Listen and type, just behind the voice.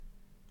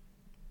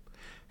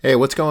Hey,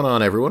 what's going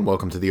on, everyone?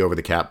 Welcome to the Over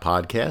the Cap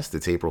podcast.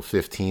 It's April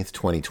 15th,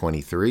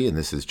 2023, and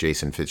this is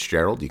Jason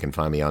Fitzgerald. You can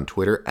find me on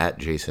Twitter at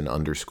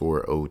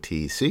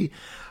Jason_OTC,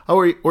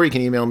 or you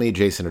can email me,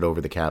 jason at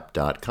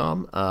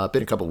overthecap.com.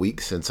 Been a couple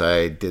weeks since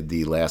I did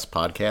the last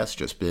podcast,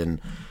 just been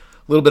a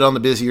little bit on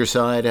the busier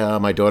side.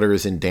 My daughter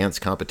is in dance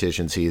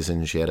competition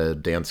season. She had a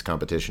dance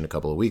competition a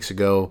couple of weeks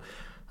ago,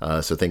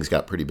 so things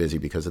got pretty busy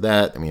because of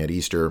that. And we had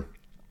Easter.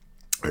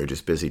 We were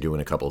just busy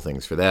doing a couple of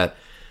things for that.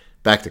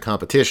 Back to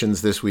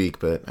competitions this week,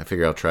 but I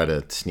figure I'll try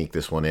to sneak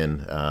this one in.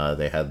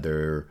 They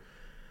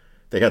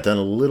got done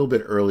a little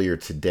bit earlier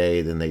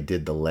today than they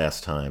did the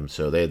last time,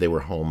 so they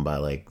were home by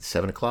like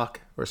 7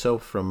 o'clock or so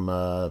from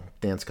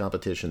dance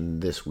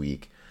competition this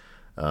week.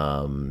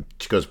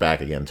 She goes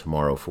back again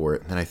tomorrow for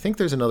it, and I think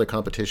there's another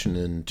competition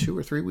in 2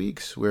 or 3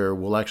 weeks where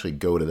we'll actually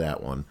go to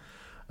that one.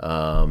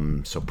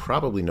 So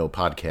probably no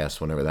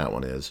podcast whenever that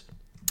one is,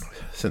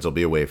 since I'll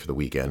be away for the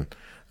weekend.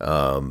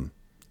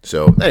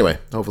 So anyway,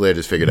 hopefully I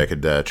just figured I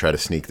could try to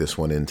sneak this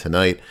one in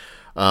tonight.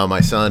 My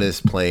son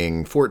is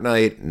playing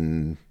Fortnite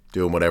and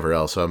doing whatever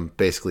else. So I'm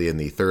basically in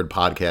the third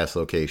podcast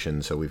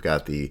location. So we've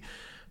got the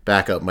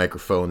backup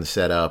microphone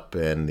set up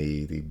and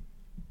the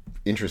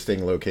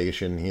interesting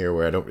location here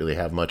where I don't really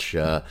have much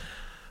of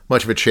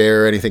a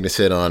chair or anything to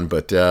sit on.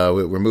 But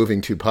we're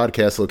moving to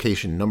podcast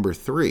location number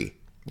 3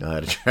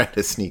 to try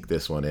to sneak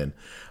this one in.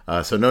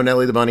 So no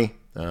Nelly the Bunny.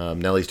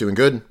 Nelly's doing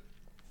good.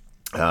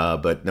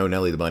 But no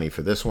Nelly the Bunny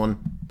for this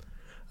one.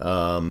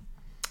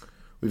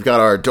 We've got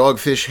our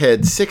Dogfish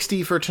Head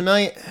 60 for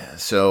tonight.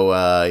 So,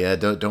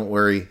 don't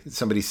worry.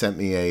 Somebody sent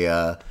me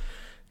a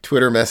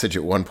Twitter message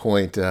at one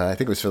point. I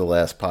think it was for the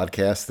last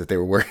podcast that they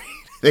were worried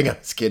I think I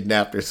was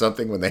kidnapped or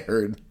something when they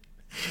heard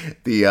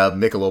the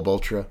Michelob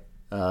Ultra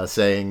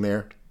saying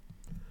there.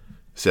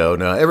 So,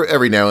 no,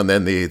 every now and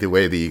then the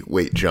way the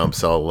weight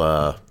jumps,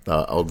 I'll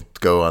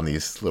go on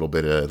these little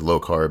bit of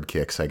low-carb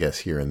kicks, I guess,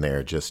 here and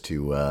there just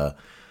to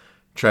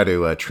try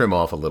to trim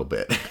off a little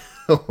bit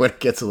when it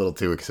gets a little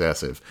too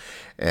excessive.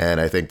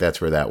 And I think that's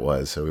where that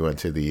was. So we went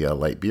to the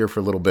light beer for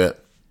a little bit,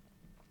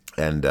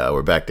 and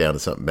we're back down to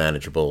something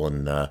manageable,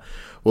 and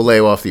we'll lay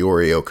off the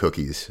Oreo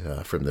cookies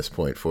from this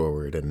point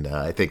forward. And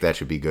I think that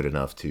should be good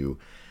enough to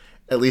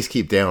at least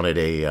keep down at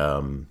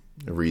a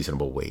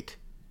reasonable weight.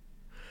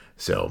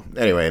 So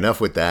anyway, enough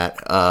with that.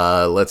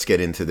 Let's get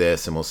into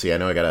this, and we'll see. I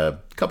know I got a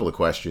couple of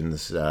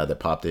questions that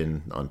popped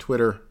in on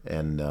Twitter,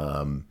 and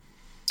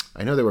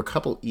I know there were a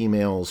couple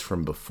emails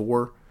from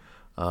before,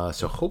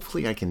 so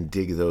hopefully I can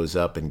dig those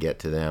up and get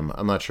to them.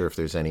 I'm not sure if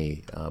there's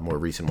any more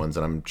recent ones,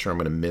 and I'm sure I'm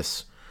going to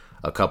miss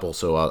a couple,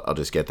 so I'll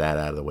just get that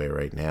out of the way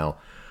right now.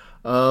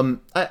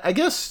 I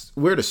guess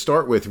where to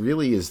start with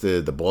really is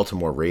the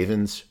Baltimore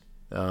Ravens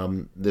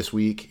this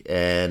week,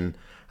 and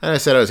I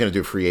said I was going to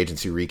do a free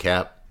agency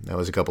recap. That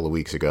was a couple of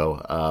weeks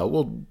ago.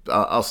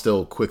 I'll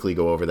still quickly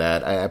go over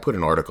that. I put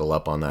an article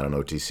up on that on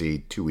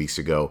OTC 2 weeks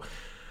ago.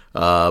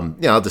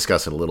 I'll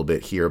discuss it a little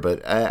bit here,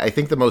 but I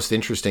think the most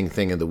interesting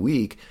thing of the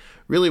week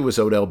really was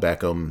Odell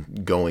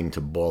Beckham going to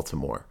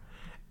Baltimore.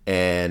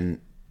 And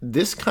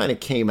this kind of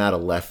came out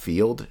of left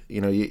field.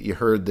 You know, you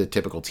heard the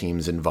typical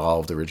teams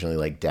involved originally,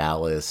 like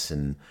Dallas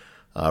and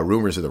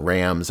rumors of the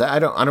Rams. I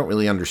don't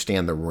really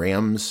understand the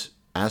Rams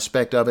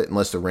aspect of it,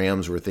 unless the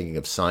Rams were thinking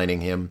of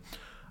signing him,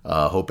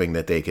 hoping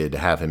that they could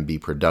have him be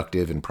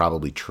productive and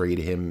probably trade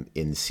him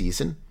in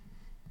season.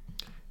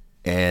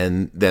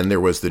 And then there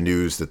was the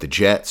news that the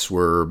Jets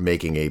were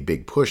making a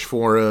big push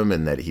for him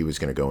and that he was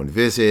going to go and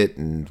visit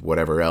and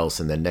whatever else.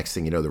 And then next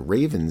thing you know, the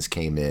Ravens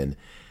came in,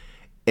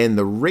 and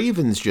the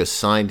Ravens just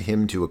signed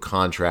him to a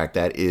contract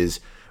that is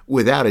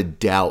without a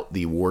doubt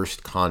the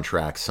worst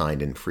contract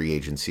signed in free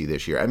agency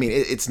this year. I mean,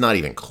 it's not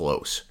even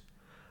close.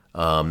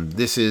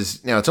 This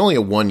is, now it's only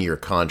a 1-year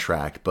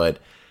contract, but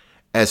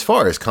as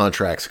far as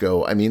contracts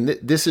go, I mean,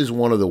 this is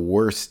one of the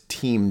worst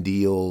team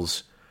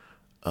deals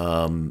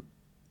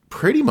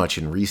pretty much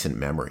in recent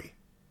memory.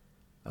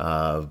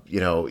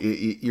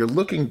 You're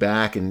looking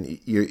back and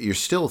you're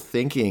still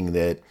thinking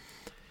that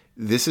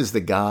this is the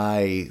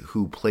guy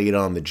who played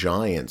on the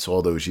Giants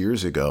all those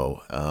years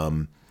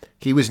ago.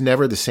 He was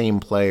never the same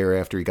player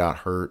after he got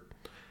hurt.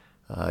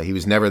 He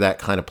was never that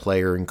kind of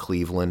player in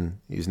Cleveland.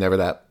 He was never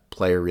that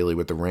player really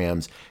with the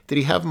Rams. Did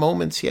he have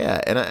moments?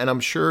 Yeah. And I'm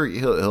sure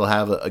he'll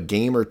have a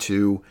game or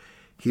two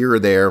here or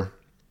there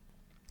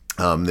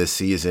this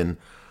season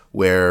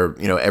where,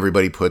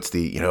 everybody puts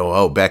the,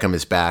 Beckham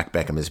is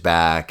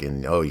back,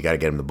 and, you got to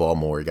get him the ball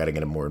more, you got to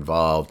get him more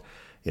involved,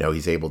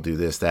 he's able to do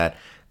this, that.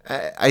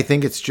 I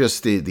think it's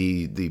just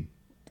the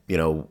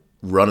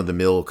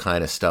run-of-the-mill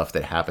kind of stuff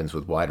that happens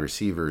with wide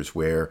receivers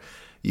where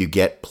you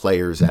get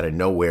players out of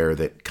nowhere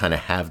that kind of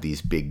have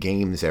these big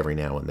games every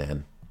now and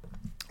then.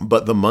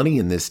 But the money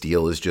in this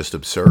deal is just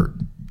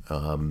absurd,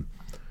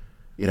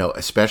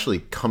 especially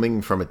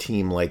coming from a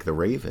team like the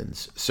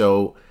Ravens.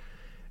 So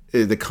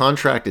the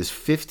contract is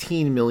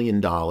 $15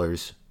 million.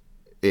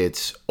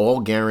 It's all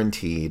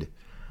guaranteed.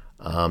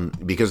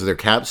 Because of their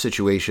cap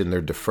situation,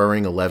 they're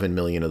deferring $11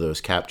 million of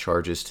those cap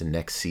charges to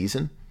next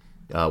season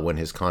when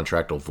his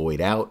contract will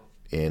void out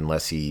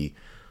unless he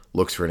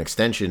looks for an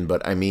extension.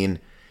 But I mean,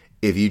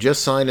 if you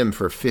just signed him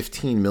for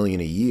 $15 million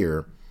a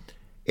year,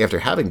 after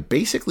having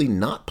basically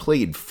not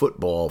played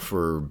football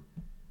for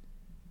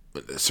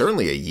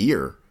certainly a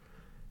year,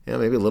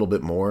 maybe a little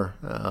bit more,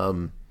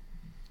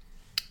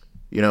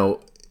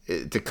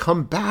 to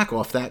come back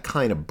off that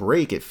kind of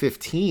break at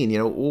 15,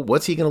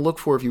 what's he going to look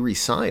for if you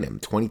re-sign him?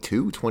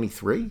 22,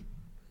 23?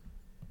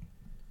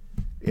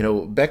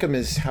 Beckham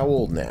is how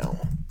old now?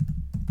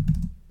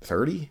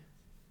 30?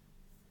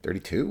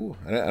 32?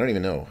 I don't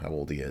even know how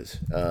old he is.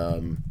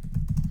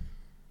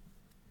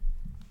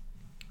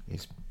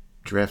 He's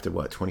drafted,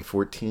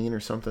 2014 or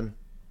something?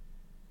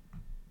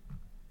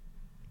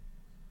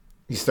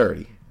 He's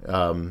 30.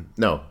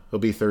 No, he'll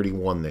be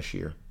 31 this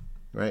year,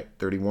 right?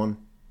 31?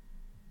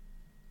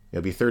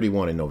 He'll be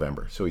 31 in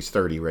November, so he's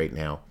 30 right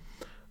now.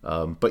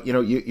 But,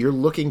 you're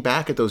looking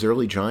back at those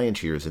early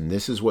Giants years, and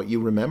this is what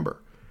you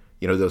remember.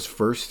 Those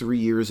first 3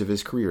 years of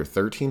his career,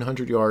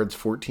 1,300 yards,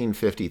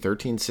 1,450,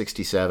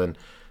 1,367,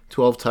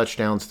 12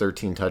 touchdowns,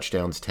 13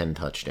 touchdowns, 10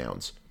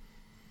 touchdowns.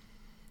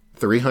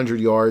 300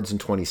 yards in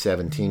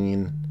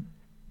 2017,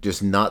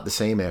 just not the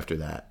same after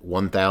that.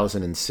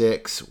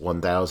 1,006,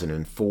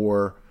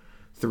 1,004,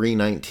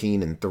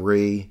 319 and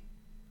 3,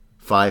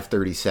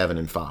 537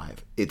 and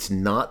 5. It's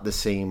not the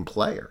same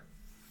player.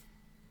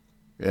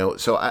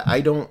 So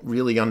I don't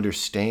really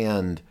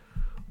understand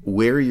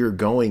where you're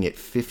going at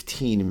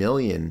 $15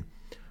 million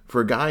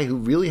for a guy who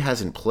really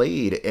hasn't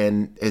played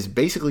and has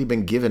basically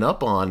been given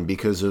up on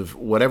because of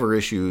whatever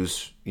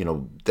issues,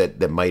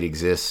 that might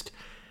exist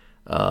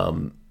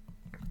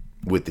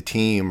with the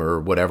team or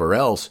whatever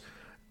else.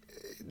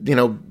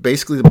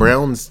 Basically the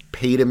Browns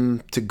paid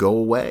him to go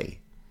away.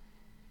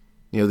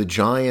 The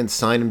Giants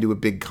signed him to a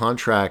big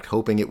contract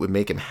hoping it would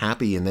make him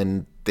happy, and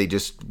then they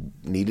just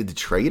needed to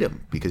trade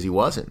him because he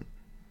wasn't.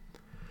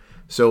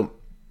 So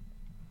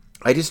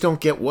I just don't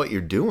get what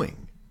you're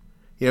doing.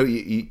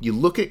 You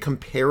look at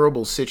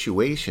comparable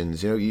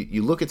situations.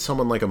 You look at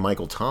someone like a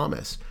Michael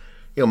Thomas.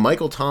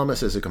 Michael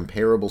Thomas is a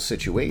comparable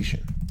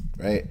situation,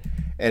 right?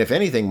 And if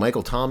anything,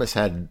 Michael Thomas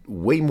had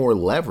way more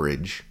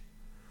leverage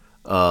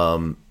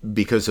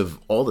because of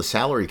all the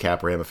salary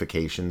cap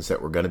ramifications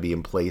that were going to be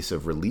in place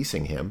of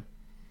releasing him.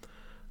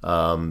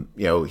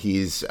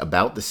 He's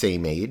about the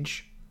same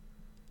age.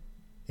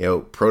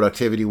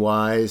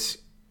 Productivity-wise,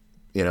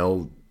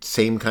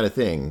 same kind of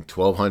thing.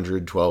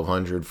 1,200,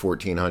 1,400,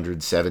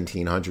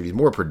 1,700. He's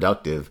more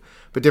productive,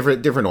 but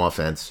different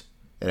offense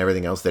and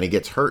everything else. Then he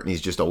gets hurt, and he's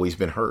just always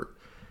been hurt.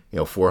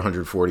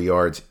 440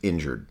 yards,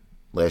 injured.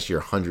 Last year,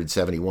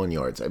 171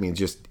 yards. I mean,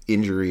 just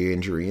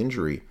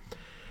injury.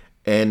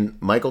 And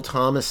Michael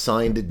Thomas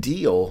signed a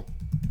deal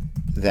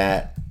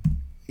that,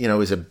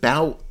 is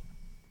about...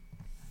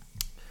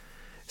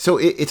 So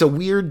it's a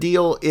weird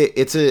deal.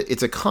 It's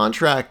a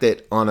contract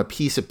that on a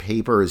piece of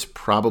paper is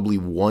probably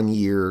 1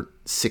 year,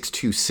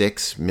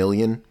 $626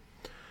 million.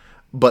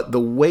 But the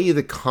way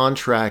the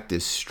contract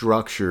is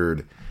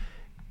structured,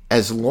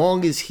 as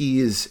long as he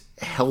is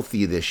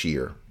healthy this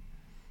year,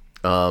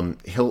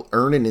 he'll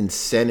earn an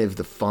incentive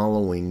the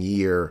following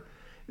year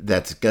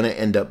that's going to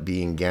end up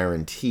being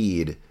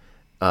guaranteed.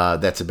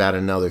 That's about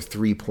another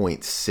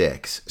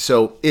 3.6.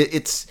 So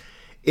it's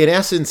in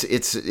essence,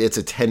 it's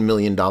a $10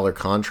 million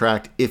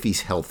contract if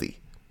he's healthy.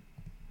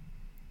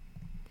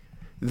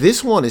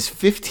 This one is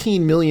 $15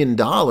 million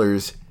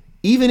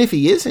even if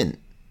he isn't.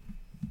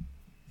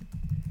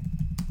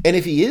 And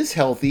if he is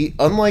healthy,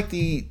 unlike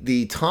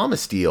the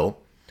Thomas deal,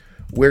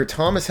 where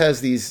Thomas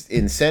has these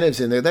incentives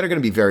in there that are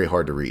going to be very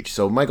hard to reach.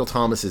 So Michael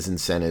Thomas's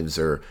incentives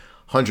are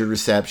 100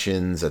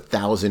 receptions,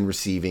 1,000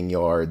 receiving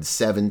yards,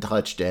 7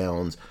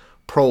 touchdowns,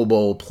 Pro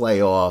Bowl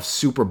playoffs,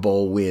 Super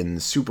Bowl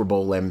wins, Super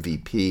Bowl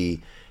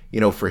MVP.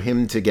 For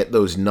him to get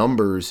those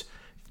numbers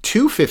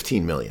to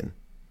 $15 million,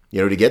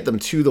 to get them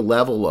to the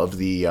level of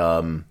the,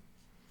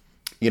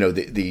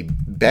 the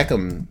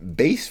Beckham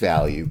base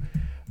value.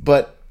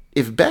 But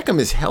if Beckham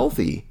is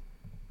healthy,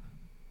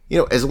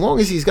 as long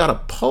as he's got a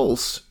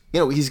pulse,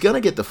 he's going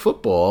to get the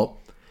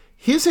football.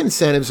 His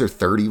incentives are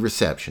 30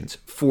 receptions,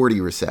 40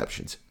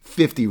 receptions,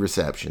 50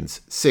 receptions,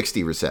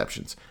 60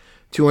 receptions,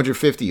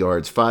 250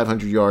 yards,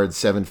 500 yards,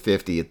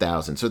 750,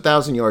 1,000. So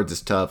 1,000 yards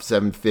is tough.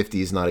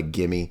 750 is not a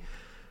gimme.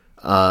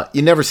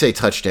 You never say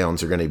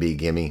touchdowns are going to be a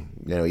gimme.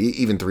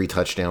 Even 3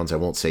 touchdowns I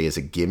won't say is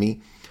a gimme.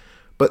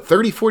 But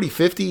 30, 40,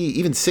 50,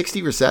 even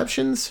 60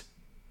 receptions,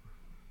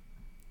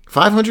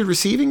 500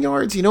 receiving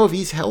yards, if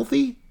he's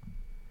healthy,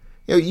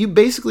 you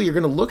basically are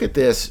going to look at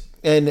this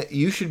and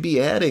you should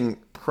be adding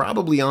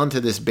probably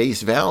onto this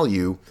base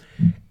value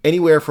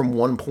anywhere from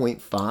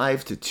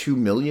 1.5 to 2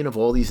 million of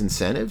all these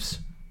incentives.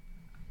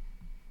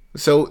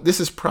 So this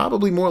is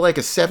probably more like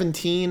a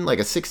 16 to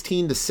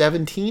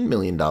 $17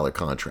 million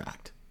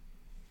contract.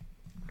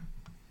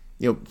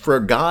 For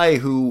a guy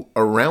who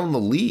around the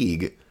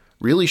league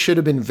really should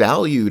have been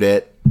valued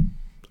at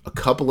a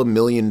couple of $1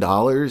 million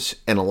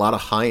and a lot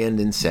of high-end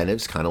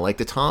incentives, kind of like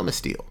the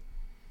Thomas deal.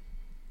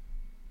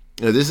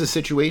 This is a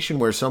situation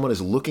where someone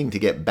is looking to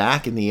get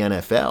back in the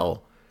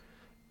NFL.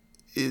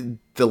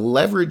 The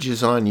leverage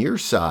is on your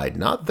side,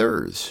 not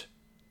theirs.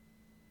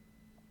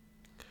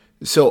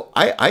 So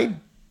I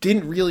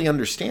didn't really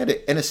understand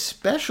it, and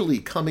especially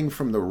coming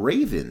from the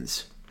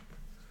Ravens.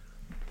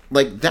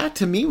 Like, that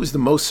to me was the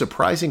most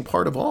surprising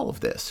part of all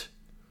of this.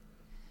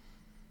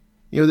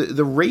 You know,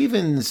 the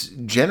Ravens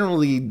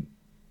generally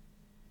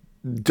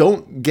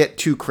don't get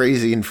too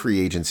crazy in free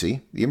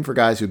agency, even for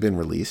guys who've been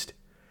released,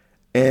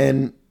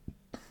 and,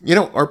 you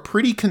know, are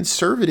pretty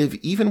conservative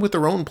even with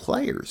their own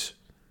players.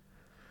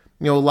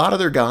 You know, a lot of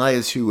their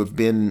guys who have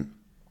been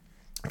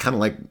kind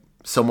of like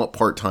somewhat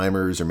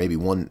part-timers, or maybe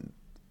one,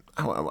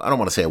 I don't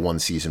want to say a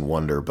one-season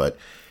wonder, but,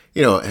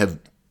 you know, have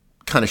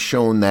kind of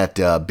shown that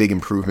big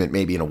improvement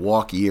maybe in a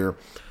walk year.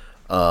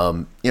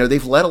 You know,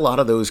 they've let a lot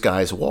of those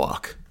guys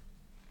walk,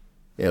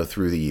 you know,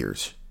 through the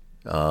years,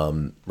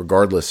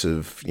 regardless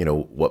of, you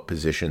know, what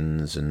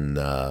positions and,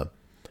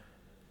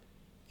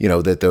 you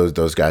know, that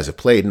those guys have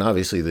played. And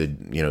obviously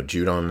you know,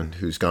 Judon,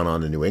 who's gone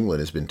on to New England,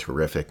 has been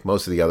terrific.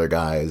 Most of the other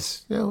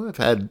guys, you know,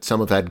 some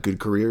have had good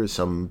careers,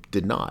 some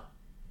did not.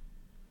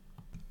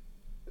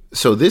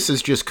 So this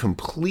is just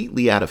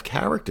completely out of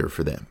character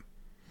for them.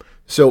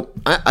 So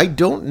I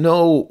don't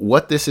know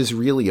what this is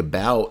really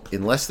about,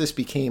 unless this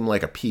became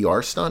like a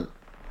PR stunt.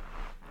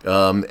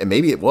 And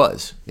maybe it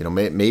was. You know,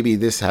 maybe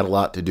this had a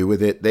lot to do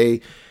with it.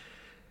 They,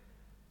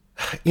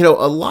 you know,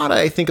 a lot,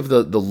 I think, of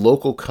the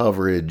local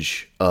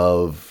coverage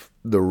of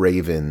the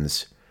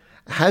Ravens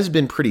has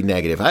been pretty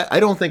negative. I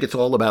don't think it's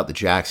all about the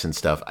Jackson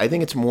stuff. I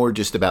think it's more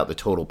just about the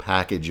total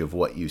package of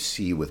what you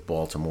see with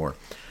Baltimore,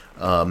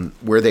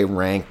 where they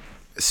rank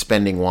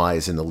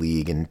spending-wise in the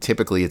league, and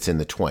typically it's in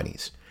the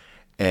 20s.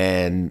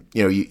 And,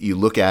 you know, you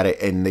look at it,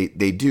 and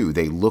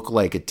they look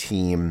like a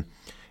team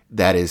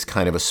that is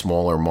kind of a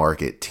smaller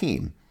market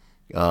team.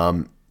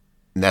 And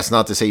that's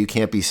not to say you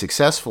can't be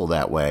successful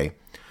that way,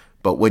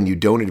 but when you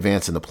don't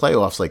advance in the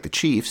playoffs like the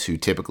Chiefs, who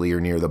typically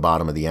are near the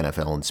bottom of the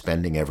NFL in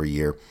spending every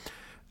year,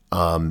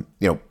 you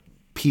know,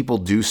 people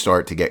do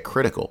start to get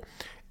critical.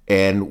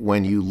 And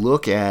when you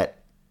look at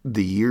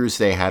the years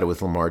they had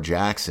with Lamar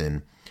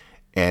Jackson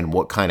and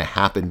what kind of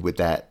happened with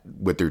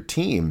their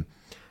team,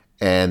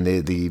 and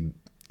the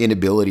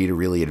inability to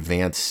really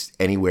advance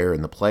anywhere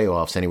in the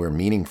playoffs, anywhere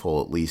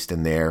meaningful, at least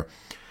in there,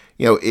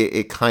 you know,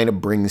 it kind of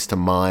brings to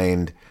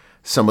mind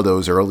some of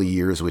those early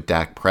years with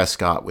Dak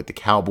Prescott with the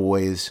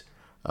Cowboys,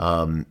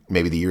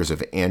 maybe the years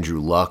of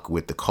Andrew Luck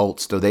with the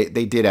Colts. Though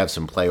they did have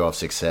some playoff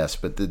success,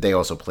 but they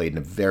also played in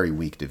a very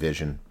weak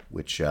division,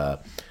 which, you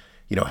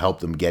know,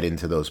 helped them get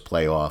into those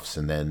playoffs,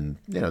 and then,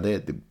 you know,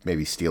 they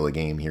maybe steal a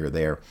game here or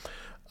there.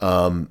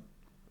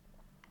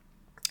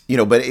 You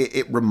know, but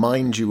it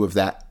reminds you of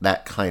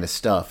that kind of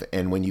stuff.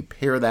 And when you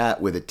pair that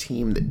with a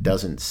team that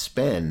doesn't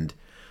spend,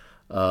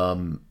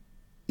 you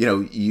know,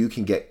 you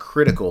can get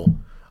critical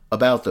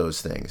about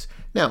those things.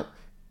 Now,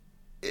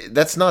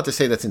 that's not to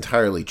say that's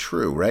entirely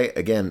true, right?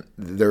 Again,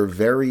 they're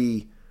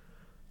very,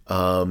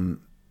 they're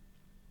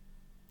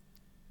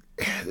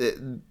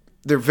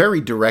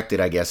very directed,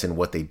 I guess, in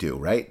what they do,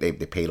 right? They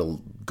paid a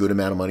good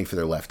amount of money for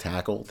their left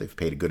tackle. They've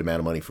paid a good amount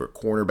of money for a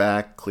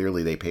cornerback.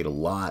 Clearly, they paid a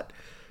lot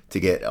to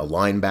get a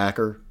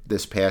linebacker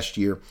this past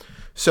year.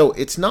 So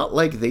it's not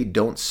like they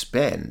don't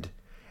spend.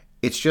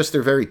 It's just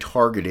they're very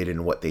targeted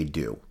in what they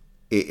do.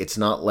 It's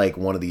not like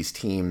one of these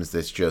teams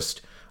that's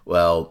just,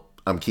 well,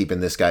 I'm keeping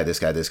this guy, this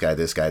guy, this guy,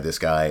 this guy, this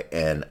guy,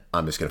 and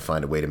I'm just going to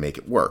find a way to make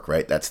it work,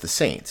 right? That's the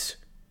Saints.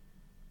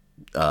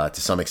 To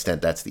some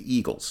extent, that's the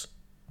Eagles.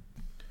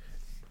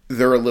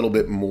 They're a little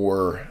bit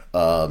more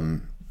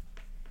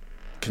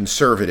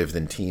conservative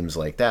than teams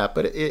like that,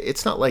 but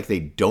it's not like they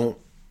don't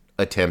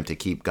attempt to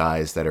keep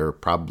guys that are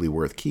probably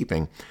worth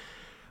keeping.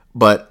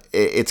 But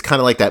it's kind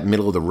of like that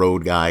middle of the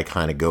road guy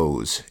kind of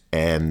goes,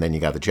 and then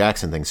you got the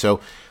Jackson thing. So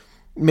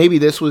maybe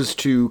this was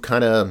to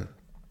kind of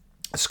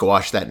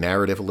squash that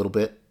narrative a little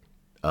bit.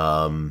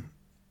 You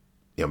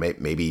know,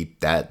 maybe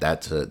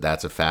that's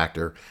a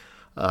factor.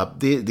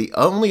 The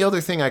only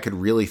other thing I could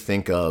really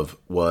think of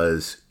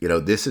was, you know,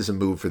 this is a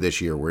move for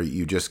this year where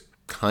you just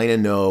kind of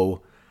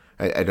know.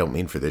 I don't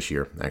mean for this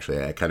year,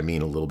 actually. I kind of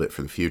mean a little bit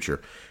for the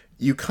future.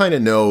 You kind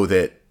of know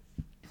that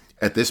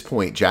at this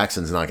point,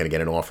 Jackson's not going to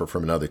get an offer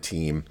from another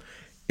team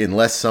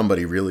unless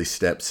somebody really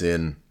steps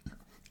in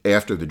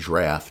after the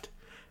draft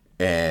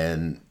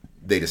and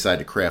they decide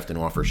to craft an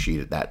offer sheet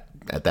at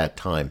that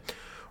time.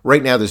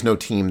 Right now, there's no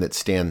team that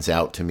stands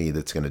out to me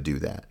that's going to do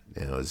that.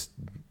 You know, is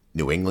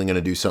New England going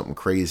to do something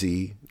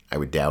crazy? I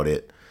would doubt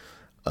it.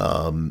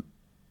 You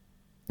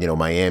know,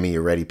 Miami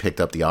already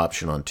picked up the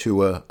option on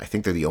Tua. I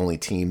think they're the only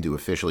team to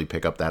officially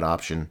pick up that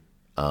option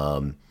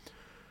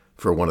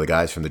for one of the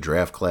guys from the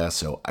draft class.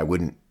 So I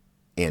wouldn't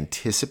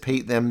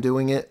anticipate them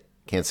doing it.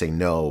 Can't say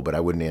no, but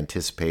I wouldn't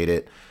anticipate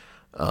it.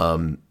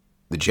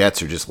 The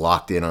Jets are just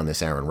locked in on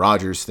this Aaron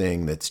Rodgers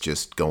thing that's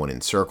just going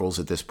in circles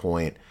at this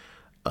point.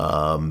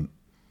 But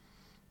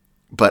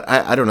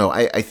I don't know.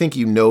 I think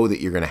you know that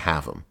you're going to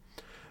have them.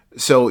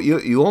 So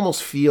you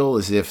almost feel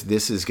as if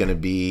this is going to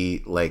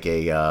be like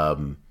a,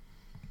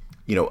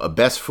 you know, a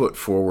best foot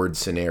forward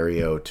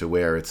scenario to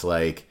where it's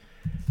like,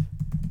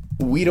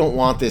 we don't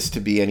want this to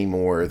be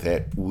anymore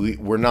that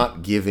we're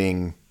not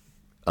giving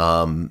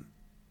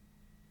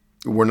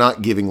we're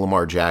not giving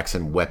Lamar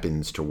Jackson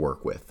weapons to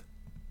work with.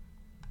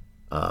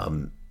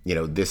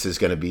 This is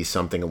going to be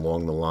something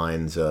along the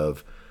lines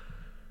of,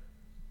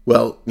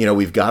 well,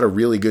 we've got a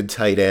really good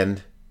tight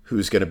end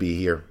who's going to be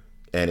here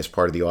and is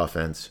part of the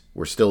offense.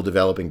 We're still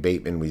developing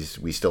Bateman.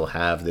 We still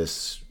have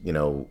this,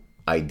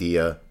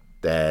 idea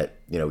that,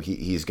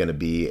 he's going to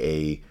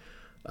be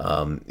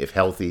if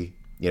healthy,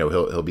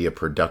 he'll be a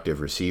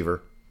productive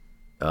receiver,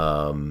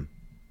 for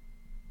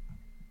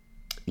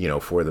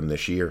them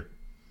this year.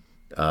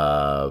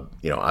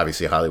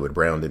 Obviously Hollywood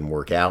Brown didn't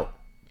work out,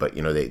 but,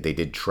 they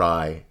did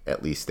try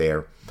at least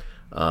there.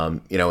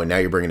 And now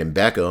you're bringing in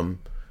Beckham,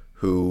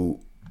 who,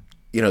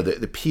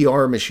 the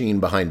PR machine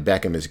behind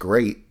Beckham is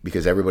great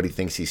because everybody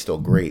thinks he's still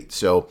great.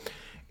 So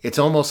it's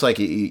almost like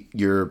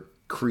you're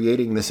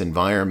creating this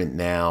environment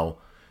now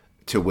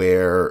to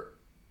where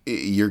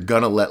you're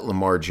going to let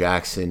Lamar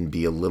Jackson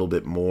be a little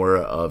bit more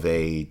of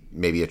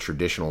maybe a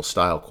traditional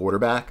style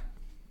quarterback.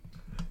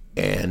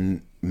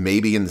 And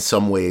maybe in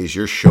some ways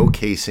you're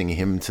showcasing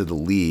him to the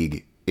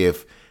league.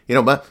 If,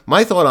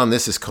 my thought on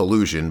this is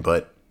collusion,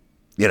 but,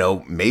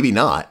 maybe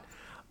not.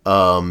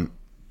 That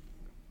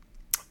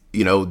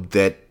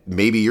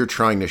maybe you're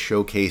trying to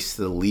showcase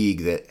to the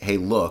league that, hey,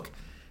 look,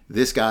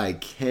 this guy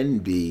can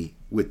be,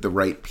 with the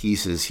right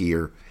pieces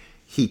here,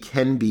 he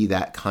can be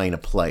that kind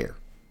of player.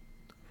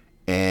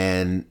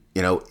 And,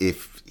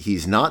 if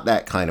he's not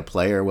that kind of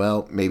player,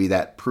 well, maybe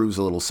that proves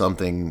a little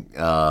something,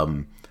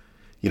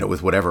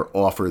 with whatever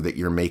offer that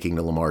you're making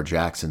to Lamar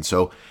Jackson.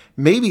 So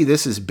maybe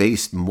this is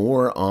based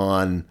more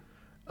on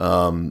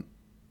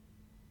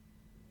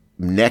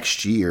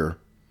next year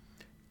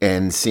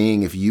and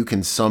seeing if you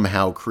can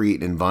somehow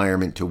create an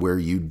environment to where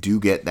you do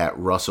get that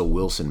Russell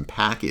Wilson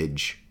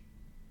package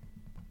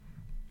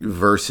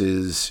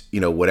versus,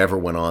 whatever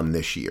went on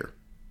this year,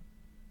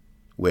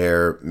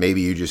 where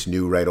maybe you just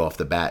knew right off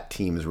the bat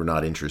teams were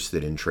not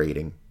interested in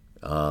trading,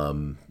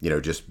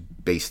 just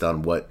based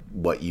on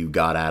what you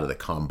got out of the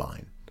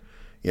combine.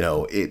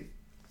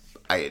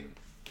 I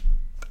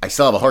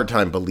still have a hard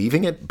time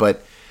believing it,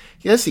 but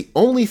that's the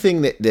only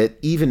thing that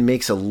even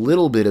makes a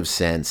little bit of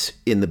sense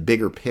in the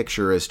bigger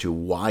picture as to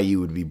why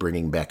you would be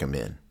bringing Beckham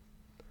in.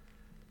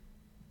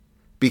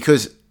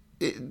 Because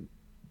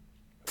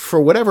for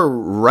whatever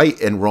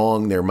right and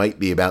wrong there might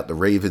be about the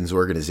Ravens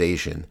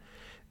organization,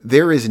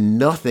 there is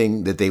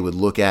nothing that they would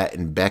look at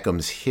in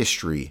Beckham's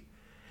history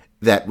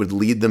that would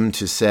lead them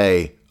to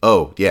say,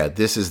 oh, yeah,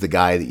 this is the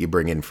guy that you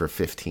bring in for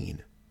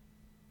 15.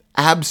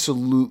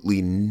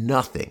 Absolutely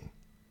nothing.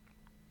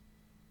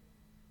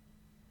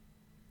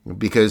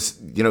 Because,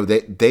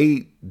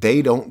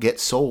 they don't get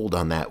sold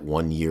on that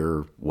 1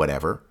 year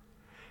whatever.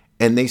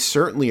 And they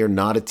certainly are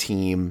not a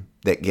team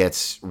that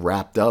gets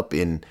wrapped up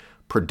in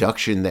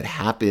production that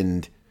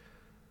happened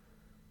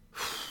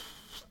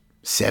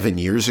 7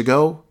 years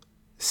ago,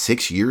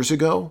 6 years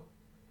ago,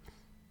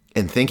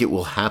 and think it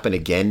will happen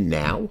again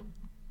now.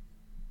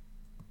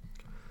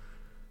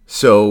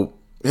 So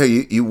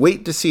you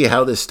wait to see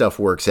how this stuff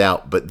works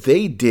out, but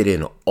they did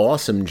an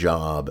awesome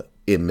job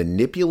in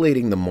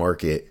manipulating the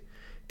market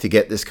to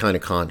get this kind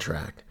of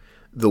contract.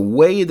 The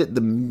way that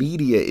the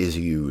media is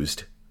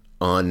used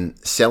on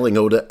selling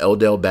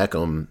Odell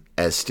Beckham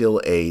as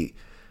still a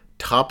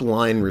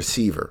top-line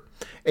receiver.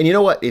 And you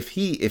know what? If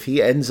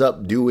he ends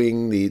up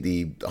doing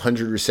the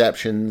 100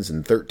 receptions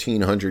and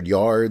 1,300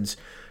 yards,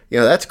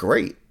 that's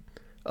great.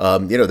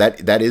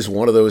 That is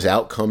one of those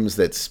outcomes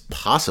that's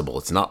possible.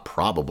 It's not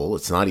probable.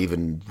 It's not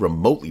even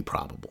remotely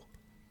probable.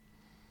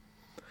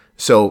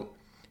 So,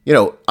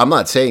 I'm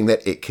not saying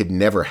that it could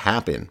never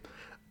happen,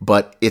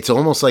 but it's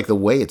almost like the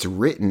way it's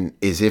written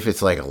is if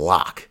it's like a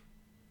lock.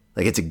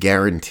 Like it's a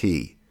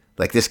guarantee.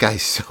 Like this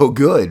guy's so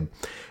good.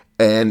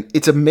 And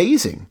it's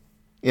amazing.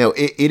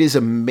 It is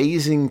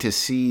amazing to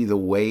see the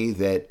way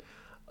that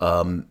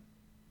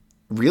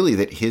really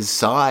that his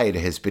side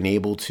has been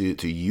able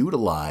to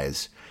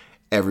utilize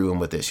everyone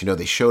with this.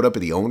 They showed up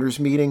at the owners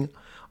meeting.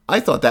 I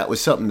thought that was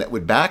something that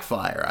would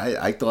backfire.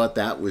 I thought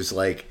that was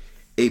like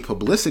a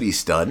publicity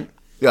stunt.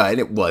 Yeah, and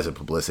it was a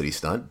publicity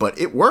stunt, but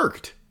it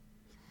worked.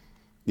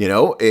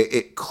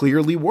 It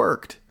clearly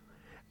worked.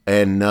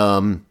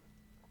 And,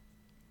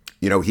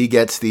 he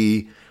gets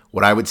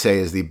what I would say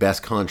is the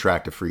best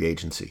contract of free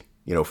agency,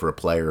 for a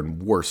player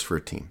and worse for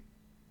a team.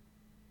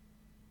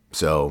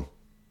 So,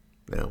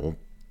 we'll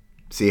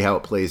see how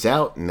it plays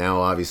out. And now,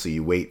 obviously,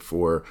 you wait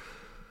for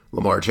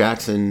Lamar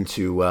Jackson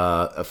to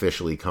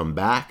officially come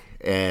back.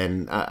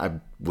 And I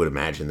would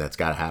imagine that's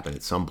got to happen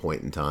at some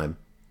point in time.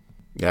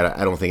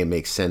 I don't think it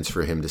makes sense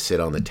for him to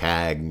sit on the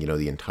tag,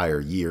 the entire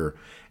year.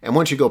 And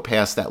once you go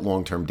past that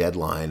long-term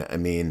deadline, I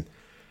mean,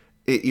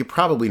 you're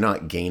probably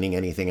not gaining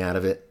anything out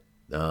of it.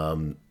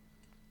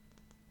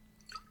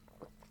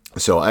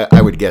 So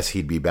I would guess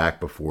he'd be back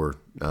before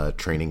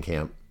training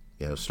camp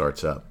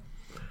starts up.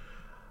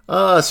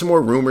 Some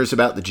more rumors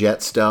about the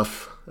Jet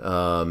stuff.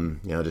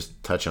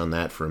 Just touch on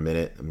that for a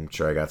minute. I'm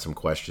sure I got some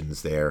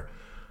questions there.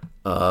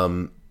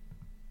 I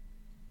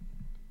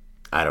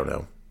don't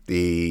know.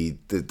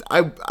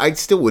 I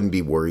still wouldn't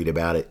be worried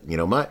about it.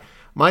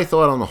 my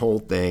thought on the whole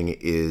thing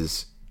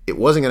is it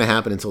wasn't going to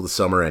happen until the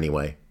summer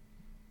anyway.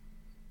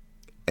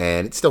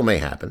 And it still may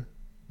happen,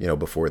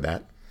 before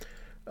that.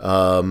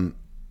 And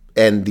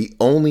the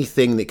only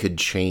thing that could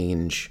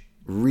change,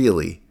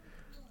 really,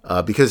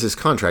 because his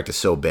contract is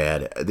so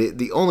bad,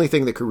 the only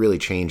thing that could really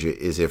change it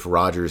is if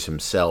Rodgers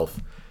himself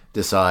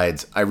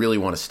decides, I really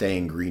want to stay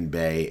in Green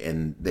Bay,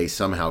 and they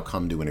somehow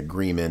come to an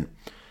agreement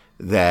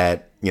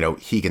that,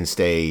 he can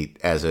stay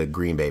as a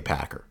Green Bay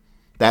Packer.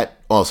 That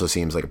also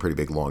seems like a pretty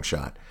big long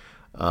shot.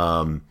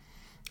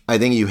 I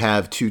think you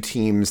have two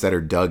teams that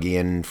are dug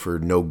in for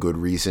no good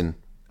reason.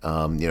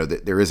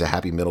 There is a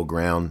happy middle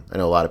ground. I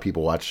know a lot of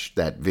people watch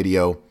that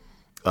video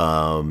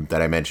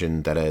that I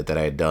mentioned that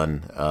I had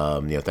done.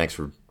 Thanks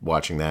for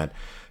watching that.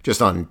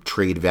 Just on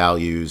trade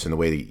values and the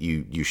way that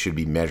you should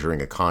be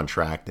measuring a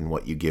contract and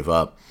what you give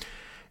up.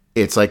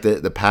 It's like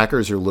the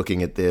Packers are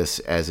looking at this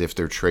as if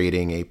they're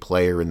trading a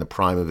player in the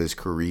prime of his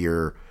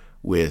career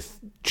with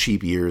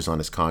cheap years on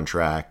his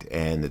contract,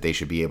 and that they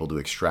should be able to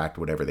extract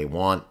whatever they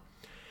want.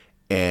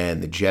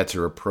 And the Jets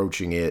are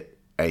approaching it,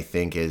 I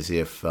think, as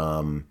if,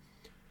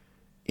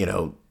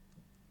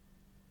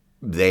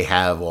 they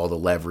have all the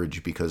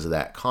leverage because of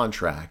that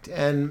contract.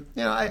 And,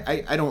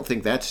 I don't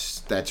think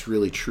that's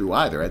really true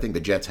either. I think the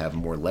Jets have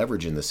more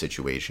leverage in the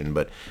situation,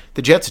 but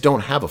the Jets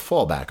don't have a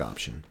fallback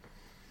option.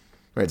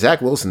 Right?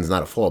 Zach Wilson's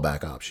not a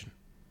fallback option.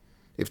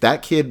 If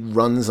that kid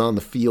runs on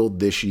the field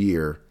this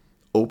year,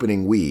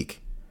 opening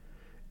week,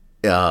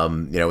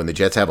 and the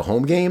Jets have a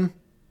home game,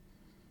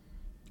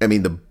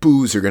 the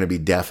boos are going to be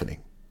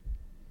deafening.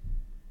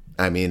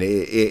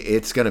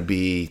 It's going to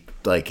be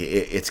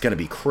it's going to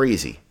be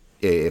crazy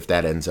if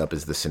that ends up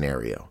as the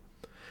scenario.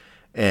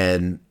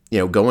 And,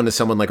 going to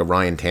someone like a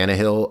Ryan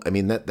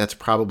Tannehill, that's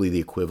probably the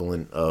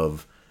equivalent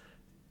of,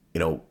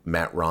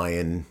 Matt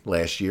Ryan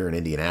last year in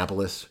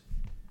Indianapolis.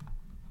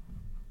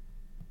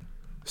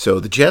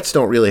 So the Jets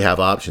don't really have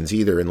options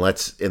either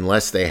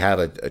unless they have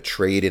a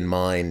trade in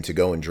mind to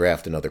go and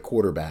draft another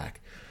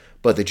quarterback.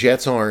 But the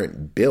Jets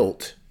aren't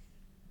built,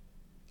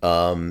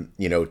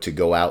 to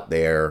go out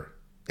there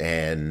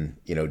and,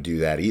 do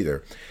that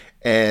either.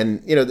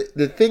 And,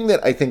 the thing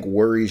that I think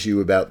worries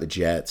you about the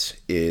Jets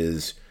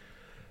is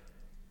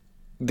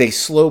they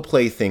slow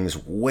play things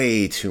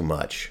way too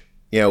much.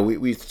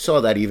 We saw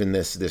that even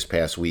this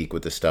past week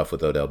with the stuff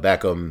with Odell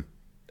Beckham.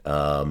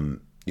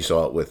 You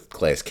saw it with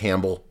Calais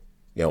Campbell.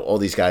 All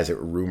these guys that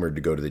were rumored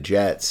to go to the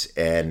Jets.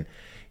 And,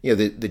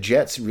 the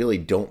Jets really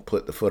don't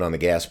put the foot on the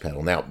gas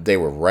pedal. Now, they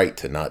were right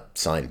to not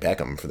sign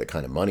Beckham for the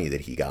kind of money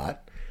that he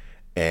got.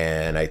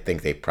 And I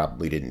think they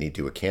probably didn't need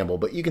to with Campbell.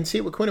 But you can see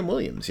it with Quinnen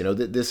Williams.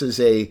 This is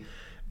a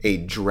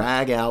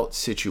drag-out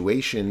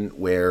situation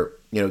where,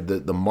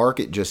 the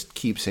market just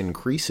keeps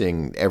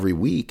increasing every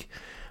week,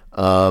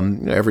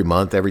 every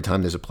month, every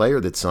time there's a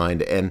player that's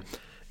signed. And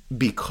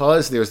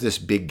because there's this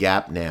big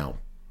gap now,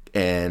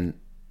 and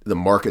the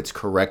market's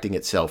correcting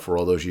itself for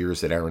all those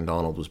years that Aaron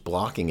Donald was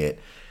blocking it,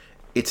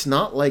 it's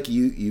not like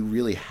you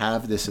really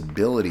have this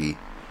ability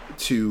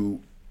to,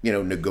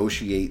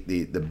 negotiate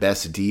the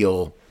best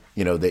deal,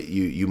 that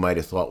you might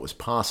have thought was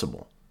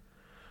possible.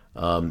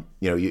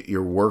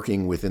 You're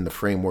working within the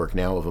framework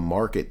now of a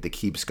market that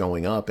keeps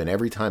going up, and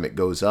every time it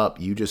goes up,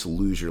 you just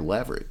lose your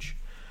leverage.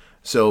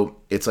 So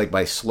it's like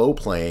by slow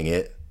playing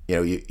it,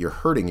 you're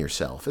hurting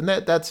yourself. And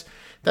that's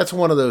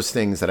one of those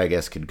things that I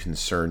guess could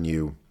concern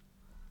you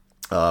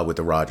with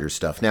the Rodgers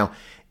stuff. Now,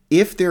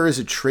 if there is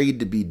a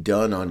trade to be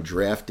done on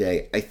draft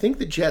day, I think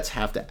the Jets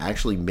have to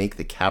actually make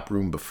the cap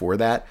room before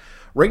that.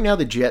 Right now,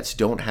 the Jets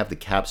don't have the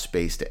cap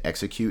space to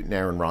execute an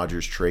Aaron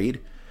Rodgers trade.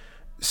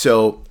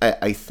 So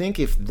I think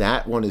if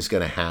that one is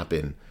going to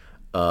happen,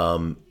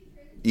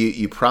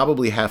 you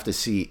probably have to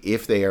see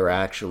if they are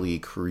actually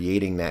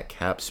creating that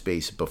cap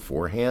space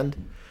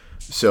beforehand.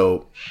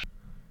 So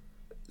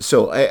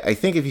I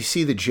think if you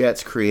see the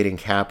Jets creating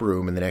cap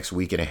room in the next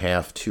week and a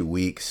half, 2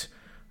 weeks,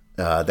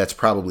 that's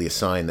probably a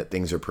sign that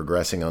things are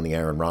progressing on the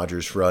Aaron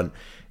Rodgers front.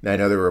 And I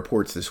know there were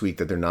reports this week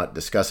that they're not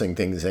discussing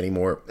things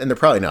anymore, and they're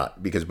probably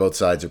not because both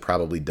sides are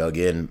probably dug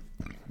in.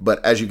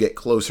 But as you get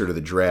closer to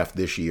the draft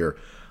this year,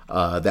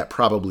 that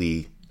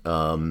probably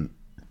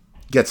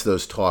gets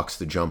those talks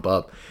to jump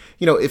up.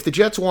 If the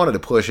Jets wanted to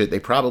push it, they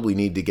probably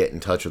need to get in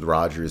touch with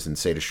Rodgers and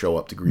say to show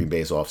up to Green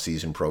Bay's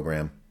offseason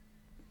program.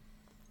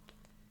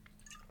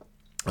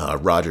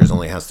 Rodgers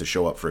only has to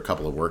show up for a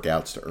couple of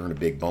workouts to earn a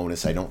big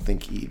bonus. I don't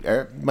think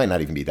it might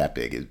not even be that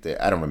big.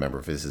 I don't remember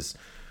if his is,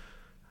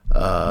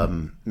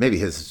 maybe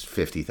his is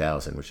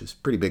 50,000, which is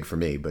pretty big for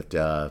me, but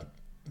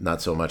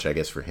not so much, I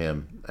guess, for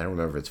him. I don't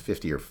remember if it's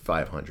 50 or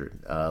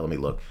 500. Let me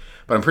look.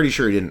 But I'm pretty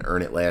sure he didn't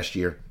earn it last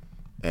year.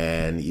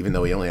 And even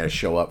though he only had to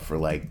show up for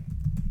like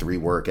 3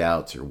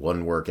 workouts or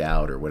 1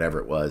 workout or whatever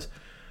it was,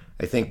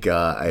 I think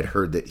I'd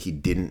heard that he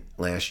didn't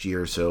last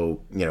year.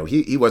 So,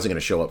 he wasn't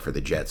going to show up for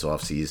the Jets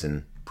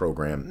offseason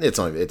program.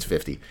 It's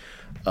 50.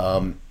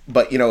 But,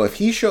 if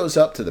he shows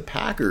up to the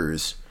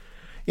Packers,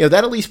 that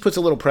at least puts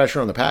a little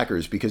pressure on the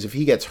Packers, because if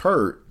he gets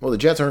hurt, well, the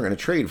Jets aren't going to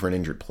trade for an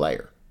injured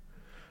player.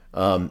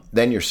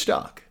 Then you're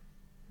stuck.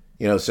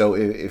 So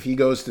if he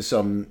goes to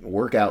some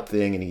workout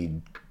thing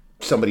and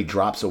somebody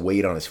drops a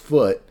weight on his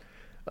foot,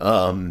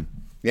 that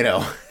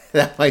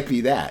might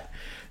be that.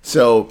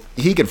 So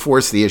he could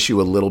force the issue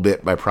a little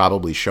bit by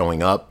probably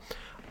showing up.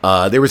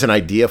 There was an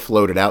idea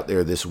floated out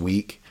there this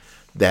week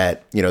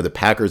that, the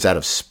Packers out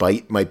of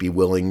spite might be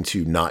willing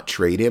to not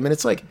trade him. And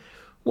it's like,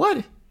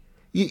 what?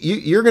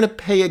 You're going to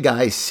pay a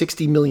guy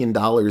 $60 million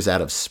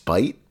out of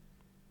spite?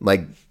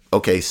 Like,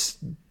 okay,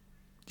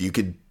 you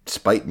could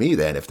spite me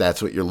then if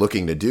that's what you're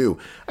looking to do.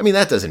 I mean,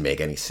 that doesn't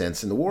make any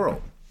sense in the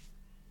world.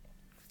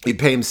 You'd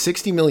pay him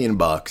 $60 million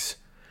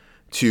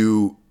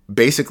to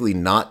basically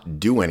not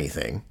do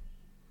anything.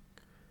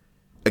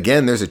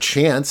 Again, there's a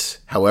chance,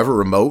 however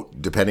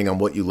remote, depending on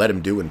what you let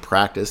him do in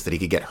practice, that he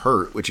could get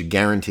hurt, which would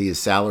guarantee his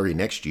salary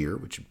next year,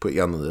 which would put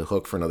you on the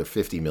hook for another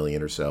 $50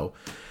 million or so.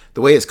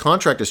 The way his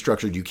contract is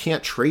structured, you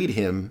can't trade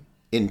him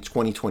in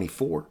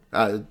 2024.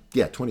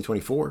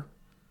 2024.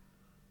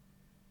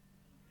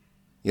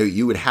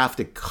 You would have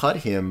to cut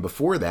him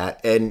before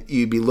that, and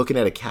you'd be looking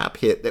at a cap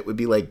hit that would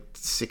be like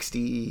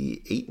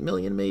 $68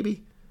 million,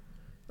 maybe.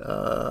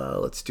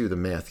 Let's do the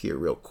math here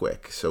real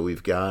quick. So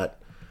we've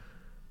got,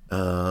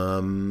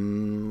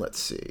 let's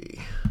see,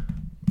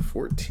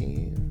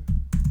 14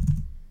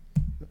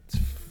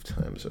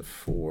 times a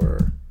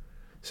 4.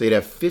 So you'd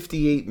have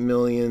 $58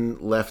 million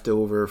left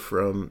over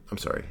from, I'm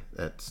sorry,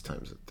 that's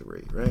times a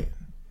 3, right?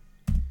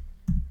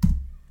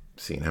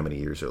 Seeing how many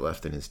years are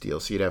left in his deal.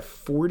 So you'd have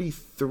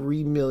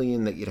 $43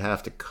 million that you'd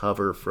have to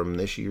cover from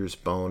this year's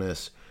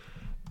bonus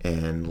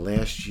and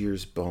last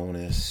year's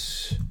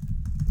bonus.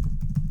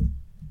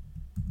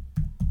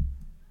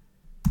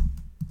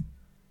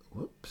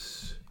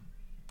 Whoops.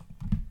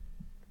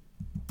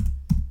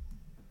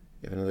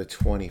 You have another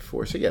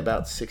 24. So yeah,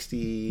 about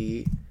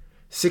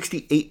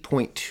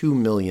 68.2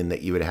 million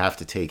that you would have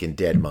to take in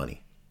dead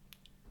money.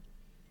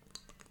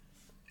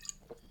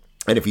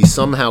 And if he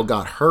somehow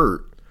got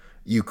hurt,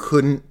 you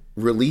couldn't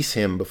release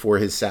him before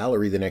his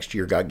salary the next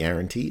year got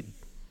guaranteed.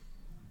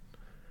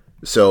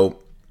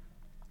 So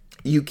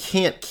you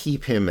can't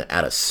keep him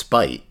out of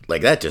spite.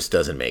 Like, that just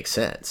doesn't make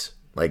sense,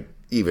 like,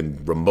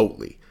 even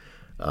remotely.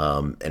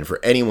 And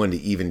for anyone to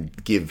even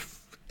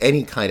give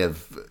any kind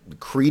of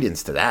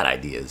credence to that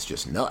idea is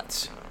just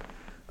nuts.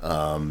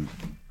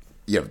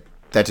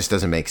 That just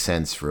doesn't make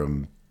sense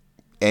from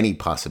any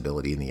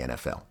possibility in the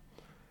NFL.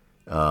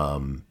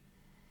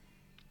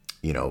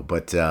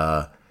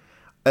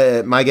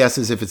 My guess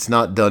is if it's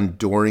not done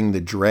during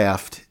the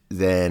draft,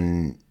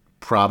 then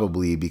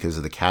probably because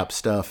of the cap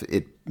stuff,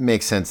 it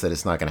makes sense that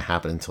it's not going to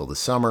happen until the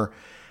summer.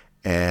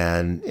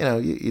 And,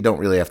 you don't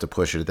really have to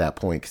push it at that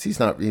point because he's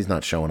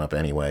not showing up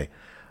anyway.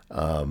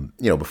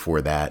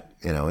 Before that,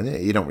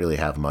 and you don't really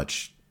have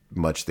much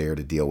there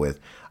to deal with.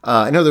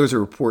 I know there was a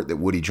report that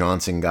Woody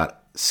Johnson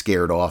got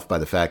scared off by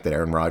the fact that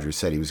Aaron Rodgers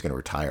said he was going to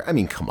retire. I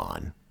mean, come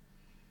on.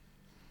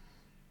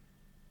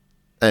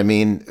 I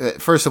mean,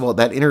 first of all,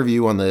 that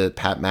interview on the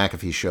Pat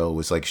McAfee show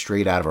was like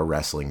straight out of a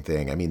wrestling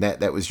thing. I mean,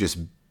 that was just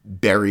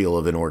burial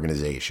of an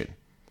organization.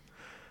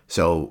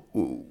 So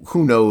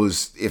who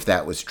knows if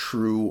that was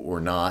true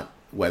or not,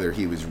 whether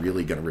he was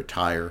really going to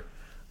retire.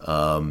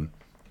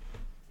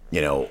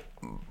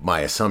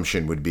 My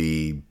assumption would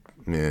be,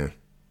 that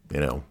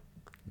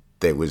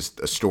was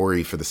a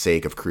story for the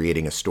sake of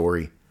creating a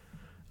story,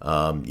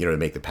 to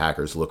make the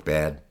Packers look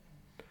bad.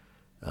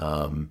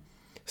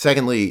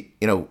 Secondly,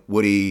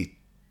 Woody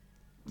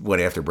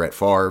went after Brett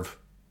Favre.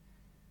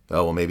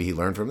 Oh, well, maybe he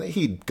learned from that.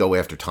 He'd go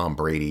after Tom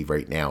Brady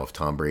right now if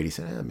Tom Brady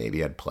said,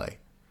 maybe I'd play.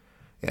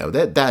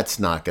 That's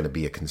not going to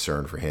be a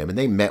concern for him. And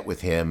they met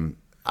with him.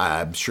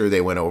 I'm sure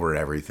they went over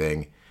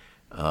everything.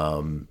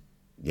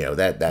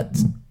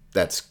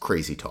 That's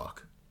crazy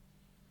talk.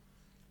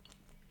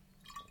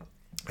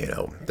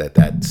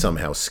 That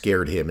somehow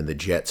scared him and the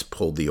Jets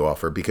pulled the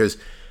offer, because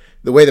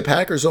the way the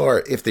Packers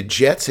are, if the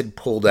Jets had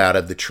pulled out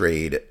of the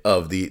trade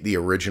of the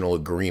original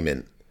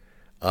agreement,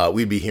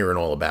 we'd be hearing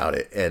all about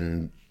it.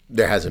 And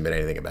there hasn't been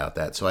anything about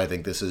that. So I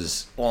think this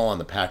is all on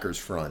the Packers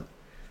front,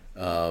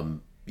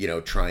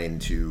 trying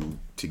to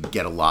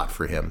get a lot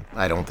for him.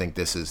 I don't think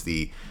this is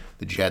the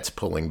Jets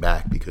pulling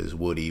back because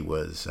Woody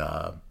was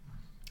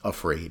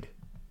afraid.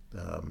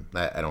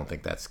 I don't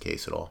think that's the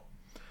case at all.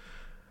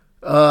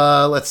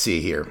 Let's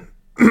see here.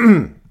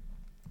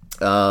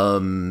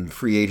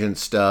 Free agent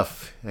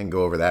stuff. I can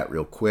go over that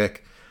real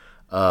quick.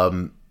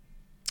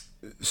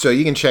 So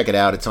you can check it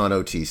out. It's on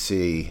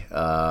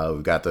OTC.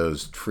 We've got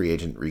those free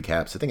agent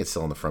recaps. I think it's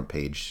still on the front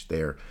page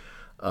there.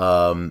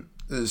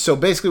 So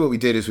basically what we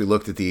did is we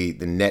looked at the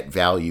net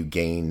value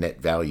gain, net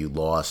value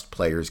lost,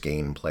 players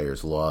gained,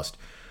 players lost.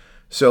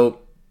 So,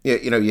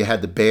 you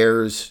had the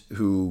Bears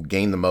who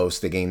gained the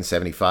most. They gained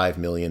 $75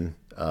 million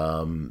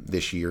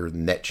this year. The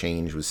net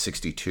change was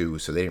 62,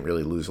 so they didn't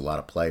really lose a lot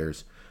of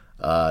players.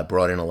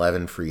 Brought in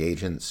 11 free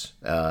agents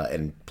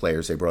and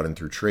players they brought in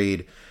through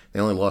trade. They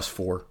only lost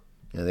 4.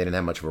 They didn't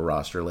have much of a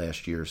roster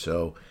last year,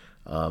 so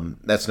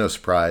That's no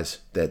surprise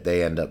that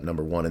they end up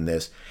number one in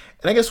this.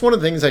 And I guess one of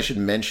the things I should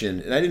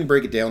mention, and I didn't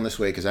break it down this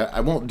way because I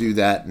won't do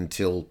that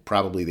until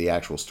probably the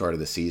actual start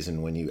of the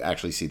season when you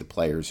actually see the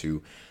players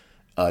who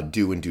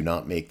do and do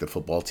not make the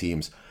football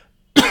teams.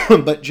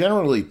 But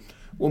generally,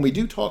 when we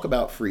do talk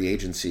about free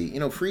agency,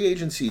 free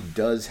agency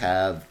does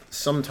have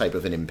some type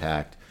of an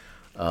impact,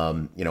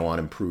 on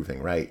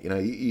improving, right?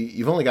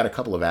 You've only got a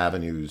couple of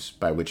avenues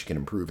by which you can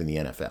improve in the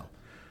NFL.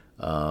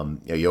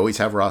 You always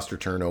have roster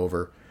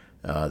turnover.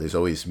 There's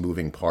always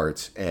moving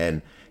parts.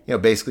 And,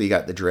 basically you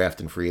got the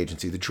draft and free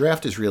agency. The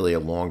draft is really a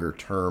longer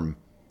term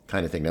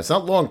kind of thing. Now, it's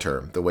not long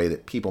term the way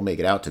that people make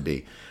it out to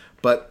be.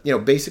 But,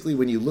 basically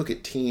when you look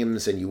at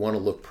teams and you want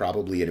to look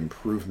probably at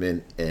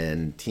improvement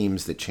and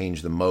teams that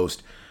change the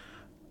most,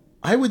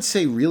 I would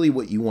say really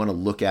what you want to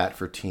look at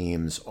for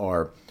teams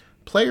are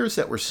players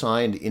that were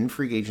signed in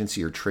free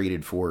agency or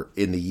traded for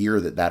in the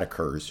year that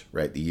occurs,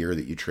 right? The year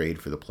that you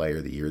trade for the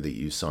player, the year that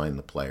you sign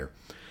the player.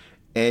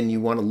 And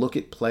you want to look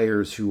at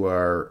players who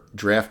are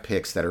draft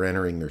picks that are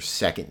entering their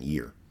second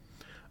year.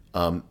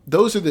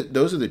 Those are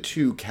the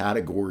two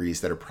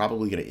categories that are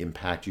probably going to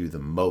impact you the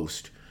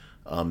most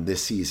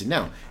this season.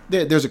 Now,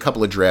 there's a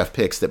couple of draft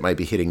picks that might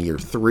be hitting year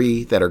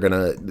 3 that are going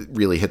to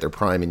really hit their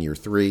prime in year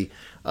 3.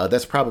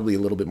 That's probably a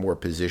little bit more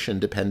position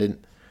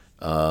dependent,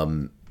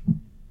 than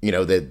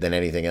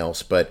anything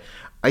else. But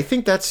I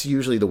think that's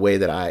usually the way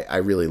that I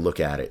really look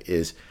at it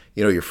is,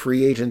 your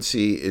free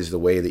agency is the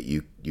way that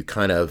you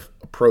kind of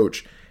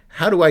approach,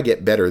 how do I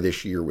get better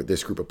this year with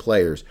this group of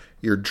players?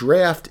 Your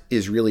draft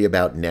is really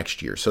about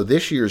next year. So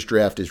this year's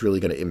draft is really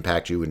going to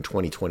impact you in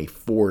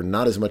 2024,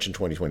 not as much in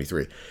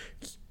 2023.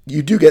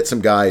 You do get some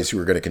guys who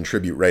are going to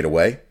contribute right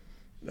away.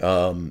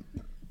 Even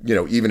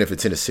if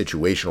it's in a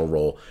situational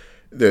role,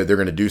 they're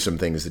going to do some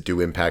things that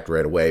do impact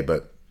right away.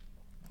 But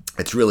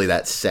it's really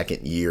that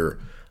second year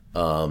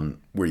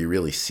where you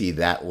really see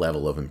that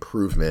level of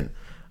improvement,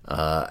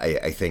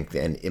 I think,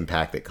 and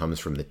impact that comes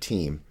from the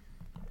team.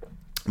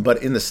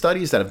 But in the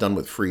studies that I've done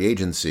with free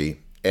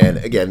agency, and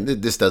again,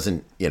 this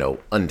doesn't,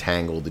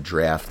 untangle the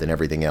draft and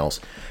everything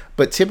else,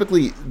 but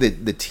typically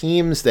the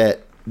teams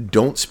that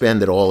don't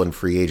spend at all in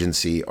free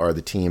agency are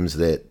the teams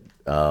that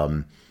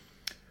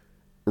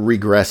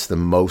regress the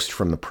most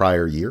from the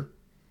prior year.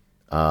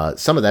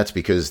 Some of that's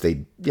because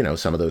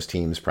some of those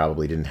teams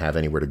probably didn't have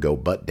anywhere to go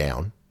but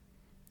down.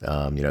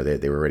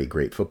 They were already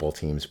great football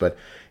teams, but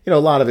a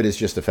lot of it is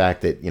just the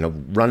fact that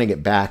running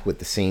it back with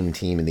the same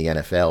team in the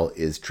NFL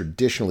is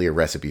traditionally a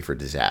recipe for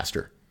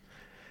disaster.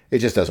 It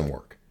just doesn't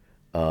work.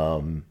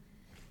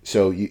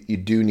 So you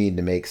do need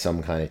to make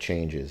some kind of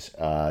changes.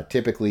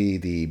 Typically,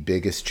 the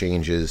biggest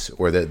changes,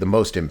 or the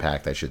most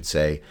impact, I should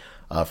say,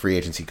 free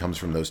agency comes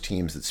from those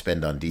teams that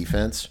spend on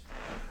defense.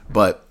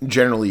 But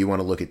generally, you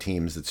want to look at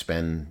teams that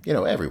spend,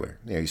 everywhere.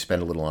 You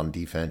spend a little on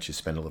defense, you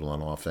spend a little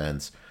on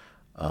offense.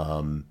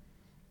 And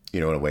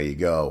away you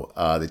go.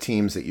 The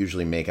teams that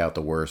usually make out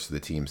the worst are the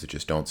teams that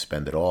just don't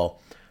spend at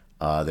all.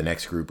 The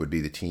next group would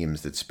be the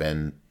teams that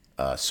spend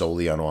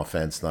solely on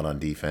offense, not on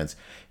defense.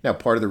 Now,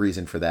 part of the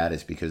reason for that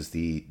is because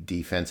the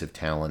defensive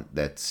talent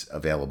that's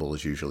available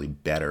is usually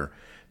better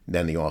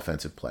than the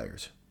offensive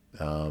players.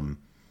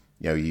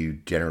 You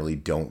generally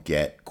don't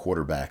get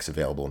quarterbacks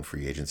available in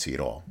free agency at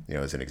all,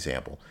 as an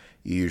example.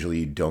 You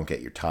usually don't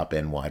get your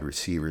top-end wide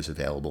receivers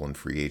available in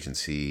free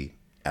agency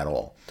at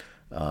all.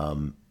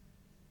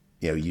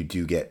 You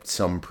do get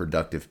some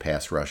productive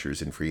pass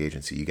rushers in free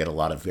agency. You get a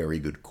lot of very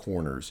good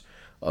corners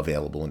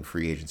available in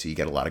free agency. You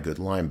get a lot of good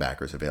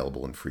linebackers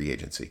available in free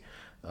agency.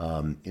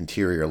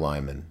 Interior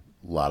linemen,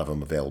 a lot of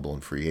them available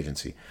in free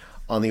agency.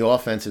 On the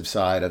offensive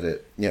side of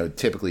it,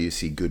 typically you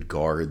see good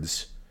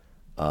guards.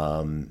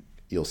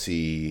 You'll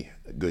see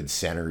good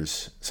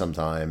centers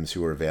sometimes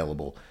who are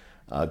available,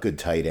 good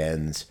tight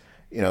ends.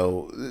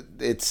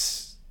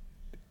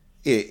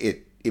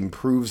 It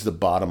improves the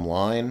bottom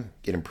line.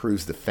 It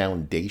improves the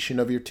foundation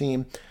of your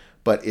team,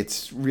 but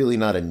it's really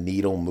not a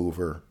needle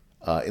mover,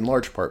 in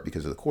large part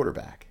because of the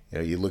quarterback.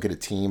 You look at a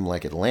team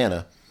like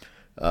Atlanta,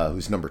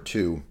 who's number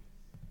 2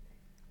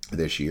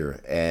 this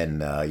year,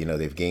 and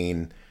they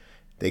gained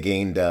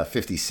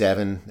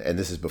 57, and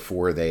this is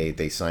before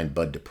they signed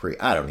Bud Dupree.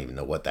 I don't even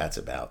know what that's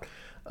about.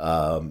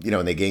 And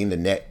they gained a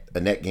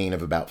net gain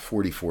of about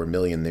 $44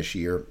 million this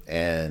year,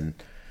 and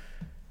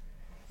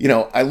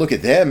I look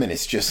at them and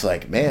it's just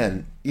like,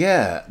 man,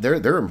 yeah,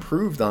 they're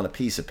improved on a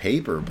piece of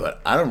paper,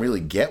 but I don't really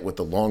get what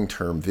the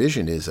long-term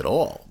vision is at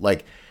all.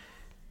 Like,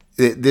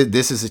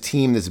 this is a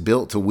team that's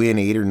built to win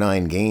 8 or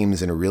 9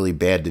 games in a really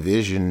bad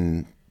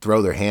division,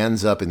 throw their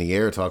hands up in the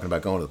air talking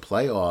about going to the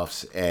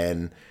playoffs,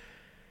 and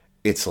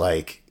it's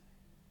like,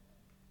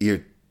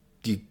 you're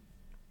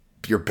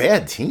a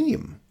bad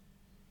tem.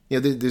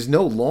 There's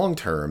no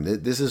long-term.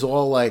 This is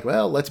all like,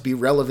 well, let's be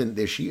relevant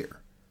this year.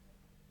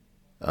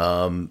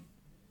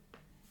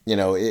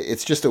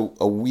 It's just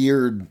a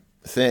weird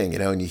thing,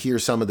 and you hear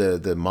some of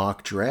the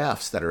mock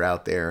drafts that are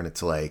out there, and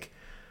it's like,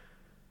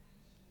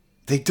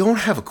 they don't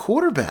have a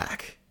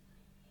quarterback.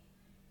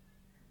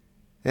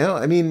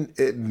 Maybe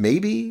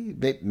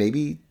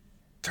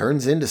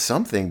turns into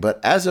something. But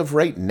as of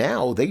right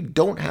now, they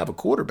don't have a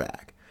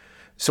quarterback.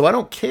 So I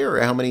don't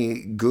care how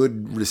many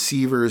good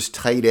receivers,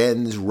 tight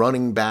ends,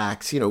 running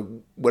backs,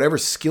 whatever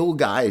skill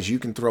guys you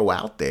can throw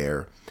out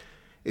there.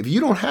 If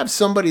you don't have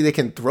somebody that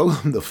can throw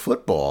them the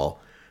football,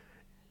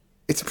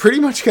 it's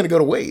pretty much going to go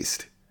to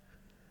waste.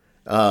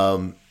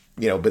 But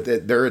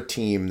they're a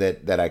team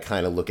that I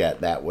kind of look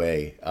at that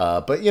way.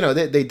 But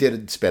they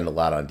did spend a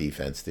lot on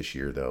defense this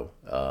year, though.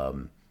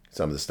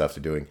 Some of the stuff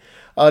they're doing.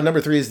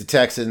 Number 3 is the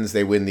Texans.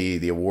 They win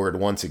the award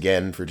once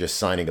again for just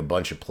signing a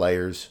bunch of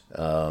players.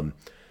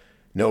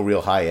 No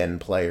real high-end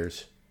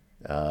players.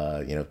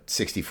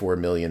 $64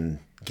 million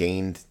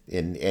gained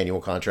in annual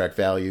contract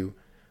value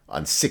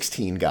on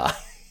 16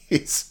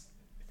 guys.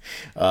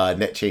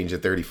 Net change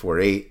of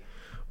 34.8.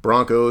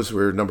 Broncos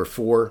were number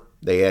 4.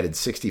 They added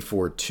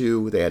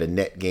 64.2. They had a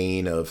net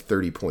gain of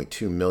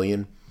 30.2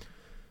 million.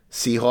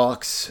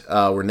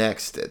 Seahawks were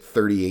next at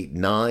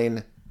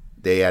 38.9.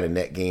 They had a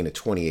net gain of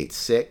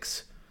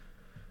 28.6.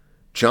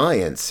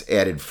 Giants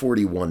added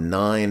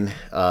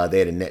 41.9. They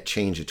had a net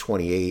change of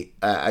 28.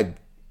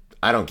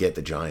 I don't get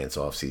the Giants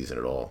offseason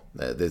at all.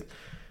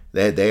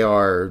 They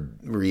are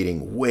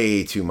reading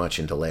way too much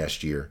into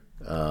last year.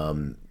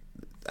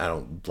 I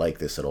don't like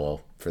this at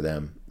all for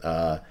them.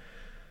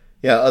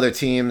 Other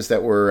teams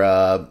that were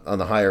on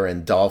the higher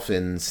end,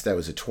 Dolphins, that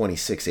was a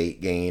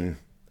 26.8 gain.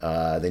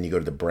 Then you go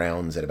to the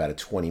Browns at about a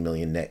 20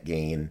 million net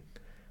gain.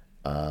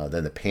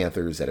 Then the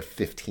Panthers at a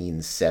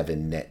 15.7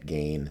 net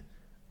gain.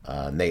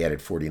 And they added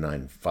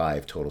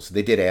 49.5 total. So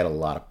they did add a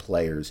lot of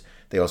players.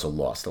 They also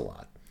lost a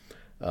lot.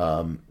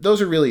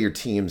 Those are really your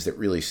teams that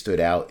really stood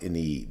out in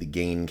the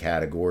gain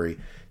category.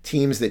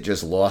 Teams that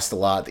just lost a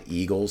lot, the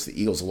Eagles. The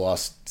Eagles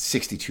lost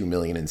 62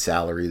 million in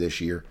salary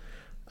this year.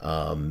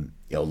 A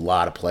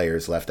lot of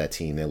players left that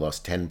team. They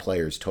lost 10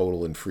 players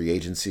total in free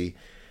agency.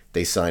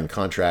 They signed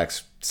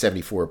contracts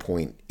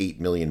 $74.8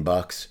 million.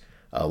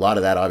 A lot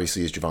of that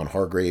obviously is Javon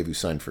Hargrave, who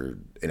signed for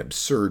an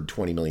absurd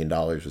 $20 million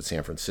with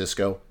San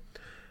Francisco.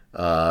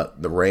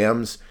 The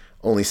Rams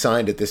only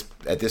signed at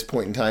this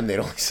point in time, they'd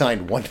only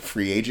signed one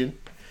free agent.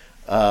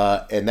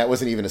 And that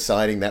wasn't even a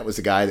signing. That was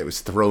a guy that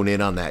was thrown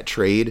in on that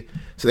trade.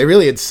 So they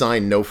really had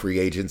signed no free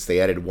agents. They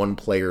added one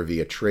player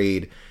via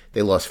trade.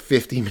 They lost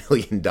 $50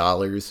 million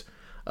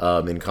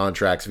in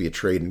contracts via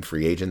trade and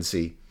free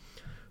agency.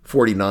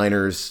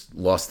 49ers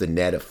lost the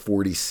net of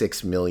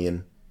 $46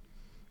 million.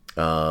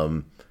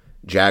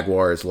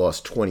 Jaguars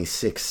lost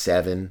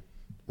 26.7.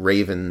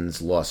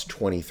 Ravens lost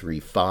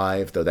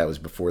 23.5, though that was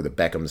before the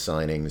Beckham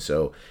signing,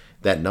 so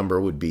that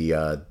number would be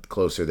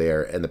closer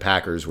there. And the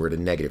Packers were at a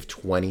negative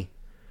 20.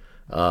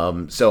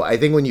 So I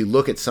think when you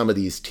look at some of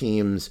these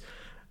teams,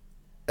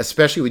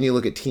 especially when you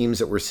look at teams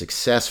that were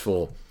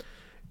successful,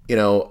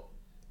 the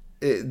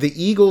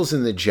Eagles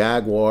and the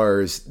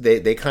Jaguars,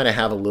 they kind of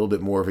have a little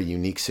bit more of a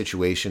unique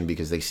situation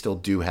because they still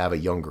do have a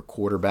younger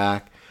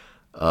quarterback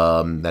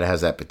that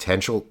has that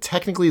potential.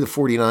 Technically, the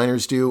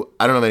 49ers do.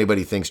 I don't know if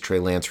anybody thinks Trey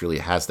Lance really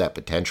has that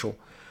potential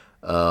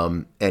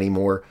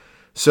anymore.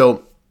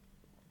 So,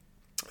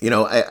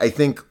 I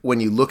think when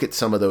you look at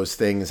some of those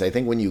things, I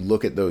think when you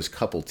look at those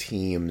couple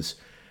teams,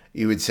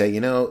 you would say,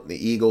 the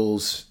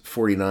Eagles,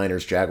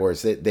 49ers,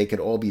 Jaguars, they could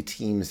all be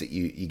teams that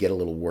you get a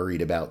little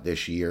worried about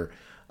this year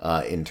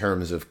in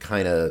terms of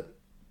kind of,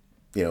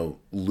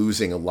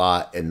 losing a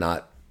lot and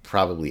not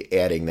probably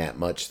adding that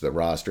much to the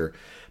roster.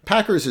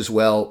 Packers as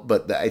well,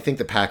 but I think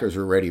the Packers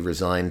are already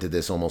resigned to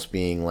this almost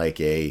being like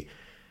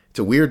it's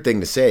a weird thing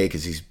to say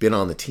because he's been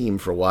on the team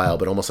for a while,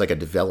 but almost like a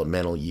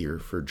developmental year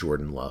for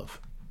Jordan Love.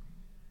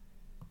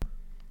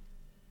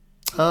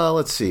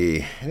 Let's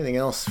see. Anything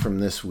else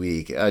from this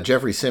week?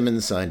 Jeffrey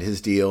Simmons signed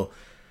his deal.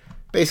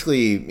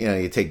 Basically,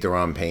 you take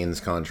Daron Payne's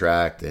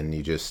contract and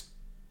you just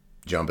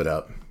jump it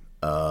up.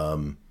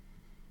 And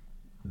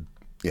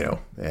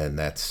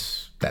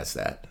that's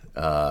that.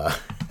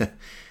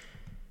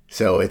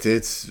 So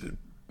it's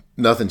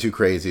nothing too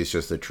crazy. It's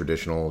just a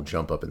traditional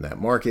jump up in that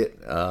market.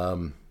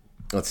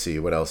 Let's see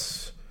what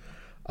else.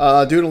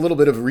 Doing a little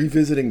bit of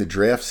revisiting the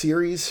draft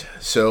series.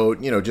 So,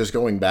 just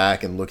going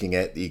back and looking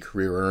at the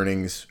career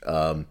earnings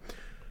for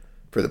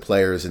the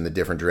players in the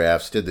different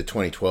drafts. Did the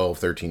 2012,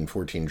 13,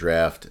 14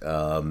 draft.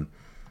 I'll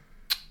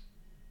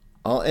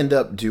end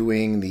up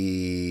doing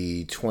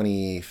the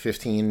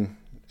 2015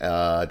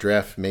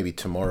 draft maybe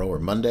tomorrow or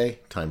Monday,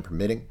 time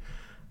permitting.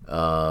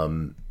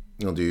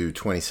 You'll do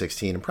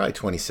 2016 and probably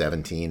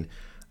 2017.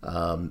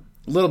 A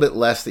little bit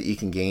less that you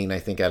can gain, I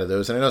think, out of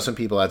those. And I know some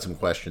people had some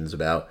questions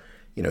about,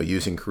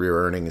 using career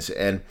earnings.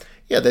 And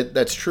yeah,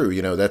 that's true.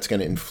 That's going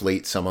to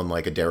inflate someone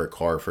like a Derek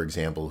Carr, for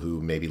example,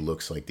 who maybe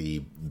looks like the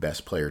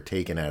best player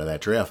taken out of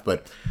that draft.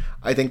 But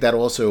I think that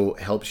also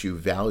helps you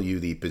value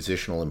the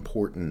positional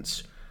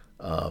importance,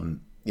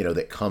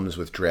 that comes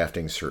with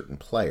drafting certain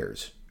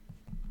players.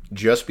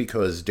 Just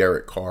because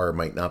Derek Carr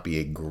might not be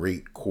a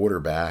great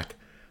quarterback,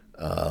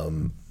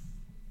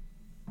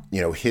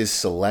 his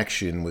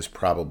selection was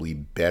probably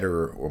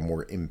better or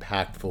more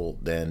impactful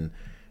than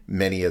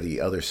many of the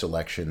other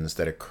selections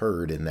that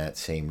occurred in that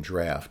same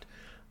draft.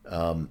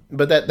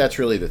 But that's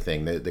really the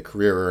thing. The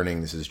career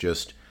earnings is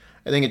just,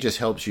 I think it just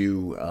helps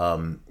you,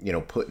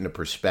 put into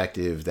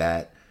perspective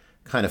that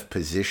kind of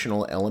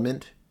positional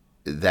element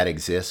that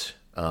exists,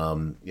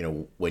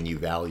 when you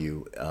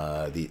value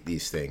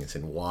these things,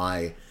 and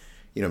why,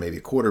 maybe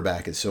a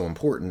quarterback is so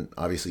important.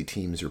 Obviously,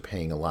 teams are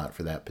paying a lot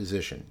for that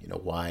position.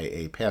 Why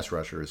a pass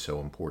rusher is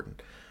so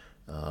important.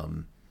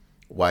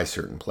 Why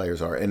certain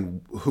players are,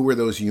 and who are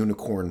those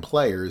unicorn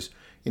players,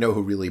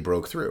 who really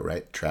broke through,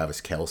 right? Travis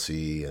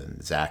Kelce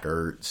and Zach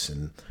Ertz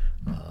and,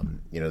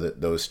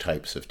 those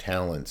types of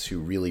talents who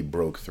really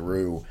broke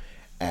through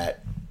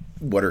at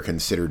what are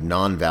considered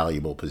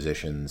non-valuable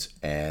positions,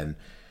 and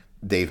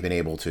they've been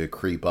able to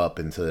creep up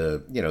into,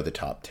 the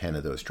top 10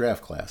 of those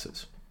draft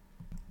classes.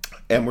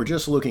 And we're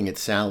just looking at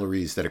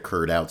salaries that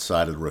occurred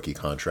outside of the rookie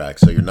contract.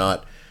 So you're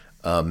not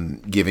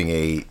giving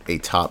a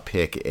top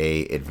pick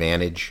a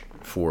advantage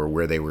for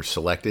where they were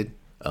selected.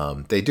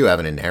 They do have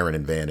an inherent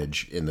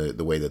advantage in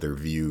the way that they're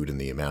viewed and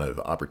the amount of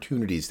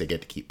opportunities they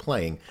get to keep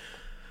playing.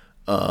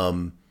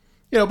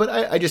 But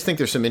I just think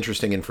there's some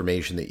interesting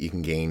information that you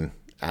can gain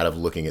out of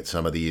looking at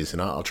some of these,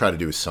 and I'll try to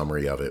do a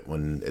summary of it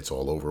when it's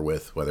all over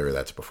with, whether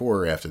that's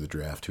before or after the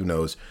draft, who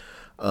knows.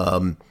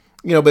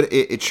 But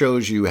it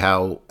shows you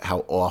how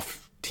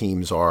off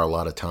teams are a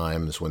lot of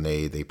times when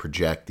they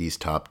project these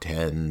top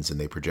tens and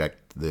they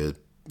project the,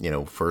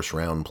 first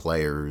round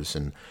players.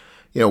 And,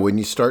 when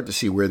you start to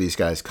see where these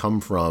guys come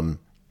from,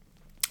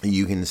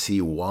 you can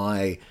see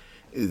why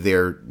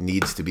there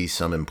needs to be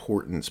some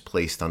importance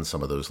placed on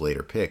some of those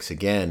later picks.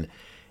 Again,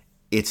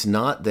 it's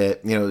not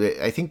that,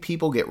 I think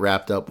people get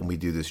wrapped up when we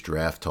do this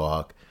draft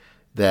talk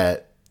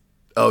that,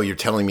 oh, you're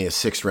telling me a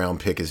 6th round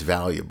pick is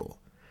valuable,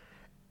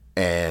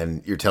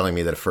 and you're telling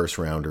me that a first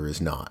rounder is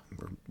not,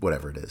 or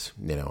whatever it is,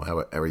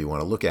 however you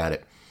want to look at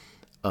it.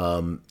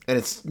 And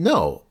it's,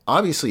 no,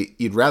 obviously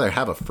you'd rather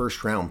have a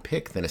first round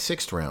pick than a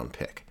 6th round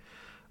pick.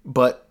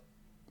 But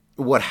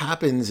what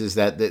happens is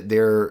that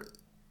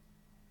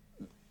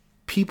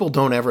people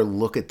don't ever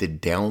look at the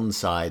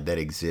downside that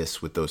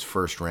exists with those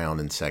first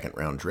round and second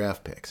round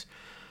draft picks.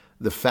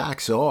 The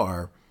facts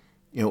are,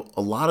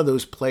 a lot of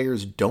those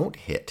players don't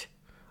hit.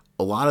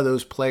 A lot of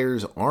those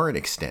players aren't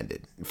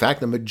extended. In fact,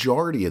 the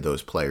majority of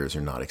those players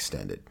are not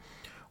extended.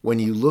 When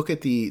you look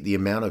at the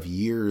amount of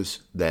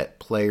years that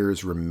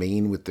players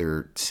remain with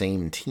their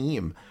same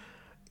team,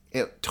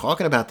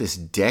 talking about this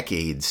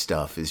decade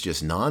stuff is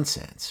just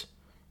nonsense.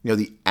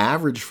 The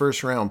average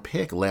first round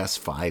pick lasts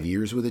 5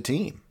 years with a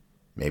team,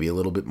 maybe a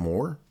little bit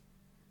more.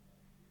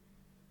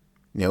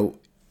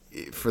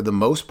 For the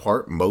most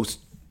part, most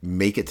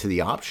make it to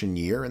the option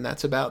year, and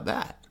that's about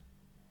that.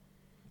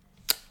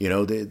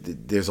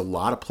 There's a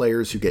lot of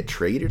players who get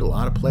traded, a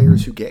lot of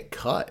players who get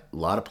cut, a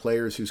lot of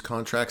players whose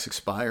contracts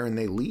expire and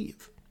they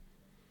leave.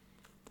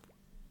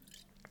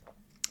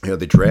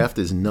 The draft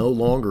is no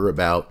longer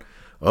about,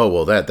 oh,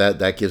 well,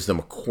 that gives them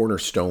a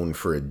cornerstone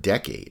for a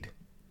decade.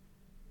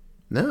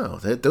 No,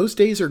 those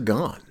days are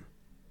gone.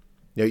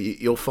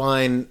 You'll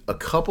find a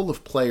couple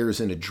of players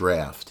in a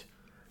draft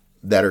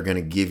that are going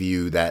to give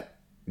you that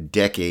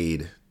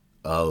decade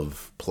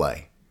of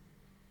play.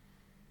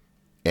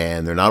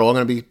 And they're not all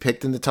going to be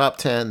picked in the top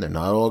 10. They're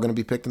not all going to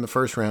be picked in the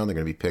first round. They're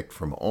going to be picked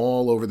from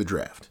all over the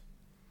draft.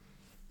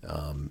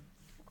 And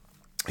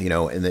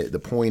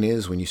the point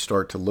is, when you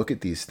start to look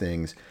at these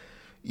things,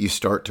 you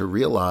start to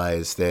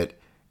realize that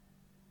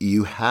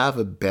you have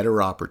a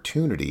better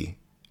opportunity,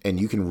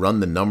 and you can run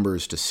the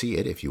numbers to see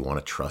it if you want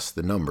to trust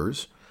the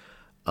numbers.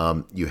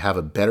 You have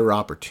a better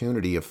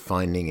opportunity of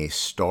finding a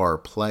star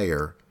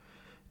player,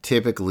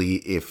 typically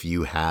if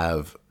you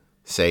have,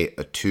 say,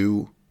 a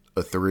 2,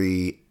 a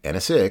 3, and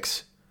a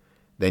 6,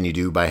 than you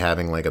do by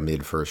having like a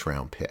mid-first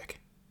round pick.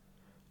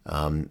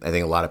 I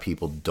think a lot of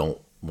people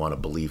don't want to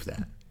believe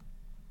that.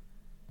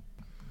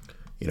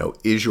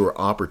 Is your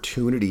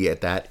opportunity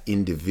at that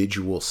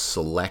individual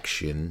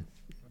selection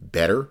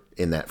better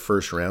in that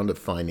first round of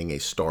finding a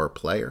star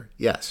player?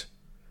 Yes.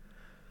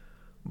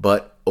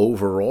 But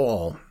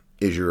overall,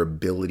 is your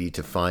ability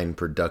to find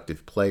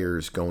productive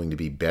players going to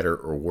be better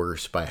or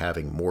worse by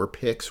having more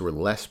picks or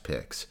less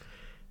picks?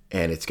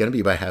 And it's going to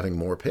be by having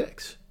more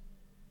picks,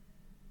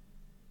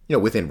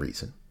 within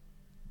reason,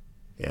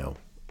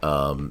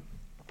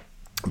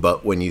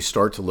 but when you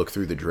start to look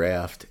through the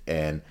draft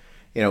and,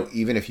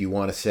 even if you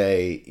want to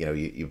say,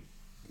 you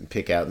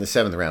pick out, and the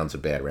 7th round's a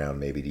bad round,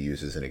 maybe to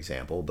use as an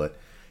example, but,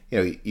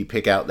 you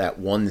pick out that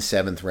 1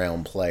 7th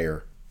round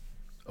player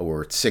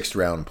or 6th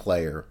round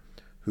player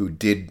who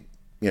did,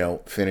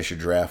 finish a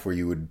draft where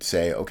you would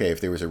say, okay,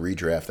 if there was a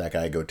redraft, that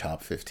guy go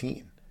top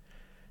 15.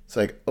 It's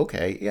like,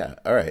 okay, yeah,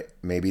 all right.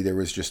 Maybe there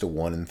was just a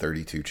 1 in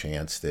 32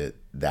 chance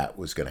that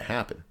was going to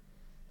happen.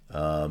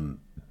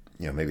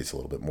 Maybe it's a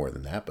little bit more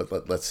than that,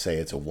 but let's say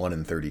it's a 1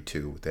 in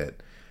 32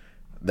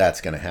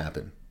 that's going to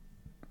happen.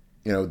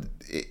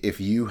 If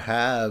you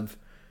have,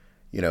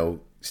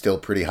 still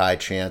pretty high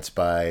chance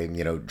by,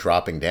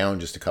 dropping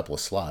down just a couple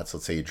of slots,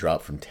 let's say you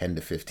drop from 10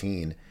 to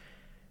 15,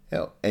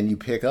 and you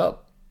pick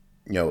up,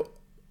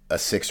 a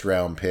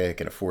 6th-round pick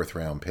and a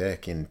 4th-round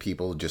pick, and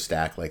people just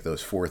act like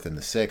those 4th and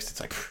the 6th. It's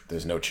like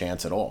there's no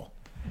chance at all.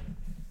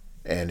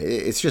 And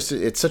it's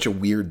such a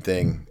weird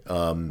thing,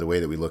 the way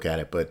that we look at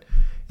it. But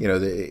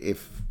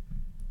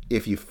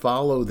if you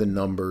follow the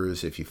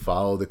numbers, if you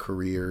follow the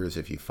careers,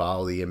 if you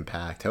follow the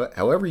impact,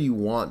 however you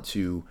want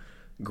to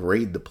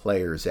grade the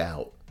players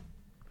out,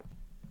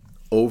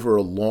 over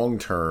a long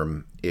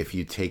term, if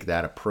you take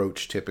that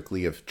approach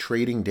typically of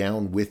trading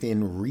down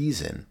within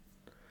reason,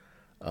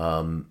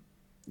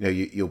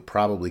 you'll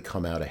probably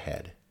come out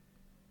ahead,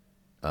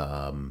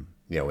 in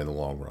the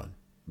long run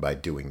by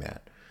doing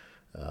that.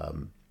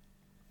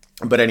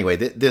 But anyway,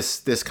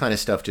 this kind of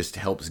stuff just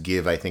helps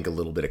give, I think, a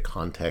little bit of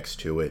context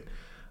to it.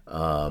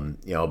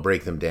 I'll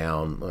break them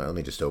down. Let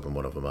me just open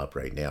one of them up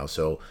right now.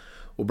 So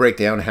we'll break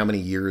down how many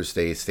years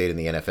they stayed in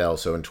the NFL.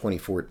 So in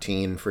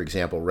 2014, for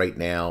example, right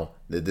now,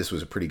 this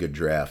was a pretty good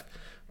draft.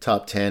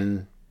 Top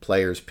 10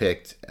 players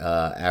picked,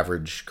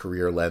 average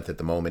career length at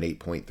the moment,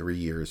 8.3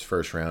 years.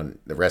 First round,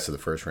 the rest of the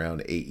first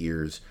round, 8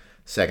 years.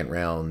 Second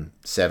round,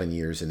 7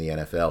 years in the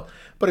NFL.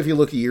 But if you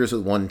look at years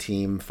with one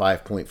team,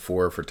 5.4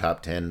 for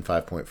top 10,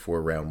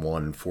 5.4 round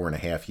 1,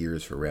 4.5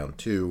 years for round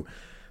 2.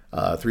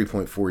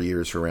 3.4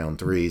 years for round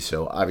 3.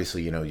 So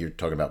obviously, you're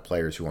talking about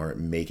players who aren't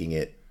making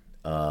it,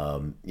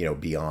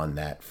 beyond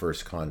that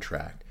first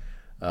contract.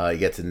 You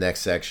get to the next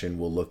section,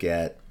 we'll look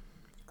at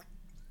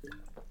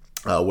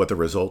what the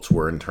results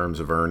were in terms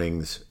of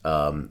earnings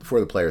for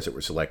the players that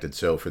were selected.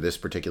 So for this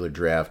particular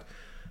draft,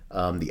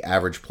 the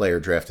average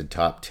player drafted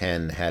top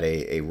 10 had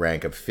a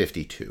rank of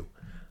 52.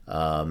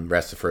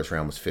 Rest of the first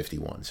round was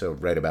 51, so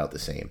right about the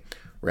same.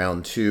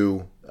 Round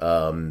 2,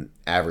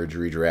 average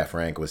redraft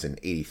rank was an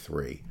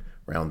 83.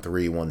 Round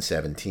 3,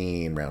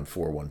 117. Round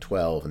 4,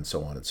 112, and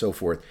so on and so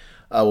forth.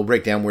 We'll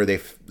break down where they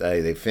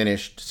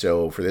finished.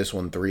 So for this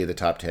one, 3 of the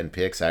top 10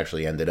 picks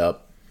actually ended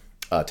up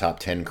top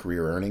 10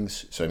 career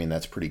earnings. So,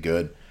 that's pretty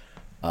good.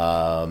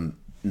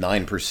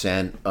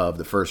 9% of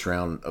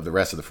the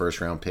rest of the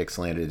first round picks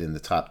landed in the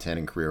top 10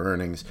 in career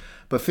earnings,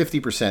 but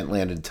 50%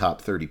 landed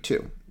top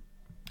 32.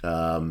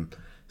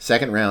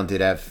 Second round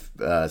did have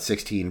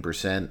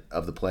 16%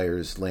 of the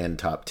players land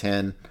top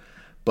 10,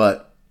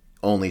 but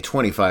only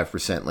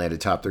 25%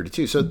 landed top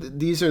 32. So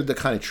these are the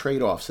kind of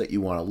trade-offs that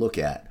you want to look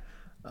at.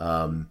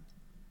 But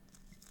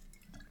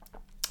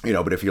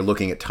if you're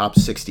looking at top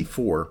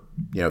 64,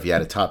 if you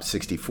had a top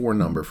 64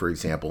 number, for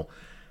example,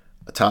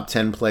 a top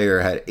 10 player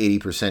had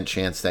 80%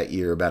 chance that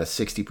year, about a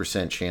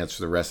 60% chance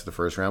for the rest of the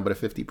first round, but a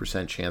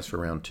 50% chance for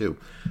round 2.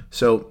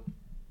 So,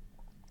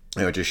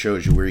 it just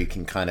shows you where you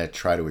can kind of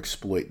try to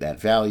exploit that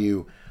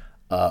value.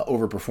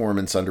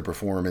 Overperformance,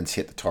 underperformance,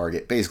 hit the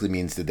target basically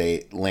means that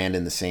they land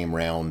in the same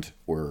round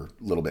or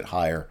a little bit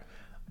higher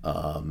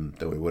than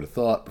we would have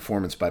thought.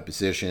 Performance by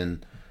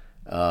position.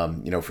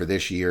 For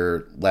this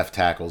year, left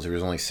tackles, there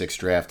was only 6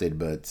 drafted,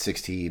 but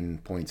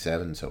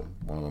 16.7, so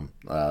one of them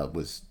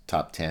was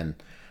top 10.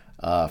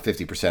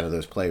 50% of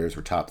those players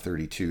were top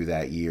 32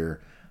 that year.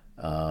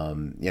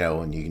 And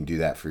you can do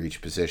that for each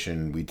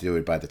position. We do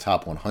it by the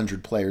top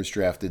 100 players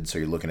drafted, so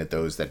you're looking at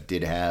those that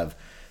did have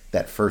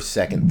that first,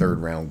 second,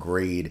 third round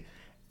grade,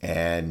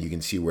 and you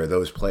can see where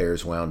those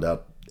players wound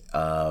up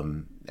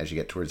as you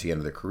get towards the end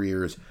of their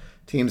careers.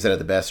 Teams that had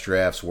the best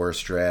drafts,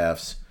 worst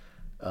drafts,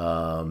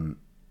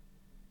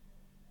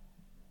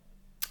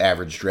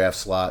 average draft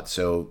slot.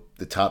 So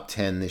the top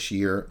 10 this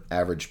year,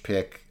 average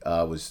pick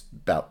was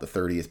about the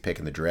 30th pick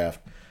in the draft.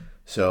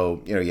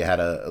 So, you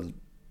had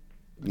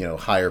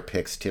higher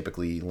picks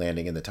typically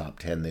landing in the top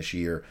 10 this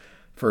year.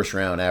 First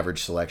round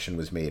average selection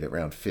was made at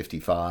around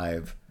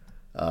 55.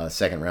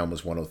 Second round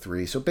was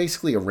 103. So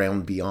basically a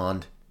round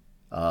beyond,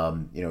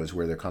 is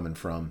where they're coming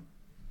from.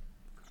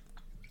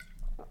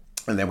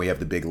 And then we have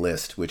the big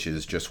list, which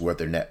is just what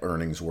their net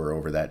earnings were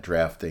over that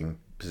drafting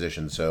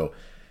position. So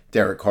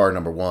Derek Carr,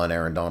 number 1,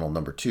 Aaron Donald,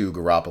 number 2,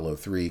 Garoppolo,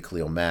 3,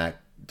 Khalil Mack,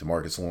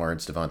 DeMarcus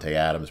Lawrence, Devontae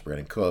Adams,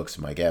 Brandon Cooks,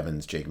 Mike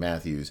Evans, Jake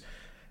Matthews,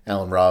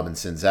 Allen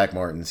Robinson, Zach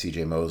Martin,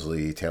 C.J.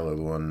 Mosley, Taylor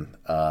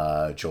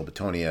Lewan, Joel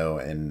Bitonio,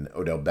 and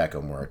Odell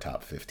Beckham were our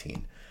top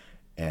 15.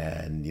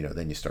 And,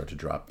 then you start to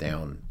drop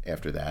down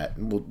after that.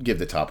 And we'll give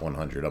the top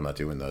 100. I'm not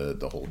doing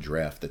the whole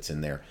draft that's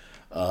in there.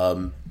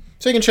 So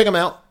you can check them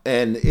out.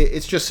 And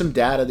it's just some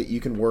data that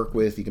you can work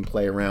with, you can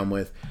play around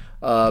with.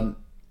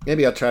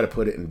 Maybe I'll try to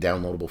put it in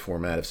downloadable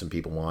format if some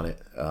people want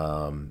it.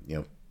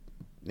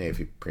 If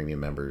you're premium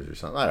members or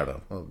something. I don't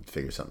know. I'll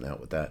figure something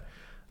out with that.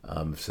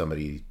 If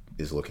somebody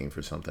is looking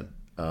for something.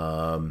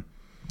 All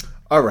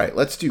right,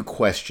 let's do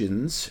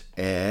questions,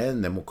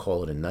 and then we'll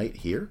call it a night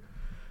here.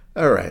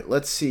 All right,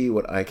 let's see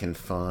what I can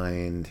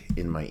find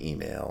in my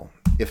email,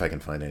 if I can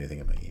find anything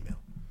in my email.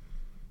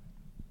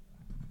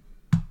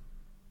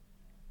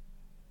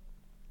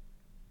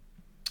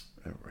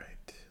 All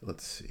right,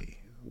 let's see.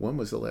 When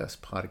was the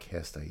last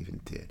podcast I even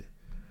did?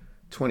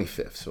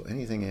 25th, so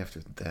anything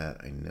after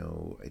that I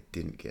know I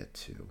didn't get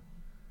to.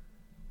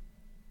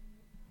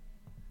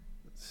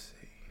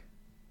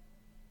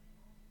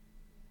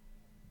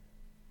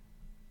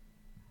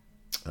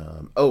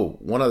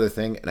 One other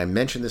thing, and I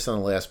mentioned this on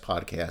the last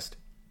podcast.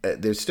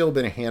 there's still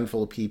been a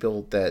handful of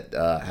people that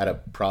had a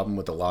problem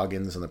with the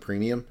logins and the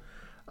premium.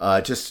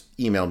 Just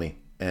email me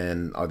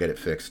and I'll get it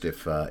fixed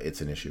if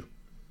it's an issue.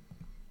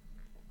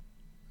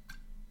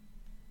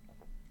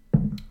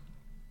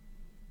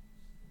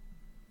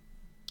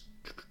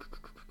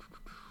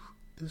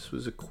 This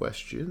was a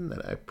question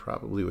that I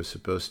probably was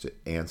supposed to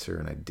answer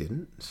and I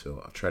didn't,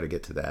 so I'll try to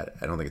get to that.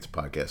 I don't think it's a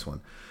podcast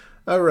one.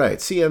 All right,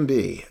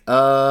 CMB.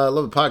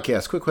 Love the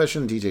podcast. Quick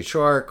question, DJ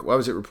Shark. Why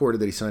was it reported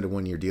that he signed a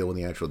 1-year deal when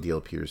the actual deal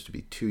appears to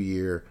be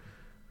 2-year?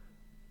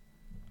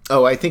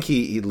 Oh, I think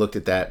he looked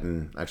at that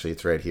and actually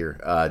it's right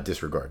here.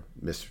 Disregard.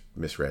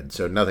 Misread.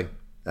 So nothing.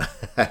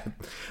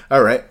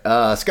 All right,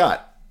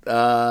 Scott.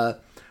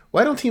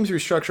 Why don't teams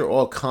restructure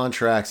all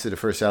contracts to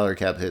defer salary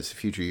cap hits to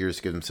future years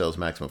to give themselves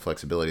maximum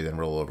flexibility, then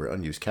roll over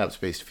unused cap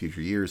space to future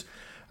years?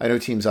 I know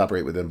teams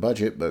operate within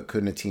budget, but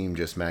couldn't a team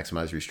just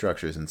maximize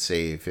restructures and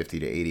save 50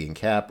 to 80 in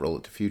cap, roll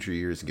it to future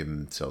years, and give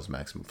themselves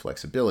maximum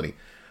flexibility?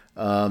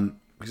 For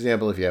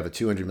example, if you have a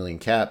 $200 million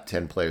cap,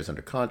 10 players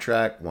under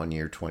contract, 1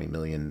 year, $20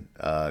 million,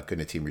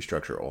 couldn't a team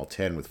restructure all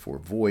 10 with 4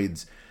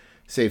 voids,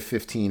 save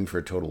 15 for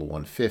a total of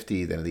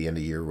 150, then at the end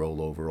of the year, roll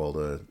over all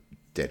the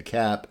dead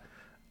cap?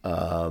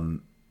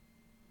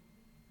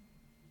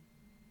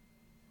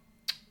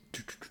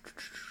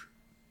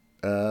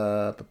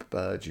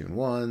 June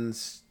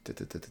 1s.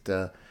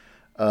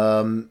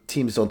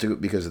 Teams don't do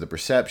it because of the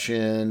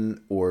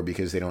perception or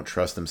because they don't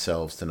trust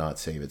themselves to not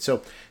save it.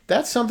 So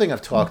that's something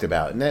I've talked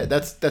about, and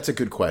that's a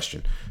good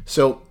question.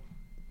 So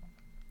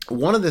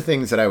one of the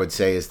things that I would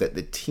say is that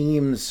the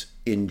teams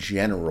in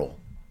general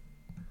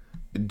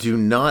do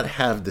not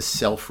have the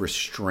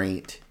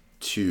self-restraint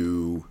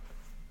to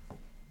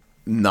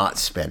not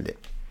spend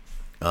it.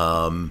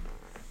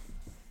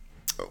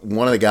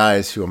 One of the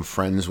guys who I'm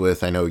friends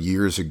with, I know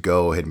years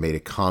ago, had made a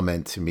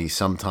comment to me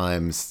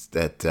sometimes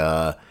that,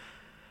 I'm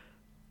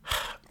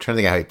trying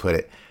to think how he put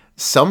it.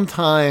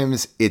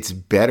 Sometimes it's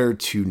better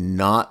to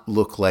not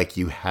look like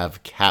you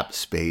have cap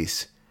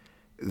space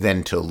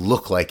than to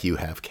look like you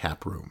have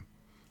cap room.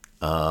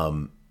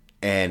 That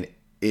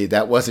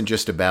wasn't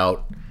just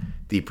about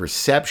the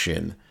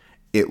perception.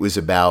 It was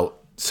about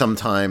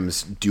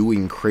sometimes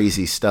doing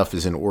crazy stuff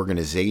as an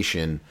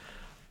organization.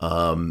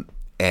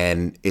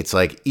 And it's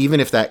like, even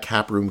if that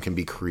cap room can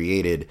be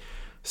created,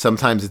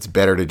 sometimes it's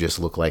better to just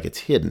look like it's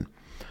hidden.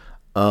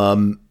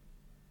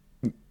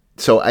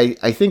 So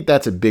I think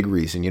that's a big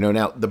reason.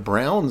 Now, the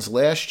Browns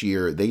last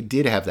year, they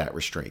did have that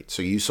restraint.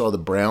 So you saw the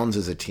Browns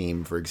as a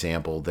team, for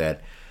example,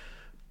 that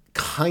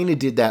kind of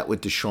did that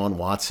with Deshaun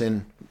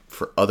Watson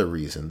for other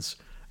reasons.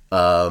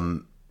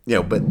 But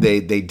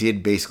they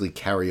did basically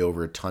carry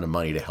over a ton of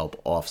money to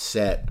help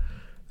offset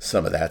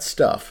some of that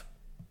stuff.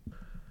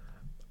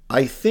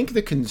 I think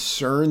the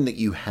concern that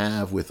you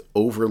have with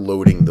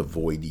overloading the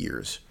void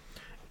years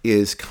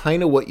is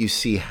kind of what you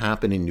see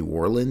happen in New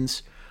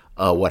Orleans,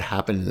 what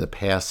happened in the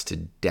past to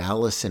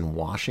Dallas and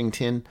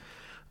Washington.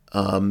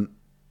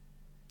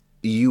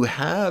 You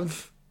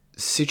have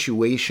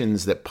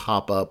situations that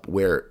pop up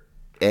where,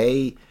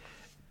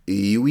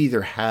 you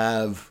either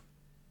have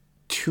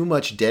too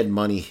much dead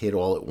money hit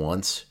all at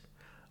once,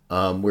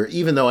 where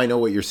even though I know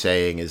what you're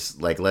saying is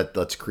like,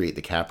 let's create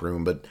the cap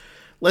room, but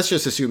let's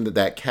just assume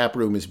that cap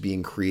room is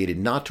being created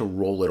not to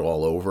roll it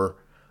all over,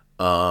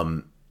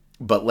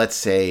 but let's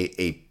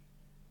say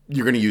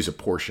you're going to use a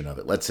portion of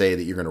it. Let's say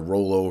that you're going to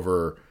roll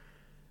over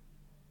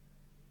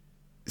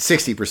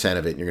 60%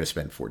 of it and you're going to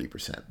spend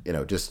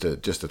 40%, just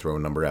to throw a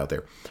number out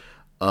there.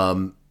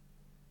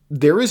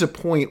 There is a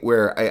point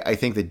where I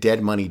think the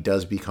dead money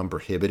does become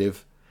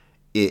prohibitive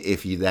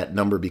if that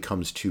number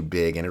becomes too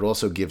big. And it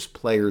also gives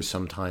players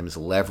sometimes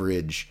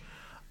leverage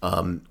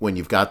when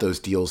you've got those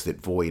deals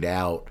that void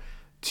out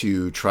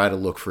to try to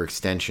look for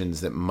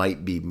extensions that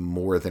might be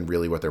more than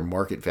really what their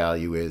market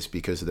value is,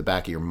 because at the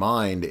back of your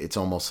mind, it's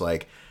almost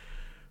like,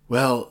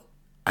 well,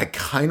 I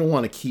kind of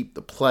want to keep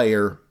the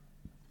player,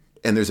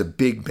 and there's a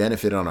big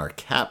benefit on our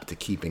cap to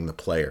keeping the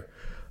player.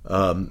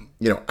 I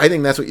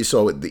think that's what you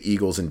saw with the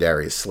Eagles and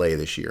Darius Slay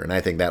this year, and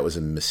I think that was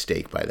a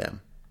mistake by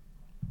them.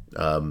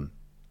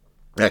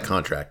 That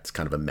contract is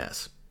kind of a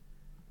mess.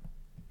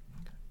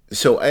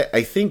 So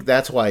I think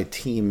that's why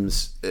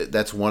teams,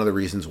 that's one of the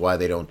reasons why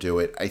they don't do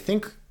it. I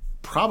think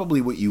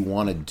probably what you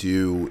want to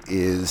do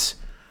is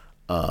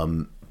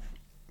kind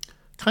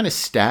of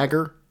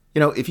stagger.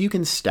 If you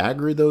can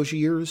stagger those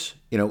years,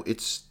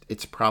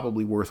 it's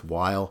probably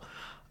worthwhile.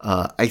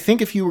 I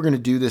think if you were going to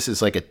do this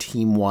as like a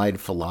team-wide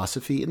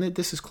philosophy, and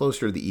this is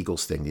closer to the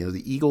Eagles thing.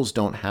 The Eagles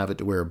don't have it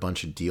to where a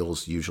bunch of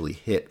deals usually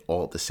hit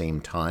all at the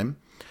same time.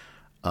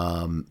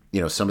 Some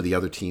of the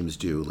other teams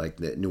do, like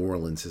New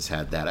Orleans has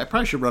had that. I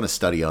probably should run a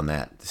study on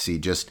that to see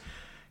just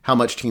how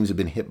much teams have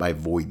been hit by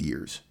void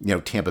years.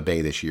 Tampa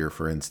Bay this year,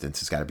 for instance,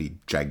 has got to be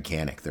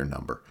gigantic, their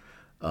number,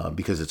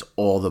 because it's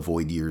all the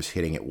void years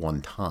hitting at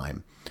one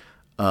time.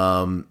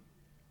 I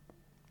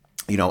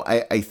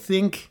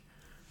think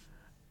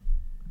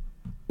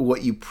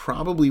what you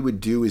probably would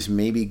do is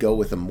maybe go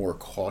with a more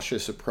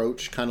cautious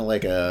approach, kind of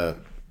like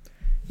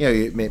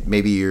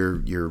maybe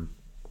you're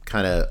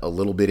kind of a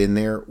little bit in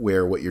there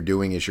where what you're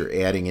doing is you're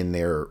adding in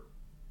there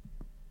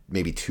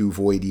maybe 2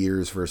 void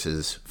years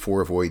versus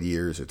 4 void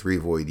years or 3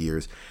 void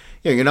years.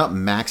 You're not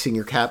maxing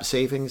your cap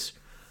savings,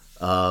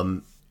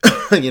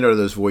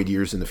 those void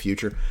years in the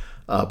future,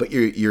 but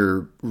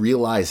you're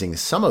realizing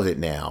some of it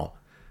now.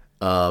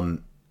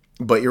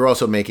 But you're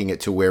also making it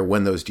to where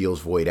when those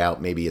deals void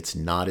out, maybe it's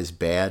not as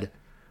bad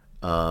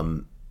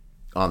on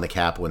the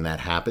cap when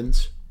that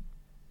happens.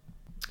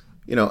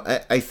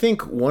 I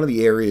think one of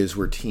the areas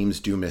where teams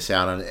do miss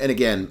out on, and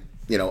again,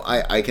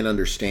 I can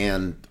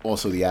understand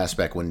also the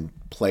aspect when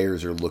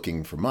players are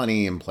looking for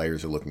money and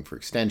players are looking for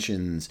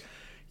extensions.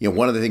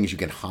 One of the things you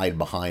can hide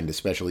behind,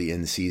 especially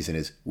in season,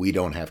 is we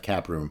don't have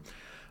cap room.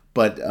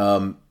 But,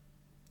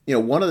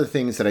 one of the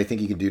things that I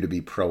think you can do to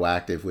be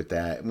proactive with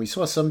that, and we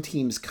saw some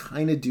teams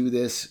kind of do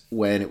this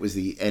when it was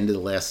the end of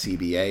the last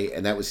CBA,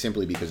 and that was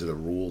simply because of the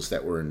rules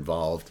that were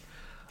involved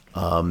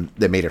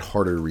that made it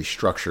harder to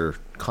restructure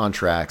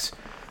contracts.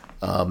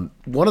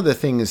 One of the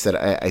things that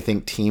I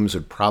think teams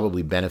would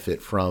probably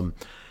benefit from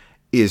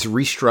is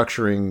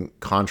restructuring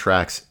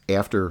contracts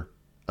after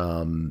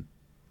your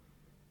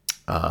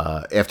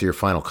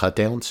final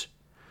cutdowns.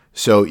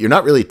 So you're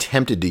not really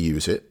tempted to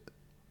use it,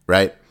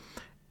 right?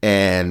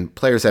 And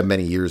players have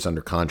many years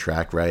under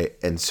contract, right?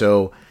 And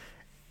so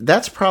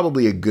that's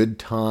probably a good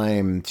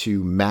time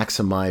to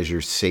maximize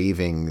your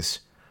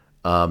savings,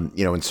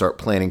 and start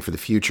planning for the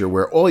future,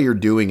 where all you're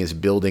doing is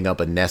building up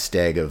a nest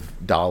egg of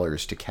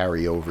dollars to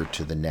carry over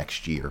to the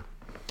next year.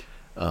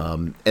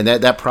 And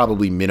that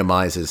probably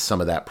minimizes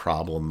some of that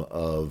problem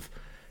of,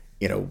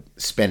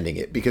 spending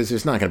it, because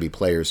there's not going to be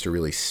players to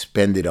really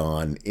spend it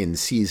on in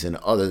season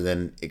other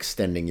than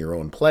extending your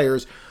own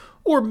players,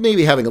 or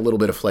maybe having a little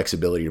bit of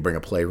flexibility to bring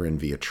a player in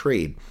via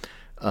trade.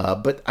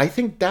 But I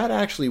think that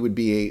actually would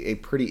be a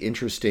pretty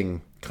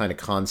interesting kind of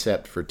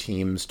concept for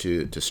teams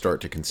to start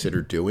to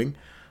consider doing,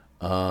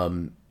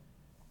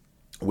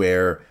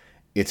 where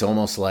it's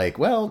almost like,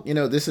 well,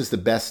 this is the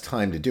best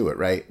time to do it,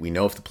 right? We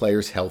know if the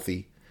player's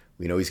healthy,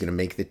 we know he's going to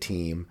make the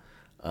team.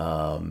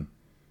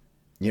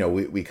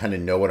 We kind of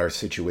know what our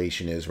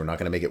situation is. We're not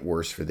going to make it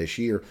worse for this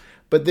year.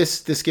 But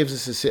this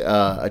gives us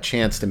a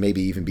chance to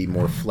maybe even be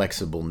more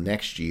flexible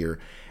next year.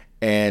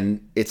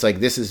 And it's like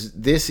this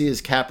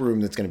is cap room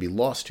that's going to be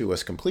lost to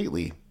us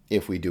completely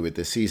if we do it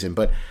this season.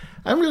 But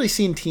I haven't really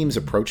seen teams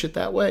approach it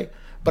that way.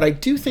 But I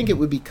do think it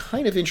would be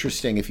kind of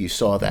interesting if you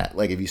saw that.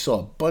 Like if you saw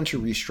a bunch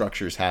of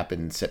restructures happen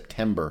in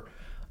September,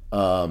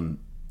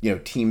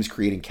 teams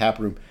creating cap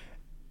room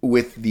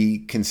with the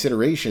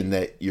consideration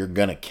that you're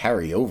going to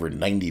carry over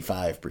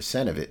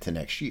 95% of it to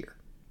next year.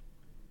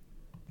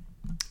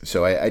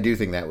 So I do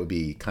think that would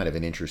be kind of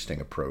an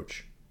interesting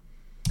approach.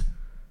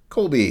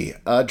 Colby,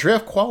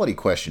 draft quality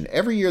question.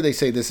 Every year they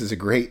say this is a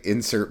great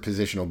insert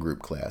positional group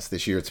class.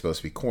 This year it's supposed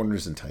to be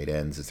corners and tight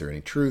ends. Is there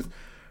any truth?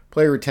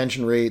 Player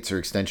retention rates or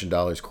extension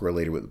dollars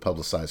correlated with the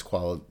publicized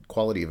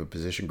quality of a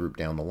position group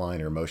down the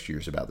line, or most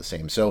years about the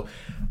same. So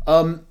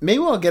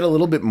maybe I'll get a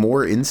little bit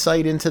more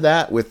insight into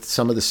that with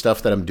some of the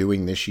stuff that I'm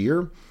doing this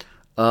year.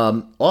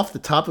 Off the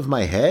top of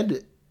my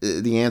head,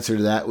 the answer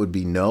to that would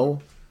be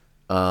no.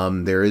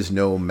 There is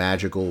no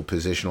magical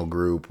positional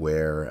group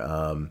where,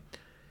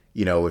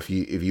 if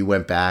you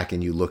went back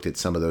and you looked at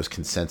some of those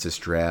consensus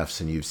drafts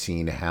and you've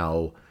seen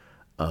how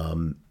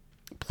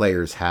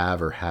players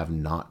have or have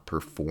not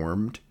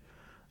performed,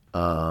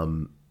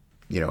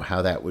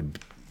 how that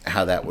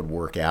would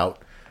work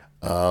out.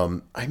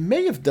 I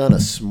may have done a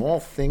small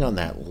thing on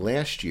that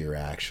last year,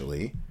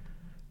 actually.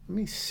 Let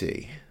me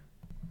see.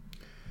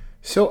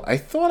 So I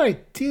thought I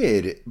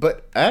did,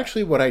 but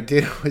actually what I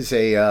did was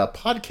a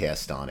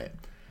podcast on it.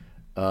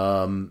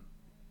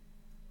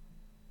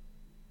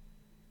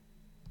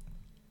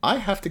 I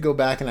have to go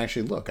back and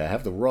actually look. I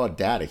have the raw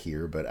data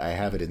here, but I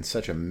have it in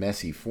such a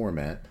messy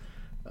format.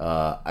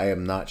 I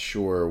am not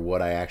sure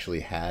what I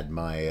actually had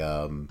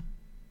my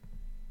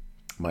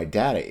my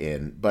data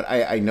in, but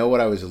I know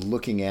what I was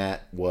looking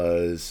at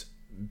was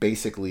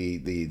basically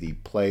the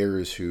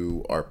players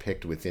who are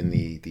picked within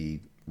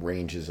the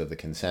ranges of the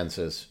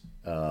consensus.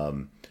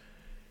 What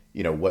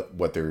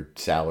their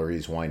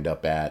salaries wind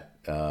up at,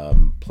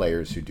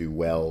 players who do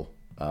well,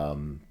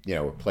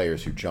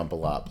 players who jump a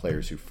lot,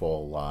 players who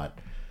fall a lot,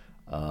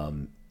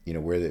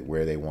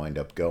 where they wind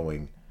up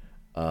going.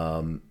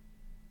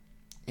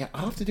 Yeah,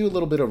 I'll have to do a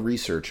little bit of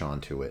research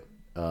onto it.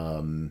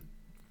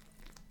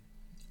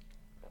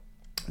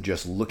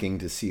 Just looking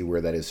to see where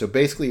that is. So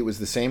basically it was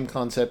the same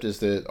concept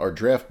as our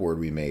draft board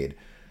we made,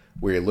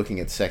 where you're looking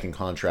at second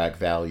contract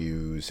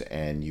values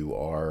and you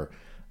are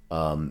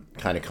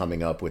kind of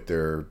coming up with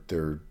their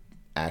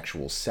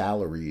actual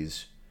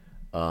salaries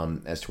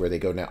as to where they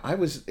go. Now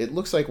it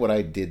looks like what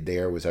I did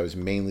there was I was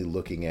mainly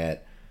looking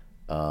at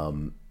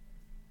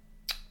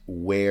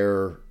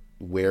where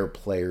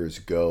players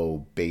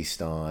go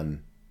based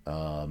on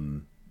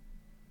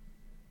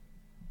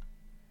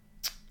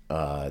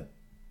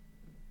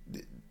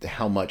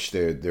how much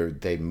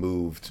they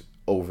moved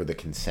over the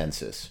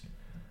consensus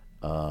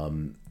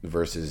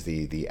versus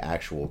the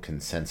actual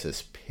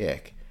consensus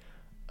pick.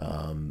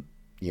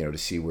 to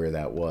see where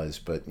that was.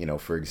 But,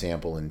 for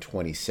example, in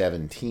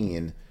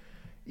 2017,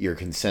 your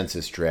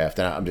consensus draft,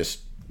 and I'm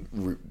just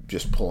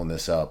pulling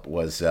this up,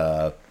 was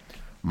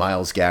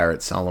Myles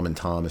Garrett, Solomon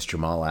Thomas,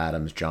 Jamal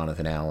Adams,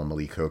 Jonathan Allen,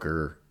 Malik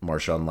Hooker,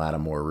 Marshawn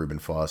Lattimore, Reuben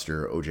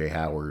Foster, O.J.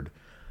 Howard,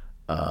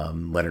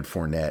 Leonard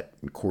Fournette,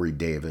 and Corey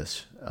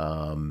Davis.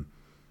 And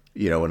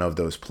of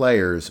those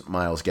players,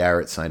 Myles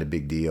Garrett signed a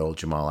big deal,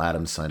 Jamal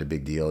Adams signed a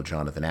big deal,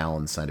 Jonathan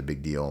Allen signed a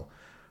big deal,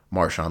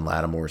 Marshawn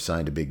Lattimore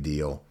signed a big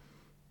deal.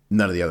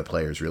 None of the other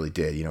players really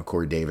did.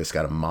 Corey Davis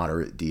got a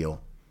moderate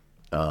deal.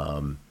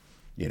 Other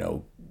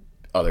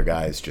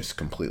guys just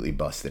completely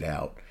busted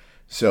out.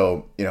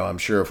 So, I'm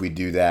sure if we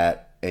do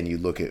that and you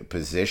look at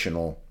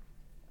positional,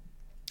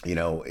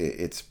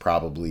 it's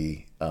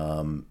probably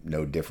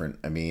no different.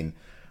 I mean,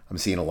 I'm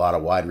seeing a lot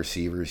of wide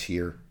receivers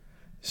here.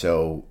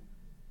 So,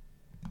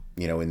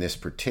 in this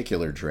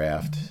particular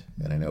draft,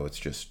 and I know I'm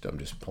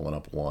just pulling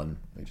up one.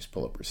 Let me just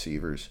pull up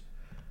receivers.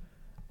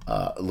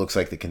 It looks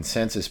like the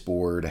consensus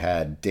board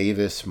had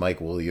Davis,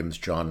 Mike Williams,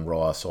 John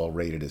Ross all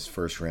rated as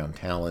first-round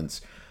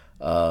talents.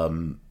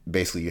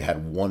 Basically, you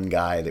had one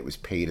guy that was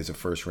paid as a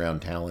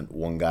first-round talent,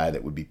 one guy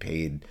that would be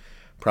paid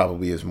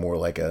probably as more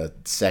like a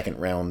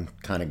second-round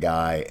kind of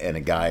guy, and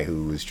a guy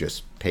who was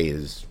just paid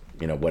as,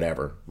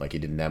 whatever, like he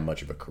didn't have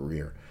much of a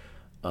career.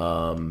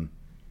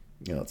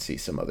 Let's see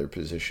some other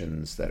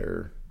positions that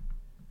are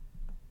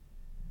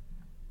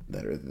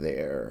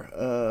there.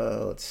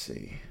 Let's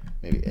see,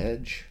 maybe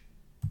edge.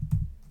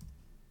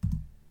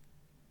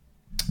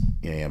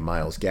 Yeah,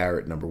 Myles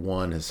Garrett, number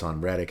one.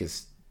 Hassan Reddick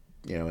is,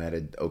 had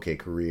an okay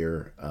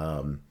career.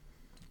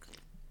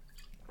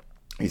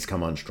 He's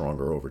come on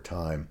stronger over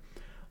time.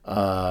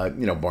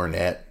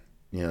 Barnett,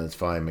 it's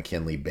fine.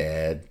 McKinley,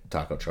 bad.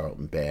 Taco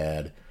Charlton,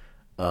 bad.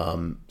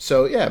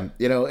 So, yeah,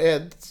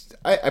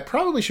 I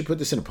probably should put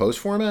this in a post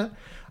format.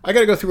 I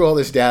got to go through all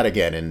this data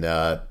again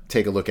and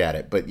take a look at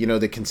it. But,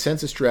 the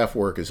consensus draft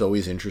work is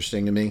always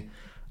interesting to me,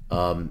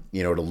 to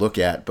look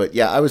at. But,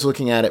 yeah, I was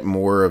looking at it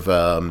more of,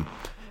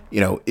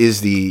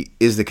 is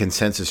the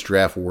consensus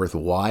draft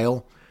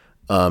worthwhile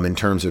in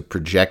terms of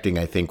projecting,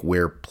 I think,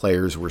 where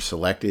players were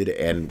selected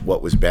and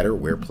what was better,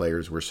 where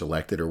players were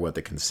selected or what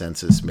the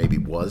consensus maybe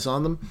was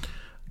on them.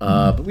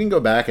 But we can go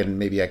back and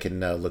maybe I can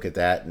look at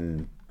that,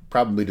 and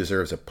probably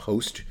deserves a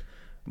post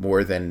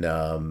more than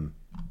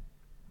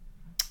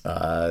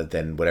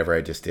whatever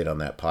I just did on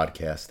that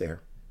podcast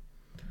there.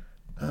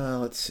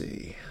 Let's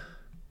see.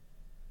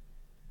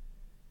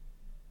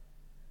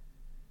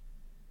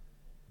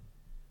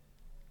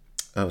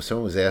 Oh,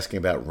 someone was asking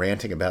about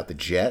ranting about the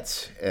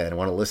Jets, and I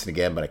want to listen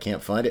again, but I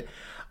can't find it.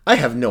 I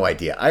have no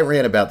idea. I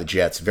rant about the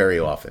Jets very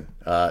often.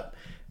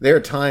 There are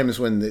times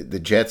when the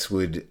Jets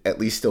would at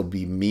least still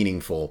be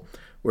meaningful,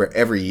 where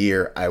every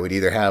year I would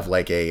either have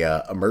like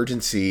a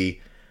emergency,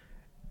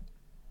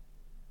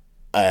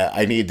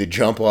 I need to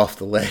jump off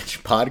the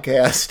ledge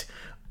podcast,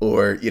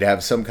 or you'd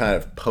have some kind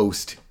of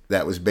post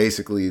that was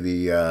basically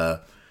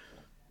the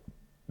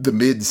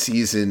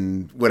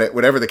mid-season,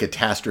 whatever the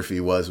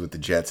catastrophe was with the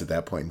Jets at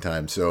that point in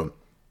time. So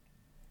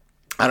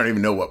I don't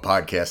even know what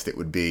podcast it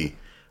would be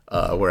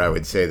where I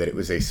would say that it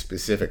was a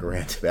specific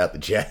rant about the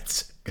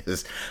Jets,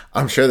 because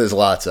I'm sure there's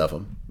lots of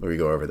them where we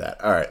go over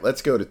that. All right,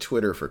 let's go to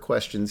Twitter for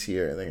questions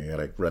here. I think I got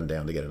to run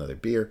down to get another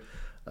beer.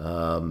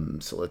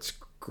 So let's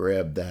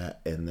grab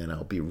that, and then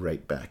I'll be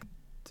right back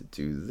to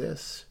do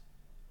this.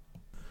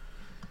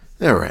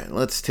 All right,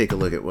 let's take a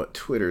look at what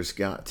Twitter's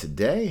got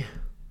today.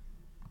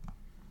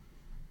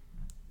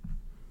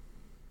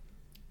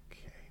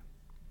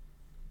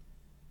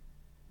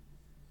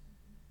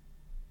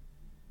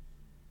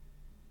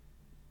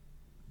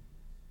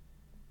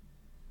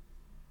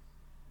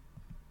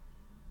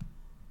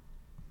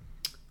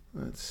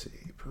 Let's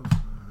see,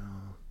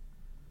 profile.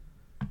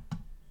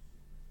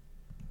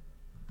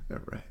 All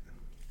right.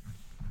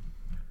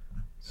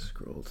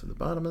 Scroll to the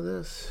bottom of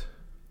this.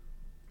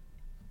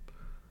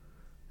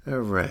 All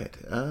right.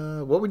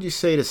 What would you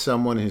say to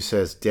someone who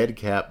says dead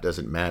cap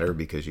doesn't matter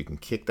because you can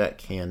kick that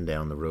can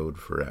down the road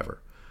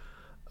forever?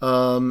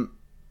 I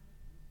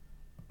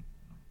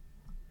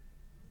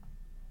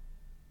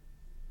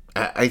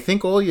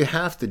think all you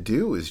have to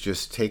do is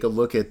just take a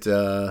look at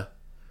the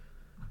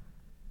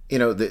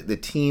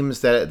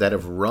teams that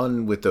have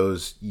run with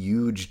those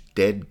huge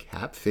dead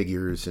cap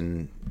figures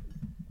and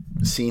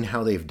seen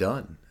how they've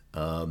done.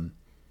 The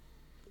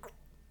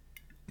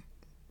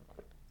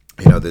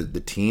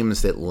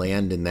teams that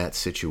land in that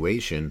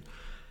situation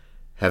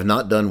have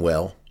not done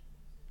well.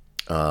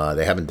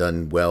 They haven't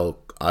done well,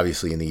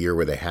 obviously, in the year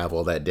where they have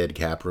all that dead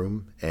cap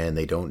room, and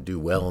they don't do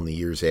well in the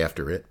years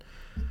after it.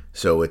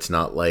 So it's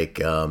not like,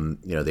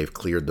 they've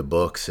cleared the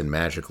books and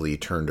magically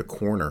turned a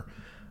corner.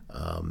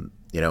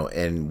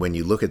 And when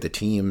you look at the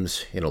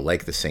teams,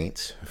 like the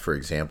Saints, for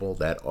example,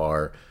 that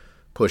are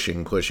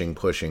pushing,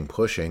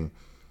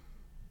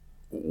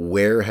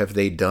 where have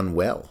they done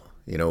well?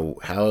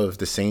 How have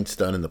the Saints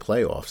done in the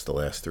playoffs the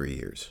last 3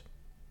 years?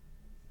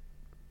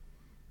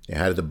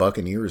 How did the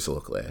Buccaneers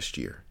look last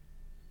year?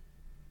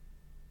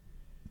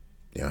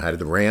 How did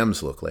the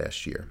Rams look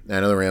last year? I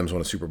know the Rams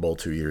won a Super Bowl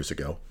 2 years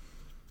ago.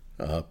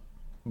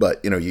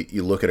 But,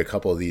 you look at a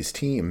couple of these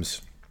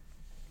teams,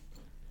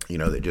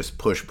 they just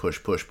push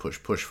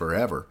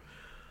forever.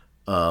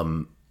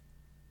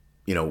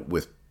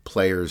 With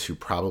players who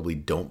probably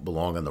don't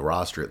belong on the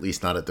roster, at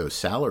least not at those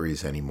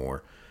salaries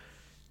anymore.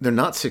 They're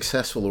not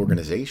successful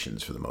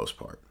organizations for the most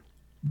part.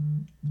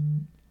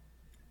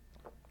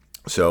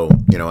 So,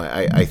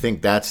 I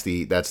think that's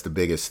the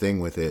biggest thing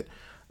with it.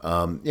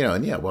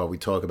 While we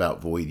talk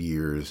about void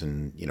years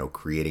and,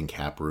 creating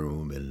cap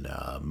room and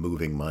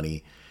moving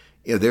money,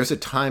 there's a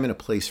time and a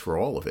place for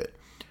all of it.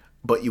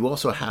 But you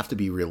also have to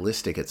be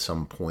realistic at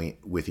some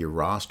point with your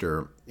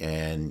roster,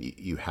 and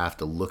you have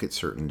to look at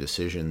certain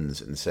decisions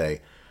and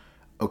say,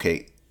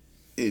 okay,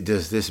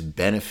 does this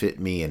benefit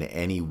me in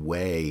any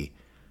way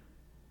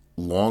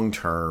long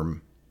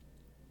term?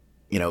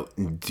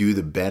 Do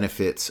the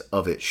benefits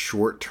of it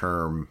short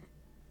term,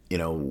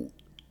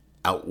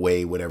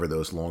 outweigh whatever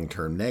those long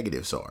term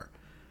negatives are?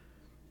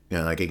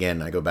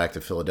 Again, I go back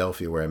to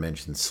Philadelphia where I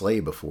mentioned Slay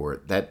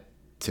before. That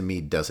to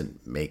me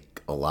doesn't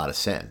make a lot of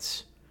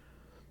sense.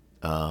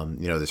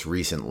 This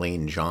recent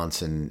Lane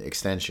Johnson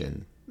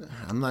extension,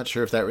 I'm not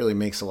sure if that really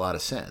makes a lot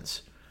of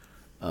sense.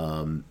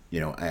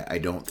 I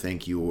don't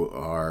think you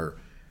are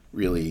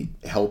really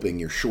helping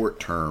your short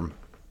term.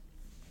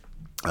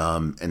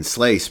 And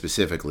Slay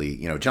specifically,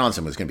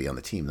 Johnson was going to be on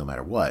the team no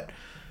matter what.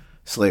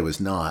 Slay was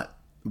not.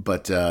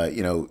 But,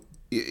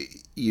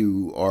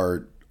 you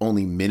are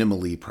only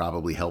minimally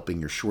probably helping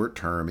your short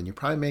term, and you're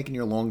probably making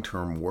your long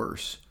term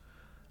worse,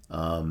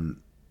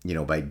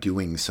 by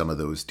doing some of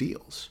those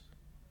deals.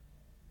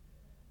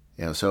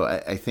 So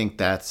I think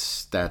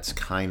that's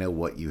kind of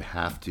what you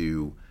have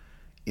to,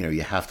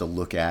 you have to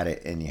look at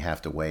it and you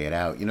have to weigh it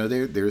out.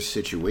 There's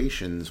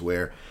situations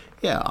where,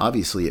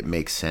 obviously it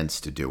makes sense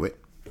to do it.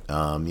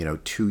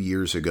 2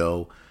 years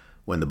ago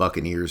when the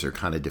Buccaneers are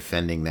kind of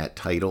defending that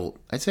title,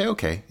 I'd say,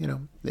 okay,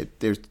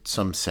 there's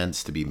some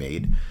sense to be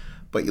made.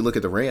 But you look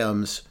at the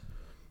Rams,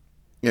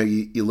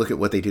 you look at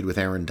what they did with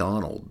Aaron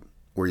Donald,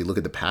 or you look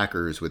at the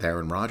Packers with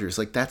Aaron Rodgers,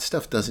 like that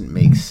stuff doesn't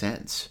make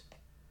sense.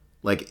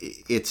 Like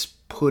it's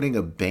putting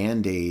a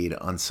Band-Aid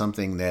on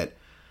something that,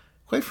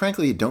 quite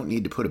frankly, you don't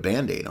need to put a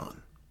Band-Aid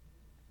on.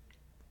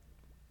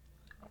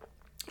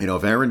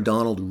 If Aaron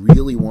Donald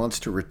really wants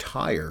to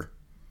retire,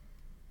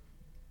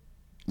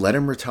 let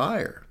him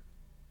retire.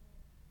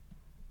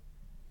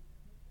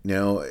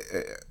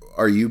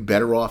 Are you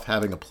better off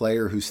having a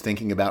player who's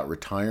thinking about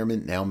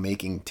retirement now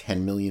making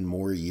 $10 million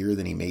more a year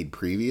than he made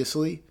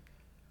previously?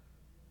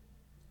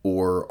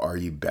 Or are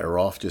you better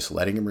off just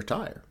letting him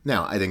retire?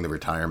 Now, I think the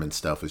retirement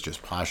stuff was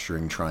just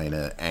posturing, trying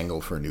to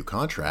angle for a new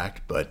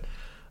contract. But,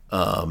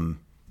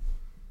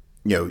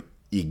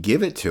 you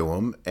give it to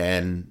him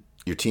and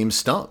your team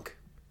stunk.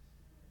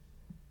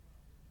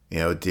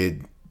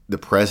 Did the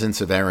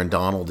presence of Aaron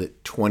Donald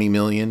at $20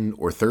 million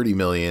or $30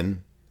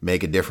 million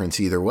make a difference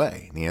either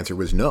way? And the answer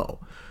was no.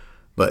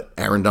 But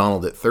Aaron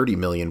Donald at $30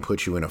 million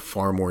puts you in a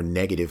far more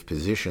negative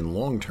position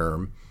long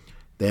term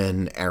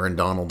than Aaron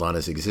Donald on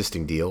his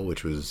existing deal,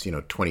 which was,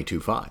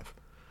 $22.5.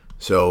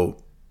 So,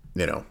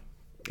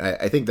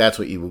 I think that's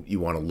what you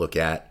want to look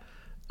at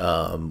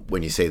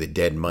when you say the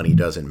dead money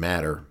doesn't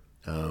matter.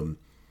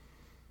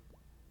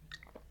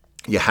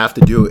 You have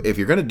to do it. If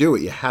you're going to do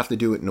it, you have to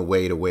do it in a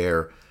way to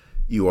where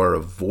you are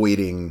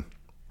avoiding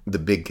the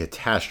big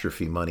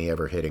catastrophe money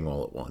ever hitting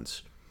all at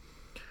once.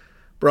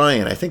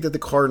 Brian, I think that the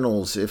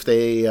Cardinals, if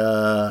they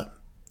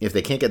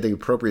can't get the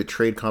appropriate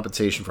trade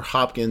compensation for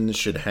Hopkins,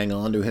 should hang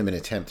on to him and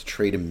attempt to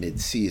trade him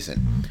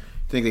mid-season. I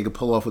think they could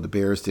pull off what the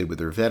Bears did with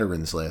their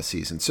veterans last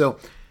season. So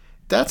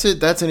that's it.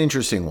 That's an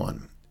interesting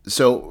one.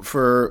 So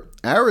for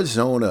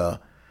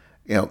Arizona,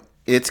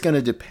 it's going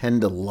to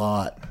depend a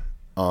lot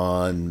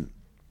on,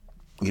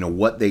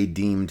 what they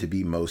deem to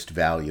be most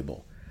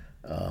valuable.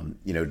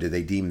 Do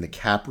they deem the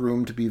cap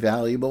room to be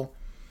valuable?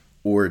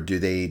 Or do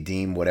they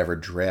deem whatever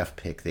draft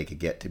pick they could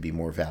get to be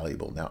more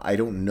valuable? Now, I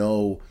don't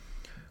know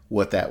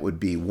what that would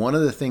be. One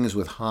of the things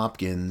with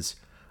Hopkins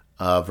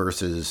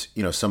versus,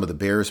 some of the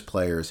Bears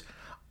players,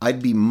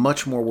 I'd be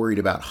much more worried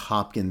about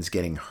Hopkins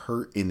getting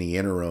hurt in the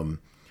interim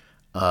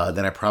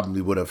than I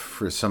probably would have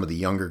for some of the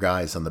younger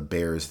guys on the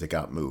Bears that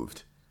got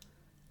moved.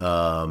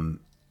 So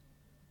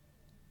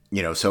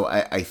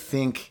I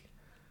think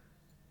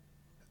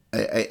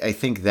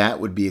that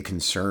would be a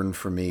concern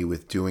for me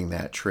with doing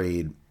that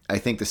trade. I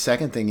think the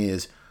second thing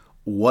is,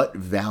 what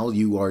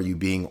value are you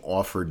being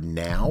offered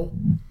now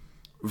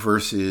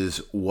versus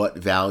what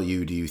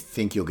value do you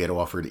think you'll get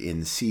offered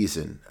in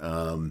season?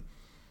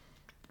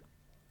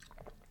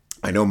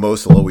 I know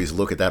most will always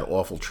look at that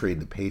awful trade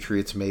the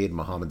Patriots made,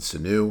 Mohamed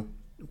Sanu,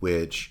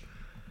 which,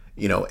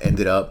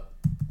 ended up,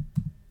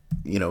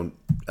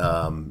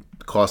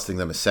 costing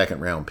them a second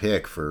round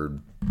pick for,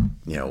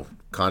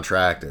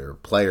 contract or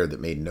player that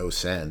made no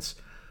sense.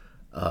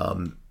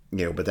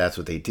 But that's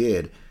what they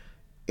did.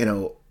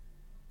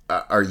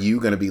 Are you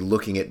going to be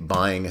looking at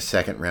buying a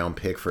second round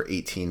pick for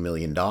 $18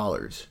 million?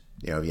 If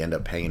you end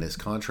up paying his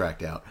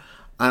contract out.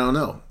 I don't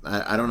know.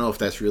 I don't know if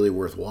that's really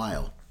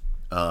worthwhile.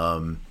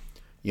 to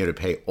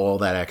pay all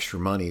that extra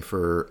money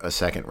for a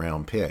second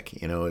round pick.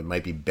 It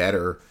might be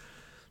better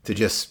to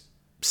just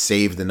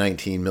save the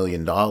 $19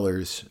 million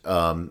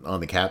on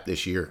the cap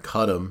this year,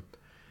 cut him,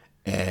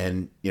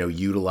 and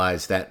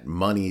utilize that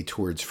money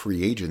towards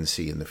free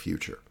agency in the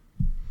future.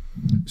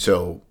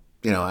 So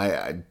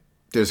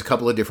there's a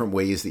couple of different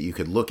ways that you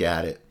could look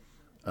at it,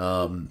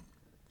 but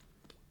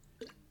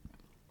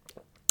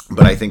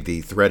I think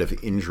the threat of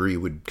injury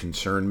would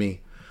concern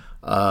me.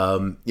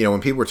 When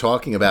people were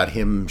talking about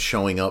him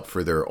showing up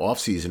for their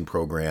offseason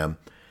program,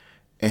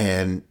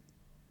 and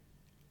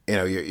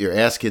you're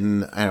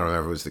asking, I don't know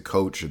if it was the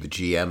coach or the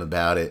GM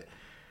about it,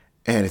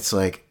 and it's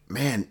like,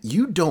 man,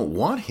 you don't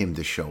want him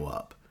to show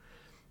up.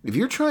 If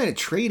you're trying to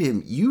trade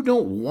him, you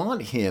don't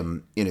want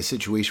him in a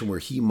situation where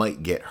he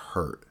might get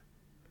hurt.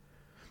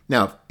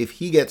 Now, if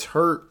he gets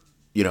hurt,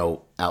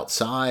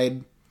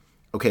 outside,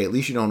 okay, at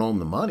least you don't owe him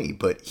the money.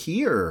 But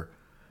here,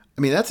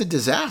 that's a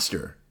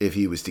disaster if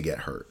he was to get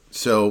hurt.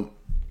 So,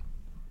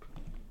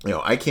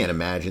 I can't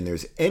imagine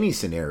there's any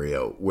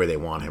scenario where they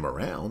want him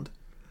around.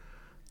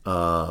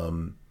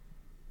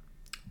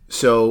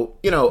 So,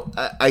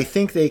 I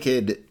think they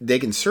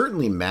can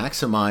certainly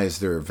maximize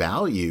their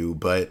value,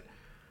 but,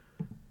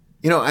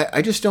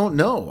 I just don't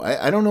know.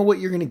 I don't know what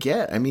you're going to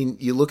get.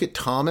 You look at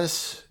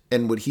Thomas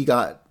and what he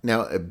got.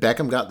 Now,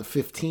 Beckham got the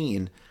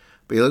 15,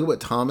 but you look at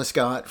what Thomas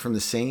got from the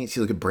Saints.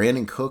 You look at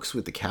Brandon Cooks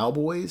with the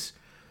Cowboys.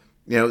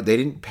 They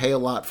didn't pay a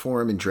lot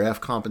for him in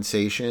draft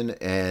compensation,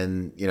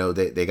 and,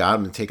 they got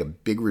him to take a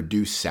big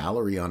reduced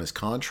salary on his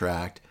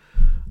contract.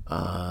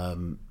 I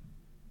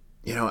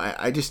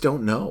just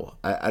don't know.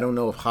 I don't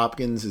know if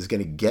Hopkins is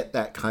going to get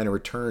that kind of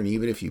return,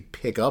 even if you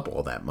pick up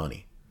all that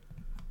money.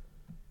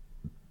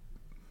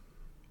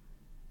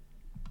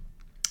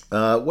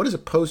 What does a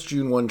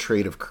post-June 1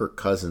 trade of Kirk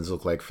Cousins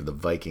look like for the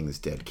Vikings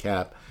dead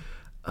cap?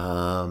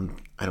 I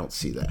don't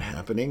see that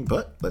happening,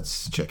 but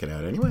let's check it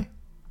out anyway.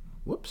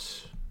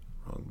 Whoops.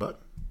 Wrong button.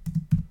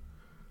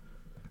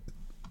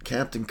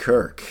 Captain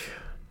Kirk.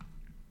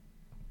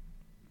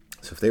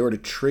 So if they were to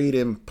trade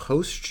him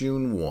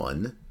post-June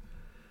 1,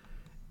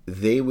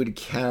 they would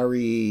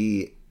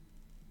carry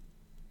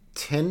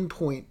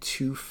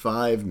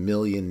 $10.25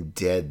 million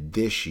dead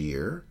this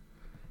year,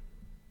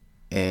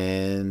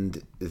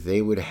 and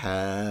they would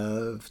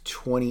have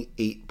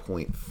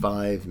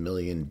 $28.5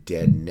 million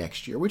dead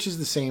next year, which is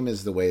the same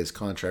as the way his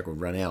contract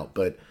would run out.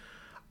 But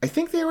I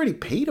think they already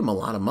paid him a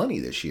lot of money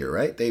this year,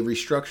 right? They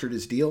restructured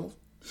his deal,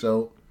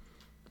 so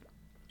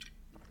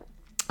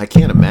I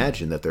can't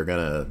imagine that they're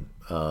going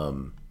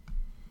to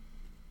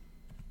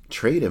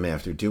trade him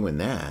after doing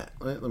that.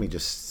 Let me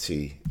just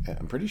see.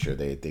 I'm pretty sure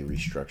they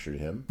restructured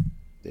him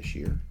this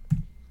year.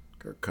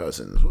 Kirk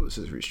Cousins, what was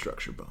his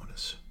restructure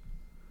bonus?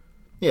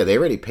 Yeah, they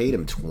already paid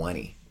him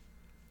 20.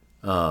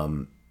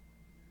 So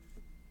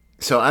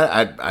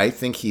I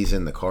think he's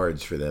in the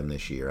cards for them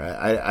this year.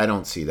 I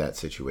don't see that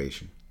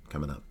situation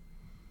coming up.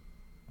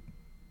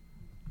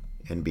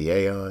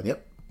 NBA on,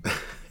 yep.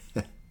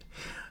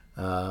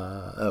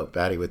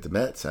 Batty with the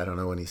Mets. I don't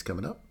know when he's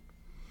coming up.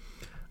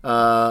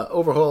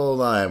 Overhaul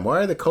line. Why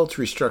are the Colts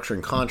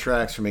restructuring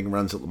contracts for making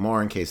runs at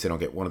Lamar in case they don't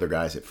get one of their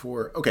guys at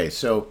 4? Okay,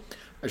 so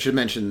I should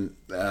mention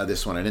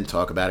this one. I didn't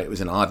talk about it. It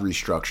was an odd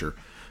restructure.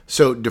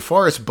 So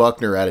DeForest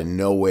Buckner out of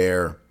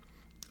nowhere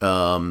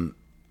got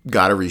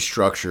a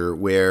restructure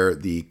where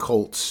the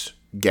Colts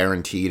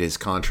guaranteed his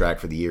contract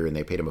for the year, and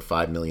they paid him a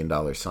 $5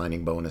 million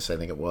signing bonus, I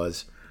think it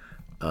was.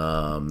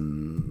 Let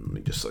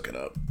me just look it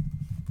up.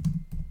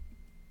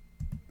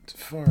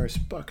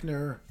 DeForest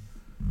Buckner.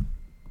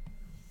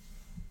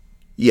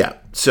 Yeah,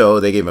 so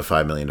they gave him a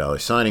 $5 million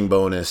signing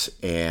bonus,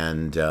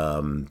 and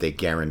they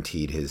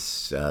guaranteed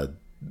his the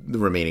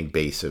remaining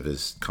base of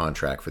his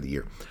contract for the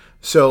year.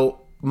 So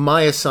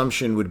my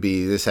assumption would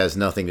be this has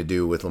nothing to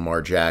do with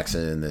Lamar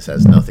Jackson. This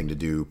has nothing to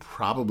do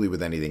probably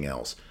with anything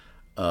else.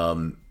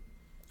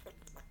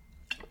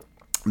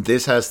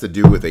 This has to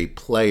do with a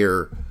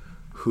player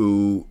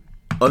who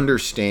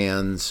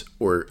understands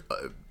or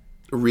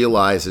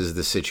realizes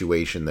the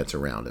situation that's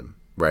around him,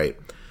 right?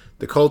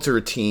 The Colts are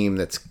a team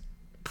that's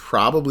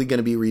probably going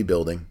to be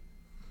rebuilding.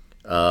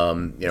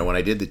 When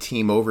I did the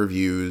team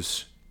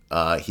overviews,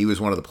 he was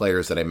one of the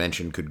players that I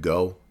mentioned could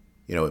go.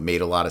 It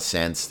made a lot of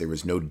sense. There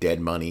was no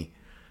dead money.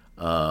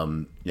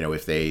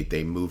 If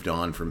they moved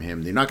on from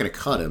him, they're not going to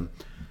cut him.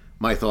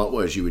 My thought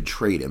was you would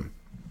trade him.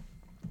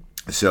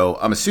 So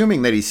I'm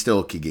assuming that he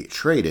still could get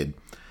traded.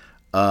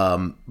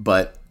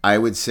 But I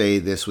would say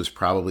this was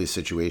probably a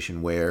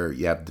situation where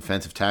you have the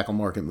defensive tackle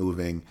market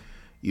moving.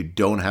 You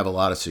don't have a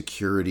lot of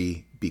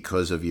security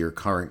because of your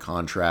current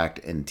contract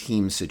and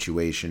team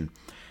situation.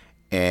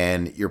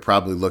 And you're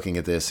probably looking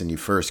at this and you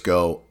first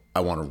go,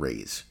 I want a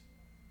raise.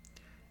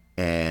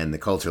 And the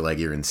Colts are like,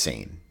 you're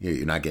insane.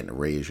 You're not getting a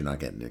raise. You're not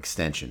getting an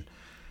extension.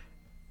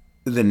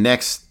 The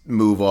next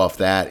move off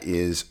that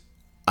is,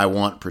 I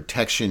want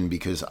protection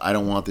because I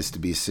don't want this to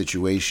be a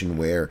situation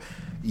where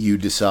you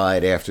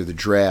decide after the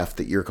draft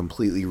that you're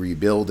completely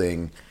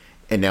rebuilding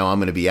and now I'm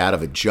going to be out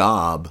of a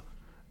job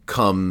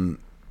come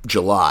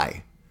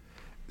July.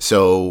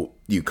 So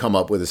you come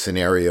up with a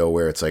scenario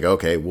where it's like,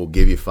 okay, we'll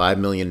give you $5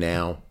 million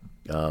now.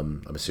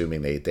 I'm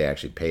assuming they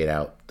actually paid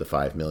out the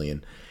 $5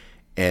 million,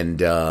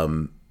 and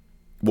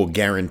we'll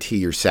guarantee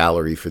your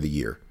salary for the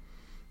year.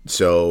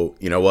 So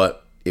you know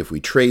what? If we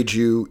trade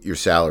you, your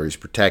salary is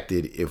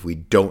protected. If we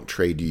don't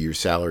trade you, your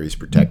salary is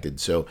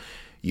protected. So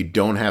you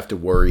don't have to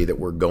worry that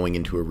we're going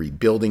into a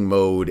rebuilding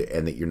mode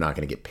and that you're not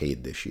going to get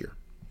paid this year.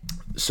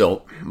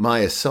 So my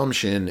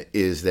assumption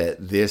is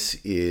that this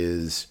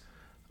is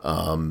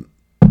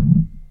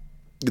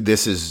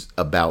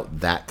about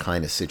that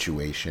kind of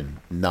situation,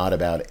 not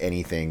about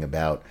anything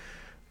about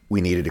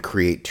we needed to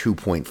create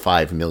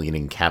 $2.5 million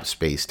in cap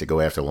space to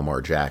go after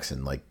Lamar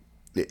Jackson. Like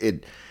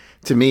it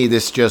to me,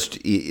 this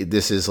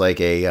is like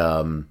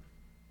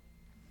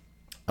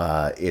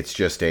it's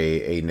just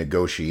a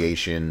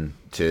negotiation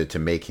to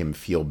make him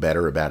feel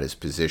better about his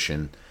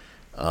position,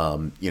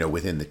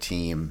 within the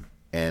team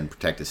and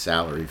protect his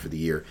salary for the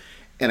year.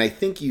 And I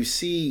think you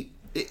see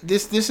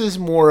this is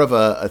more of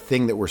a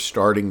thing that we're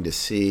starting to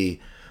see,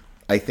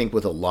 I think,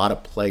 with a lot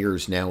of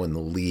players now in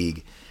the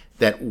league,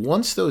 that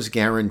once those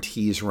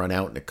guarantees run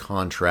out in a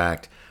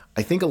contract,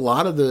 I think a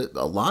lot of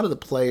the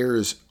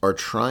players are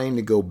trying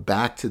to go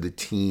back to the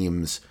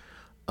teams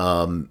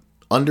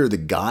under the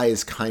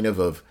guise kind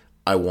of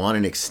I want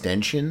an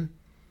extension,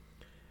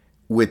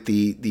 with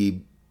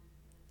the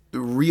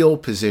real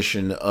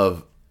position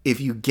of, if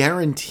you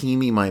guarantee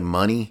me my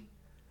money,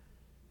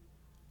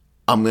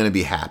 I'm going to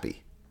be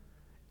happy.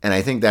 And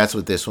I think that's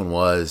what this one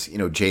was.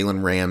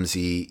 Jalen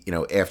Ramsey,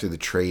 after the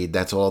trade,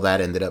 that's all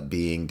that ended up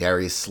being.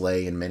 Darius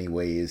Slay, in many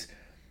ways,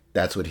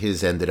 that's what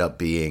his ended up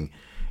being.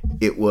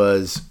 It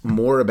was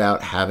more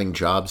about having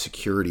job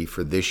security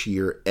for this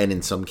year and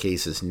in some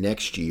cases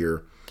next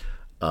year,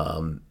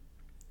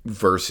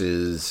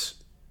 versus,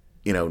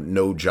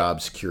 no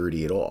job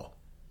security at all.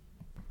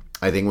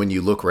 I think when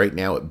you look right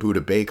now at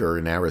Budda Baker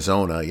in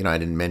Arizona, I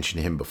didn't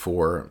mention him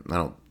before. I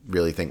don't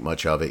really think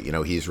much of it.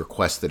 He's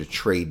requested a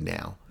trade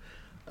now.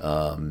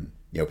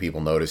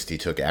 People noticed he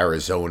took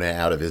Arizona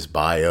out of his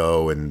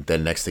bio, and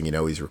then next thing you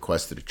know, he's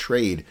requested a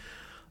trade.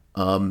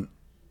 To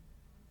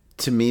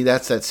me,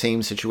 that's that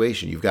same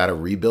situation. You've got a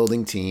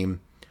rebuilding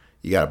team.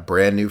 You got a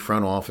brand new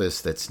front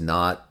office that's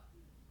not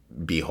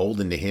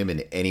beholden to him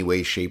in any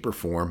way, shape, or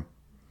form.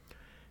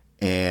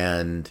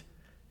 And,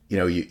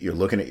 you're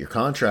looking at your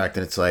contract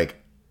and it's like,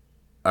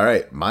 all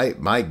right,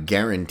 my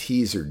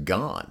guarantees are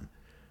gone.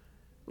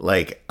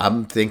 Like,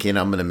 I'm thinking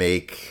I'm going to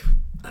make,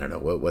 I don't know,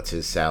 what's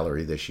his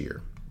salary this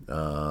year?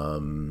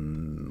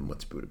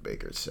 What's Budda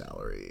Baker's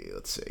salary?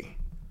 Let's see.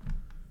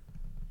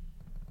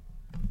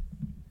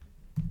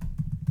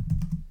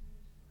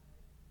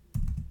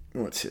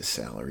 What's his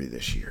salary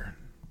this year?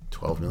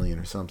 12 million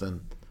or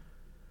something?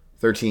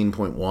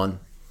 13.1.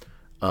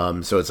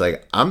 So it's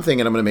like, I'm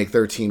thinking I'm going to make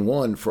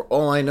 13.1. For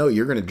all I know,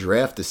 you're going to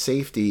draft a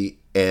safety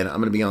and I'm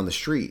going to be on the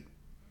street.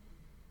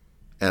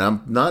 And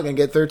I'm not going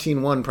to get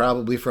 13.1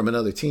 probably from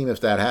another team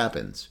if that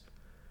happens.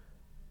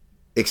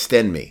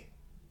 Extend me.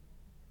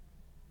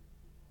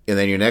 And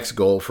then your next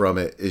goal from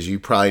it is, you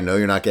probably know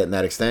you're not getting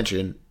that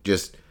extension.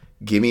 Just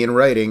give me in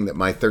writing that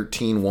my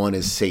 13.1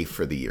 is safe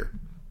for the year.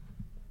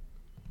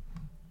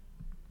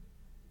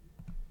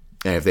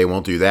 And if they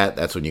won't do that,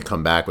 that's when you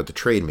come back with the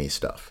trade me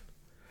stuff.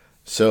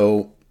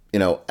 So,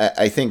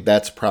 I think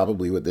that's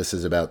probably what this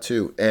is about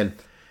too. And,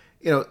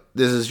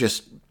 this is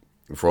just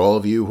for all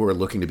of you who are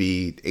looking to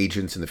be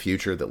agents in the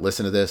future that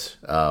listen to this,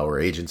 or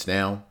agents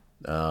now,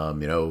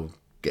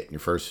 getting your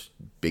first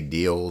big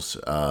deals,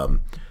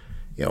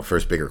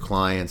 first bigger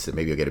clients that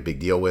maybe you'll get a big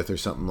deal with or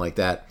something like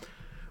that.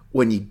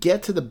 When you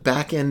get to the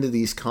back end of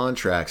these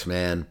contracts,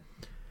 man,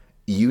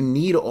 you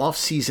need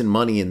off-season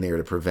money in there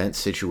to prevent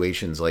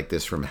situations like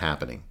this from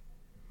happening.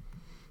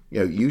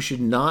 You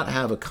should not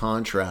have a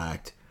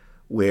contract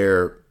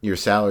where your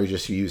salary,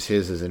 just to use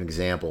his as an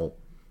example,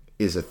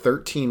 is a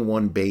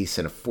 13.1 base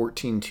and a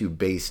 14.2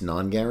 base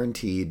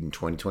non-guaranteed in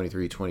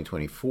 2023,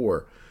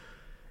 2024.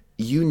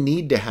 You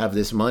need to have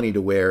this money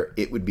to where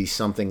it would be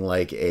something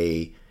like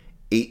a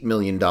 $8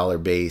 million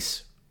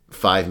base,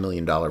 $5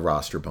 million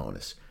roster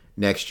bonus.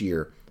 Next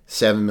year,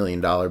 $7 million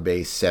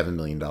base, $7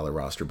 million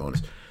roster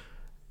bonus.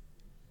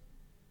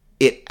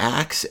 It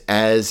acts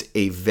as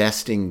a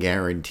vesting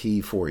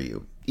guarantee for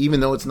you.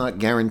 Even though it's not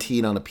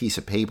guaranteed on a piece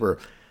of paper,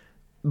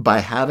 by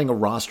having a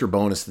roster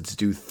bonus that's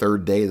due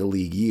third day of the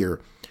league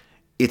year,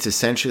 it's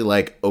essentially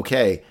like,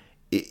 okay,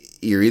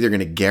 you're either going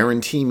to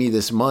guarantee me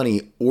this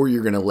money or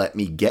you're going to let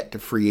me get to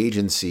free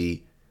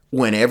agency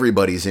when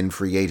everybody's in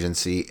free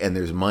agency and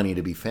there's money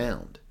to be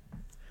found.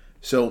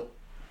 So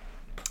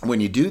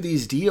when you do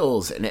these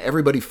deals and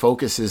everybody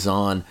focuses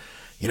on,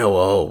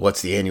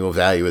 what's the annual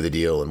value of the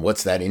deal and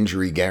what's that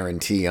injury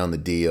guarantee on the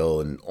deal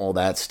and all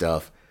that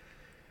stuff,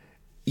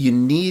 you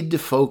need to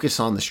focus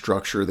on the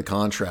structure of the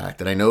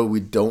contract. And I know we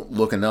don't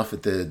look enough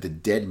at the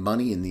dead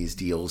money in these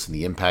deals and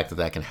the impact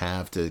that can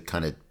have to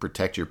kind of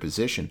protect your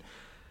position.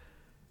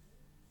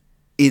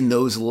 In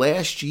those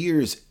last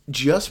years,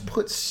 just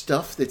put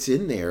stuff that's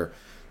in there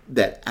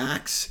that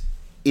acts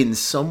in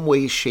some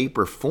way, shape,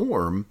 or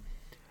form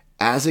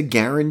as a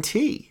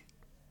guarantee.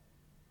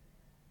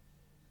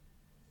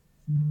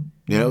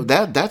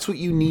 That's what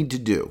you need to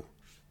do.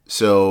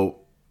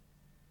 So,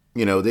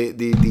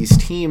 these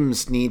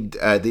teams need,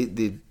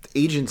 the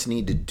agents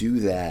need to do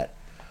that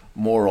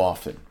more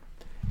often.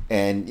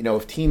 And,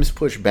 if teams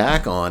push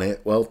back on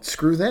it, well,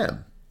 screw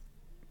them.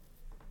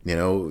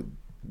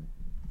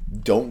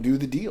 Don't do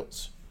the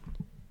deals.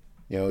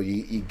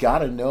 You got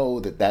to know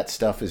that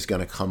stuff is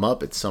going to come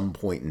up at some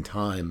point in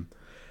time.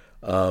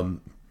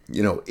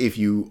 If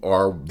you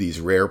are these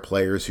rare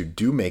players who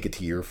do make it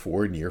to year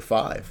 4 and year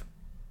 5.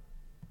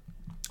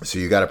 So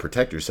you got to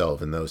protect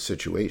yourself in those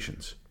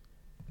situations.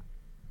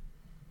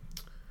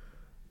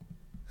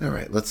 All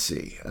right, let's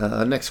see.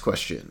 Next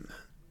question.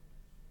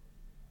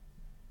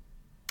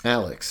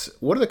 Alex,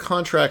 what are the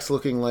contracts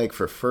looking like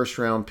for first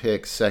round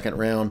picks, second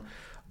round?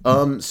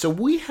 So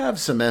we have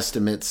some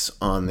estimates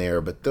on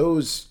there, but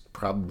those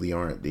probably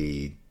aren't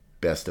the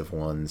best of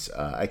ones.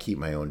 I keep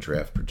my own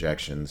draft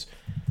projections.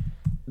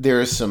 There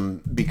is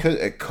some, because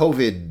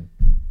COVID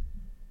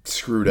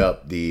screwed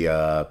up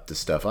the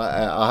stuff.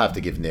 I'll have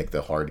to give Nick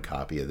the hard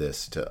copy of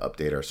this to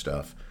update our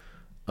stuff.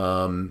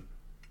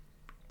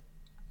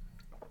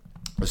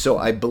 So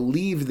I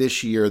believe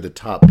this year the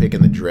top pick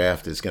in the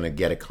draft is going to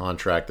get a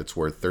contract that's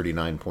worth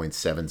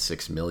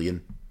 $39.76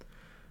 million.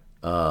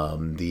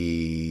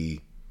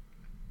 The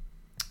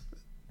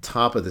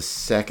top of the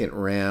second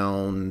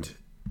round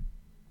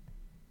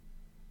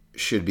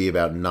should be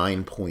about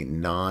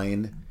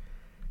 9.9,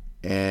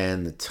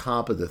 and the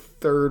top of the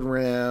third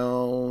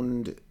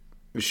round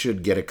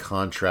should get a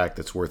contract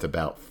that's worth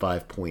about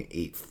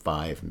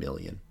 $5.85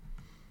 million.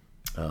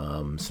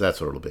 So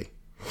that's what it'll be.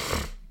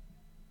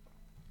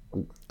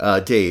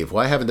 Dave,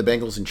 why haven't the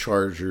Bengals and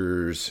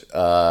Chargers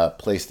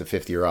placed the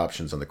 5th-year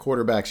options on the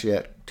quarterbacks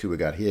yet? Tua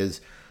got his.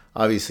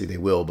 Obviously they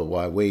will, but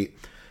why wait?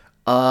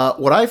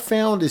 What I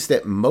found is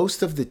that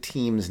most of the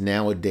teams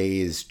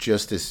nowadays,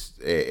 just as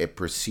a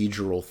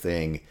procedural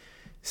thing,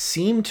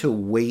 seem to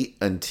wait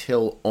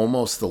until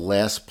almost the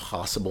last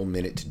possible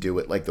minute to do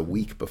it, like the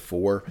week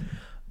before.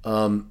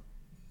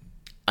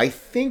 I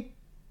think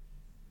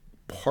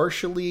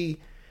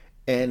partially,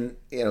 and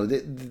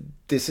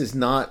this is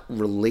not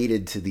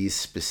related to these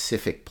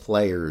specific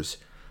players,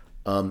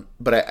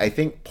 but I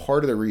think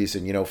part of the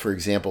reason, for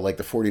example, like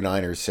the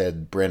 49ers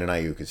said Brandon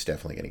Ayuk is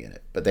definitely going to get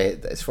it, but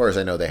as far as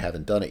I know, they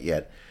haven't done it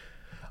yet.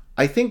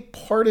 I think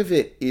part of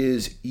it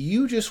is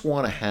you just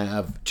want to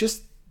have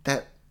just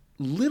that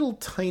little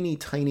tiny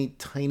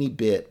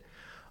bit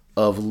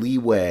of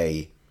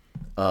leeway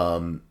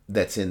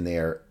that's in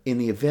there in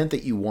the event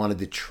that you wanted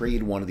to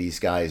trade one of these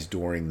guys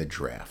during the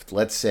draft.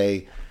 Let's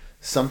say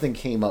something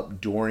came up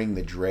during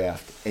the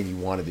draft and you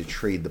wanted to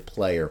trade the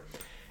player.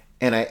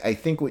 And I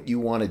think what you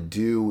want to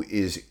do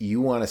is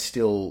you want to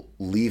still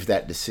leave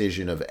that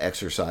decision of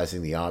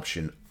exercising the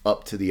option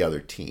up to the other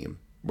team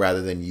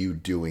rather than you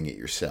doing it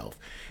yourself.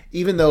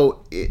 Even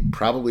though it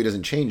probably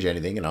doesn't change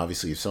anything, and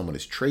obviously if someone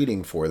is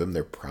trading for them,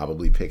 they're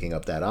probably picking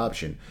up that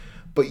option.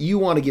 But you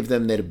want to give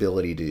them that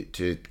ability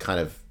to kind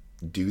of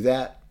do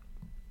that.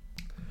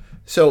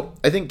 So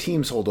I think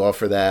teams hold off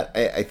for that.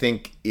 I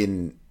think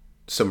in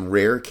some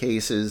rare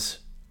cases,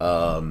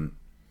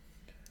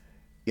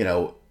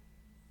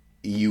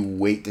 you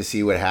wait to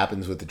see what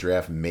happens with the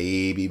draft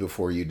maybe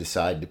before you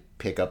decide to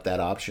pick up that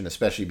option,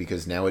 especially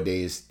because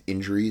nowadays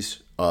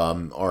injuries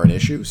are an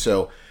issue.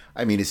 So,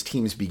 as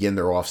teams begin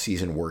their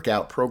off-season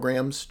workout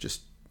programs,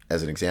 just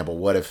as an example,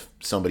 what if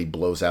somebody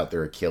blows out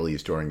their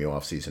Achilles during the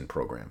off-season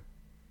program?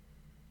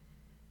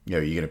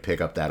 Are you going to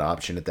pick up that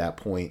option at that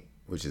point,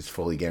 which is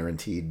fully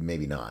guaranteed?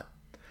 Maybe not.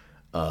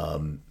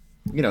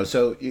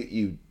 So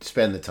you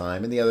spend the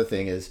time. And the other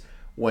thing is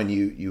when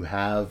you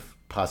have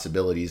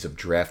possibilities of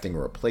drafting a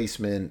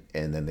replacement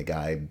and then the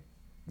guy,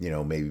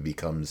 maybe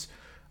becomes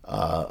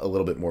a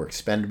little bit more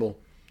expendable.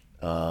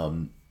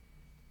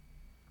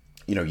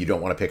 You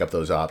don't want to pick up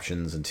those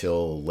options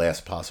until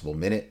last possible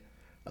minute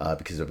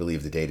because I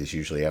believe the date is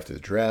usually after the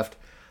draft.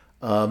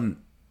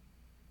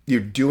 You're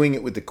doing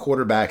it with the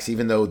quarterbacks,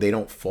 even though they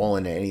don't fall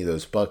into any of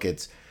those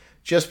buckets,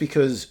 just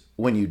because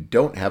when you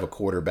don't have a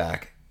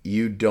quarterback,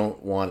 you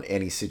don't want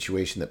any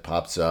situation that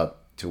pops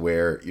up to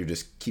where you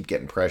just keep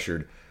getting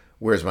pressured.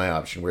 Where's my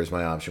option? Where's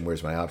my option?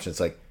 Where's my option? It's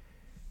like,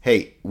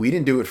 hey, we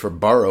didn't do it for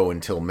Burrow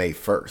until May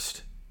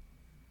 1st.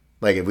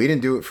 Like, if we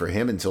didn't do it for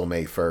him until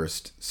May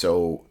 1st,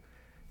 so,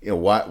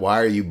 why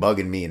are you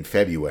bugging me in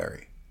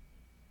February?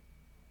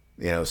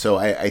 So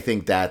I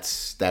think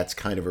that's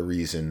kind of a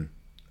reason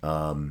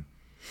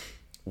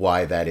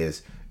why that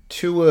is.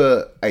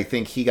 Tua, I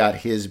think he got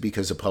his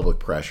because of public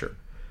pressure.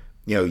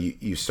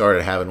 You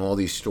started having all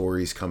these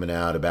stories coming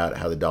out about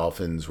how the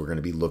Dolphins were going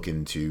to be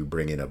looking to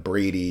bring in a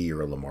Brady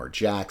or a Lamar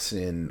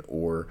Jackson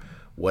or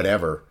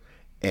whatever.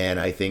 And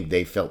I think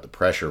they felt the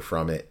pressure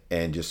from it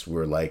and just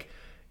were like,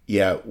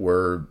 yeah,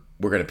 we're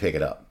going to pick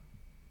it up.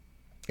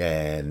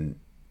 And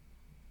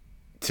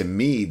to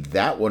me,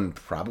 that one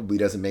probably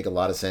doesn't make a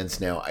lot of sense.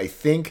 Now, I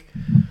think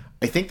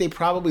they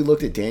probably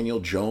looked at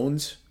Daniel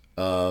Jones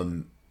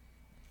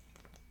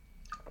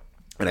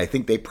And I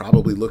think they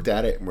probably looked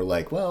at it and were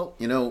like, well,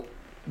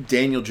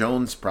 Daniel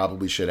Jones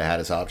probably should have had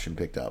his option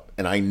picked up.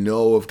 And I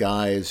know of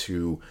guys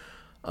who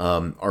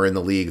are in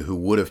the league who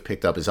would have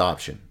picked up his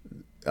option.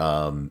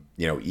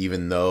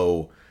 Even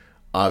though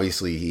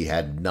obviously he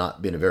had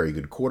not been a very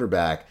good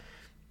quarterback,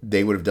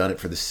 they would have done it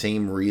for the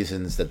same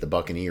reasons that the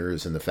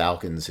Buccaneers and the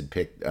Falcons had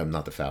picked,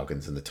 not the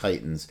Falcons and the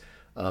Titans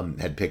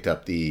had picked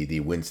up the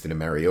Winston and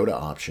Mariota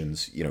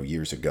options,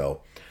 years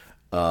ago.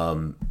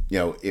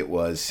 It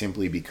was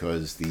simply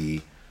because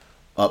the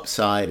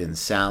upside in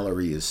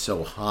salary is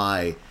so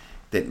high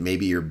that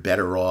maybe you're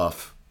better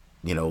off,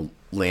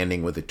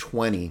 landing with a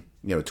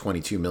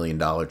 $22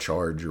 million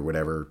charge or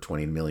whatever,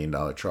 $20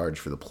 million charge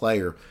for the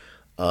player,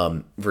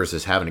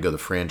 versus having to go the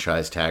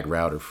franchise tag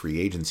route or free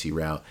agency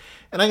route.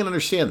 And I can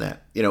understand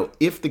that.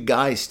 If the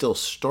guy still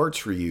starts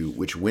for you,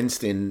 which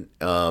Winston,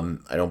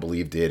 I don't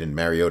believe did, and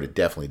Mariota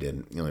definitely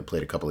didn't. He only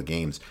played a couple of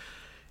games.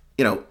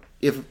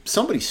 If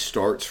somebody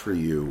starts for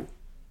you,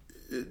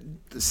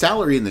 the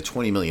salary in the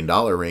 $20 million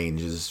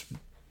range is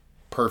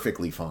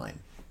perfectly fine.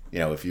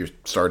 If you're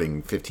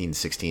starting 15,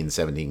 16,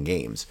 17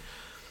 games.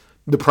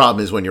 The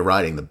problem is when you're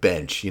riding the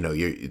bench,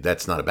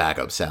 that's not a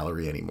backup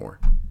salary anymore.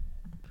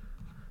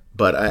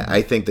 But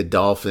I think the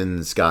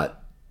Dolphins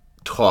got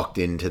talked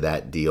into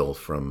that deal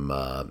from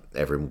a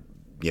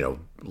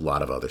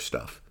lot of other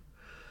stuff.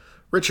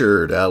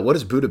 Richard, what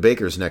does Budda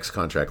Baker's next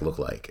contract look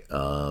like?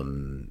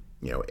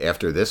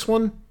 After this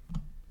one,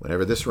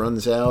 whenever this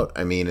runs out,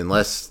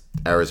 unless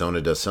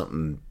Arizona does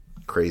something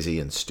crazy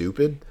and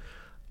stupid,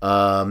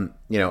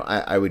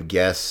 I would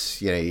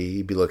guess,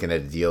 you'd be looking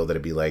at a deal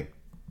that'd be like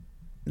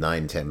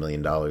 $9-10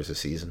 million a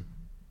season,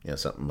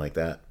 something like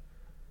that.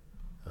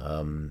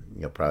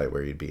 Probably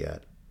where you'd be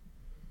at.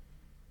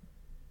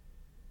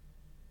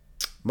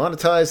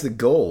 Monetize the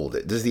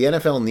gold. Does the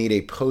NFL need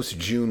a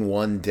post-June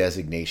 1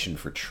 designation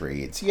for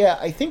trades? Yeah,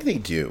 I think they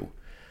do.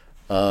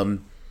 I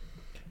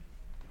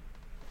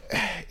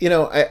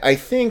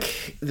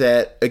think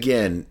that,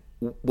 again,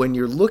 when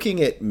you're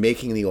looking at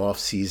making the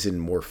offseason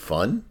more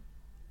fun,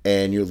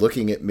 and you're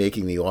looking at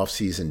making the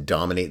offseason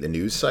dominate the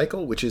news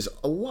cycle, which is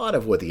a lot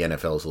of what the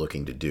NFL is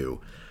looking to do,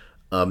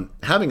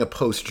 having a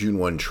post-June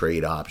 1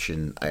 trade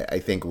option, I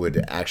think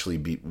would actually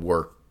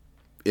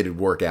it'd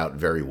work out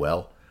very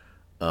well.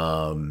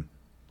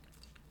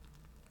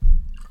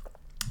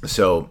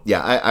 So,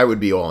 yeah, I would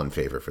be all in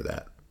favor for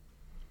that.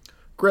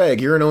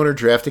 Greg, you're an owner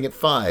drafting at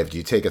 5. Do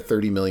you take a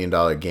 $30 million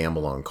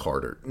gamble on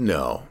Carter?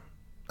 No,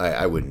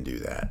 I wouldn't do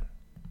that.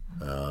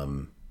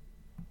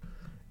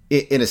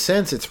 In a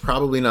sense, it's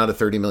probably not a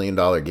 $30 million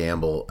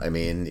gamble.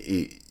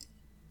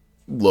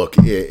 Look,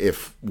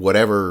 if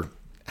whatever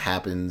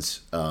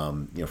happens,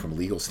 from a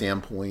legal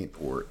standpoint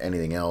or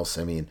anything else,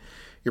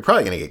 you're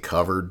probably going to get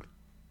covered,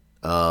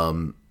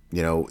 in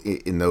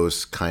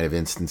those kind of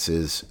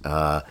instances.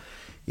 I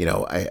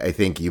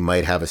think you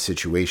might have a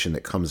situation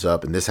that comes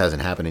up, and this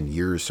hasn't happened in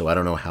years, so I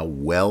don't know how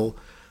well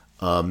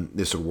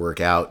this would work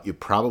out. You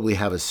probably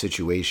have a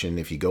situation,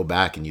 if you go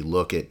back and you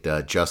look at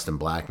Justin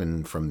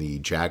Blackmon from the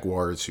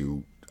Jaguars,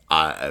 who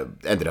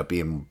ended up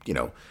being,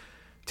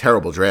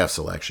 terrible draft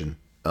selection.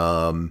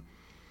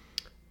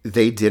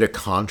 They did a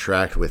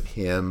contract with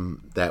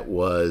him that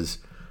was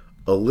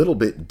a little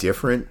bit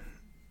different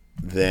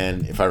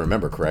than, if I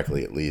remember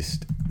correctly at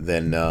least,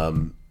 than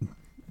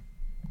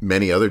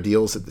many other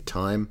deals at the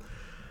time.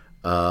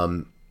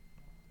 I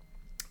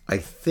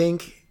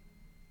think,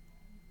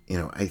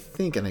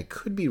 and I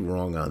could be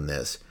wrong on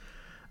this,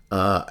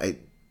 I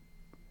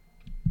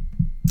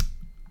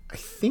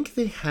think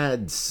they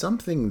had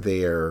something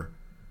there.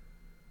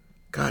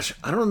 Gosh,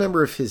 I don't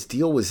remember if his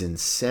deal was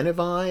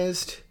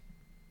incentivized.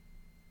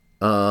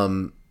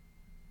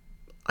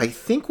 I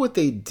think what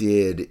they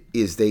did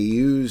is they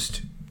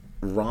used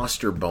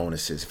roster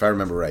bonuses, if I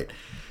remember right.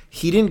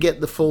 He didn't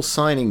get the full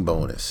signing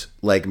bonus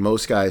like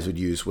most guys would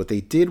use. What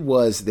they did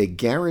was they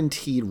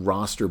guaranteed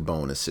roster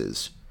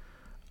bonuses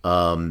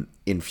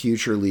in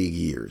future league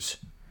years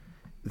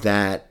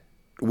that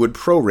would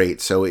prorate,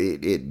 so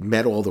it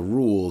met all the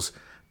rules.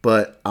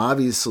 But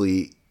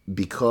obviously,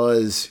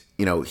 because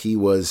he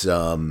was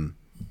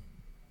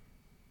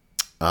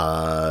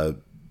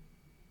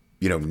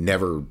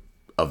never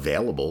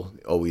available,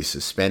 always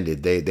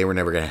suspended, they were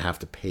never going to have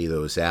to pay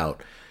those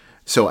out.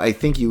 So I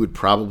think you would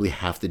probably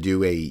have to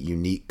do a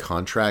unique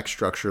contract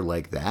structure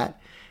like that.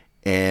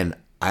 And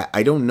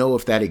I don't know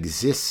if that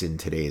exists in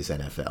today's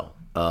NFL.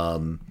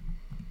 So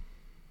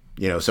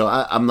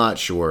I'm not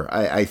sure.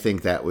 I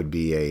think that would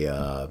be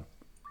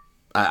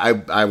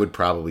I would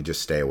probably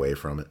just stay away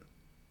from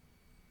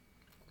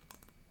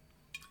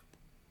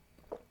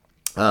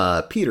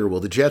it. Peter,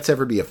 will the Jets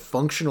ever be a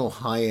functional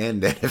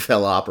high-end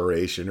NFL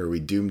operation, or are we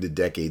doomed to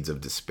decades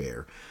of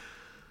despair?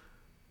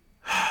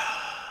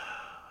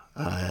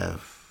 I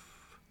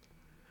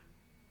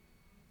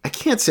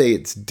can't say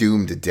it's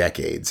doomed to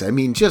decades.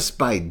 Just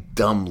by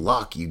dumb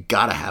luck, you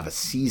got to have a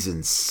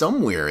season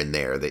somewhere in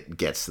there that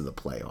gets to the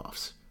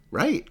playoffs,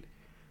 right?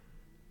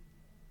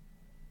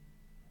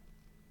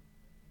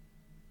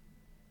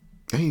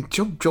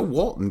 Joe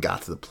Walton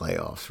got to the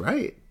playoffs,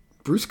 right?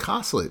 Bruce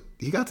Coslett,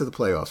 he got to the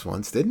playoffs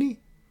once, didn't he?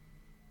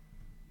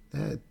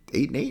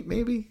 8-8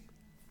 maybe.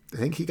 I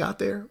think he got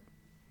there.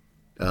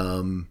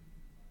 I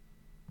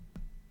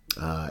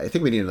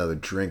think we need another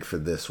drink for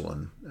this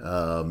one.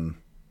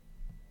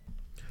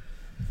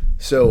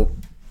 So,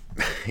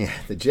 yeah,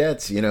 the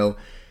Jets,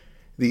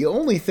 the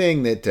only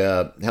thing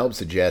that helps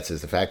the Jets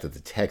is the fact that the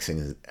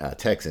Texans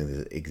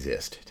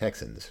exist.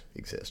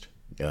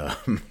 They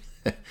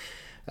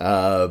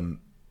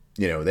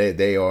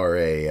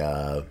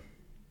are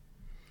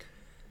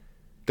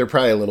they're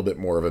probably a little bit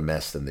more of a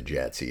mess than the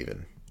Jets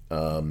even.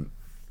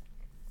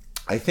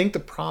 I think the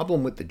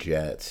problem with the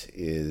Jets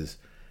is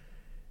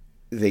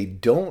they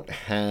don't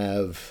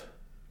have...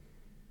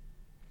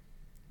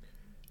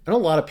 I know a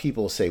lot of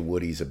people say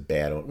Woody's a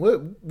bad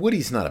owner.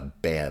 Woody's not a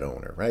bad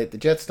owner, right? The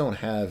Jets don't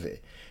have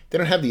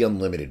the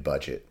unlimited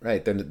budget,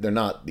 right? They're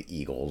not the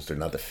Eagles, they're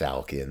not the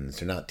Falcons,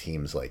 they're not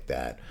teams like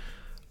that.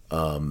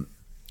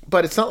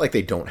 But it's not like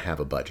they don't have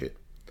a budget.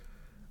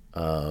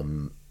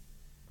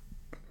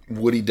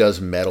 Woody does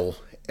meddle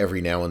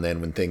every now and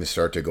then when things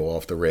start to go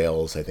off the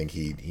rails. I think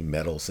he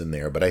meddles in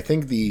there, but I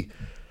think the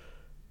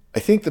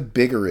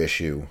bigger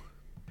issue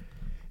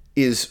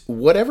is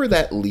whatever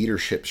that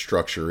leadership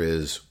structure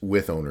is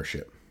with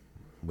ownership,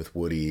 with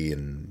Woody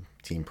and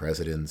team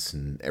presidents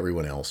and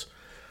everyone else.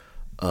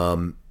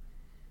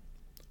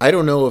 I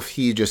don't know if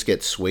he just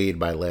gets swayed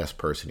by last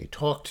person he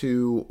talked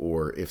to,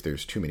 or if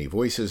there's too many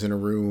voices in a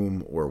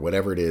room, or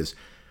whatever it is.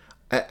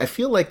 I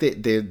feel like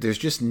there's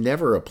just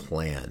never a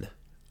plan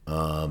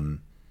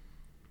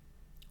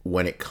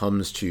when it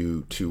comes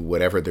to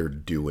whatever they're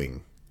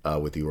doing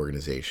with the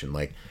organization.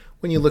 Like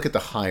when you look at the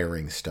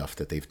hiring stuff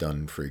that they've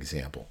done, for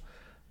example,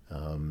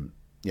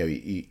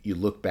 you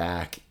look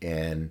back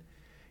and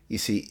you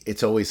see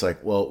it's always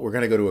like, well, we're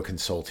going to go to a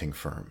consulting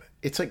firm.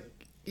 It's like,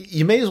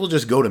 you may as well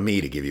just go to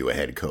me to give you a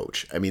head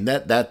coach. I mean,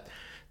 that's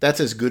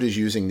as good as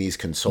using these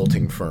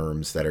consulting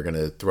firms that are going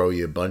to throw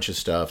you a bunch of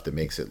stuff that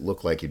makes it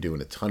look like you're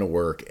doing a ton of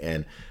work.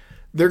 And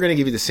they're going to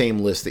give you the same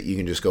list that you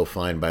can just go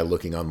find by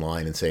looking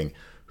online and saying,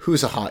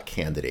 who's a hot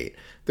candidate?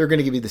 They're going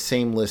to give you the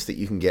same list that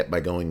you can get by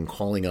going and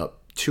calling up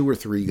 2 or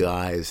 3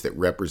 guys that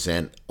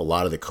represent a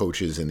lot of the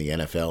coaches in the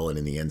NFL and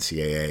in the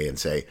NCAA and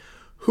say,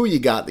 who you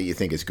got that you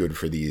think is good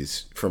for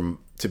these to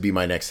be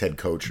my next head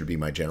coach or be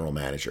my general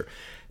manager?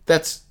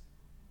 That's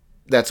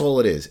all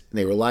it is. And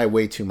they rely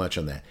way too much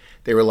on that.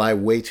 They rely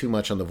way too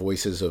much on the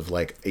voices of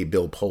like a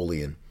Bill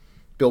Polian.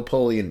 Bill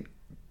Polian,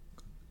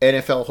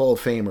 NFL Hall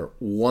of Famer,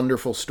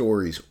 wonderful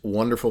stories,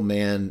 wonderful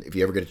man. If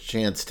you ever get a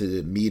chance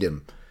to meet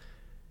him,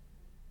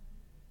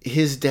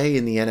 his day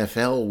in the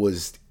NFL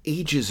was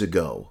ages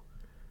ago.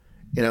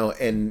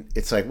 And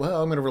it's like,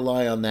 well, I'm going to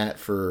rely on that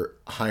for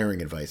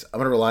hiring advice. I'm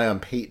going to rely on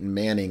Peyton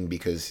Manning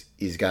because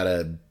he's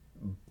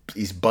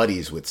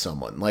buddies with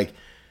someone. Like,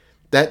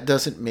 that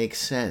doesn't make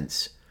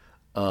sense.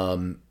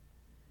 You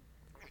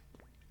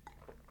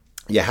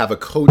have a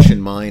coach in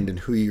mind and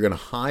who you're going to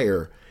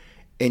hire,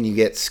 and you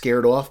get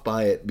scared off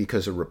by it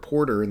because a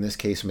reporter, in this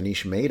case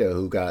Manish Mehta,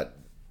 who got,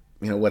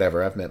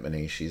 whatever, I've met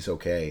Manish, he's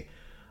okay,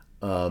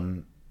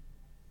 but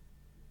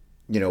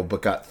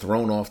got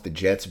thrown off the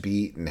Jets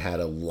beat and had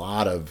a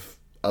lot of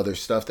other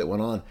stuff that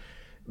went on,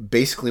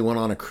 basically went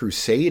on a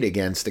crusade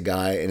against the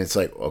guy, and it's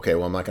like, okay,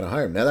 well, I'm not going to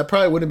hire him. Now, that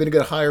probably wouldn't have been a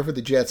good hire for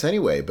the Jets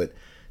anyway, but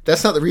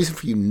that's not the reason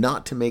for you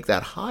not to make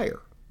that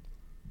hire.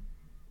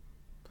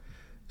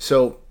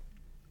 So,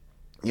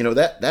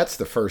 that's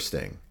the first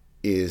thing,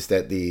 is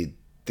that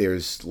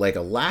there's like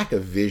a lack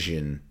of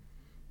vision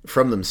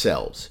from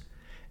themselves.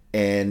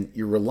 And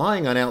you're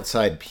relying on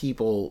outside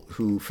people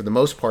who, for the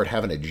most part,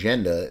 have an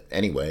agenda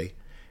anyway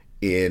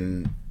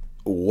in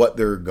what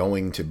they're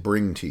going to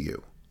bring to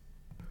you.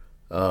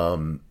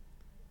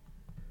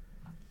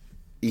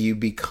 You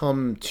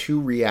become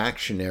too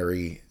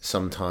reactionary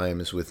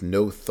sometimes with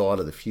no thought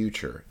of the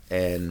future.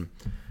 And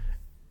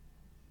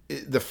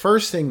the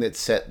first thing that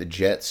set the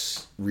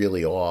Jets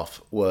really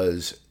off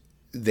was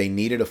they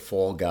needed a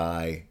fall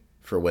guy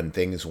for when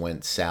things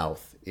went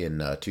south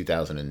in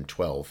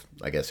 2012,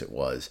 I guess it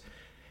was.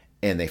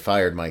 And they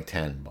fired Mike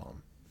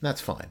Tannenbaum.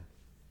 That's fine.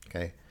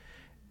 Okay.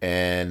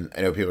 And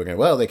I know people are going,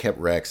 well, they kept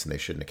Rex and they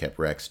shouldn't have kept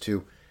Rex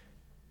too.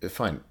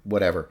 Fine.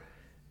 Whatever.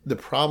 The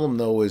problem,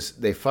 though, is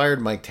they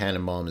fired Mike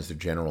Tannenbaum as their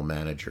general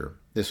manager.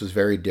 This was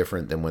very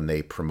different than when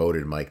they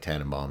promoted Mike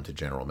Tannenbaum to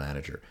general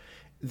manager.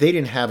 They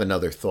didn't have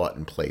another thought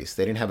in place.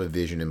 They didn't have a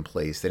vision in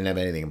place. They didn't have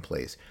anything in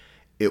place.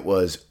 It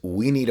was,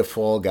 we need a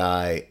fall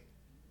guy.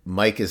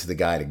 Mike is the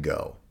guy to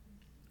go.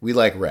 We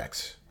like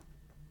Rex,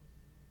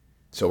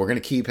 so we're going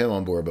to keep him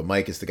on board, but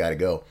Mike is the guy to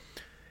go.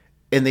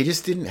 And they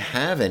just didn't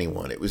have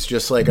anyone. It was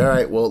just like, all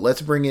right, well,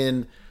 let's bring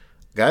in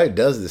a guy who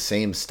does the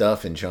same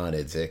stuff in John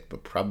Idzik,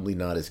 but probably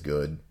not as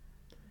good.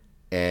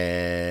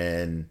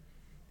 And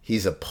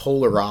he's a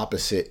polar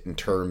opposite in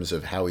terms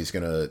of how he's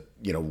going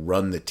to,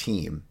 run the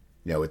team.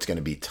 It's going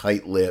to be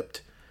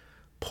tight-lipped,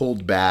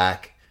 pulled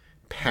back,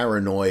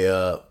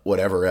 paranoia,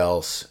 whatever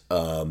else.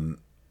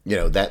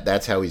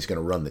 That's how he's going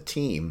to run the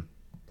team.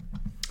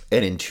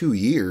 And in 2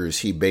 years,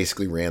 he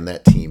basically ran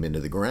that team into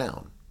the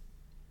ground.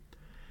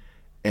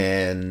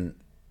 And,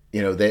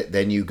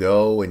 then you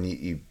go and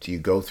you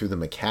go through the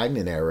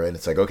Maccagnan era, and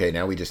it's like, okay,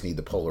 now we just need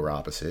the polar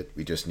opposite.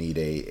 We just need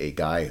a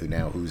guy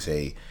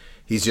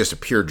he's just a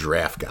pure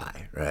draft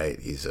guy, right?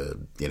 He's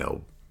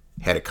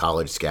head of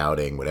college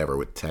scouting, whatever,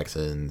 with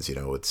Texans.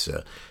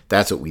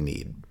 That's what we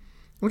need,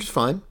 which is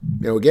fine.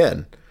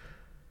 Again.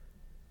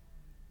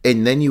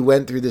 And then you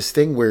went through this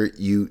thing where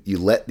you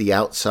let the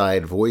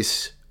outside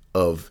voice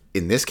of,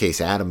 in this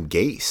case, Adam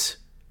Gase,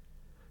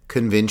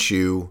 convince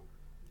you,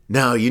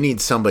 no, you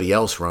need somebody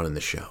else running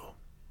the show,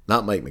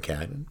 not Mike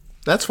Maccagnan.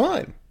 That's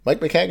fine. Mike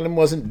Maccagnan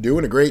wasn't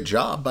doing a great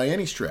job by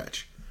any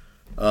stretch.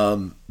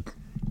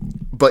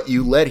 But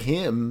you let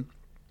him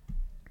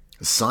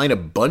sign a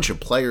bunch of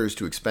players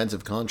to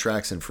expensive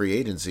contracts and free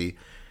agency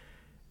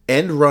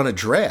and run a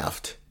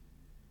draft,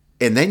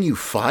 and then you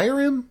fire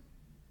him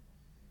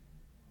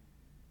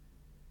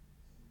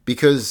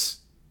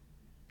because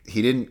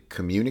he didn't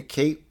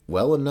communicate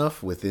well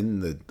enough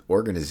within the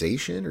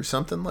organization or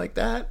something like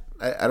that.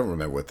 I don't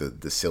remember what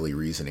the silly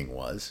reasoning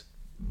was.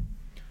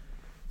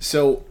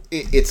 So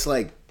it's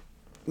like,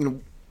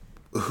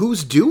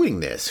 who's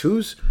doing this?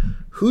 Who's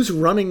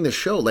running the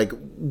show? Like,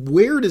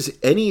 where does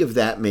any of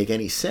that make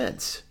any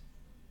sense?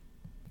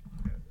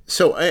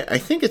 So I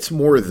think it's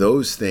more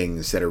those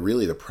things that are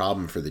really the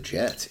problem for the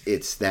Jets.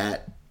 It's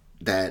that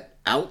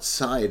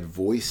outside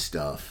voice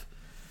stuff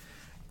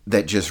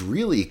that just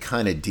really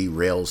kind of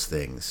derails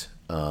things,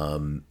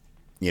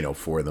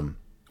 for them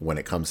when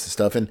it comes to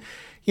stuff. And,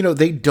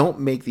 they don't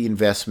make the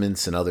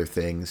investments in other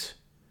things.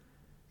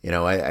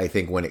 I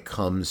think when it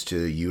comes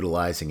to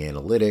utilizing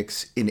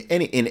analytics in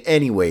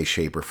any way,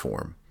 shape, or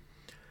form,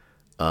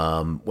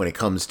 when it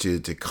comes to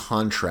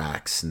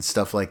contracts and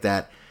stuff like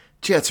that,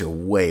 Jets are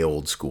way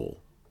old school.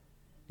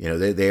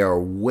 They are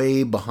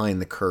way behind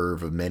the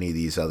curve of many of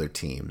these other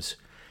teams.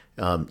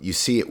 You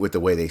see it with the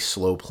way they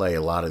slow play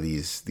a lot of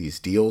these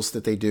deals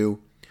that they do.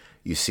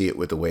 You see it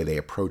with the way they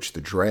approach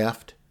the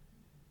draft.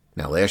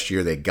 Now, last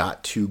year they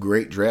got 2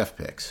 great draft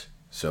picks.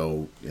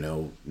 So,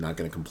 not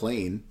going to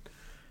complain,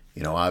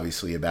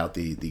 obviously about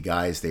the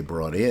guys they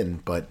brought in.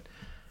 But,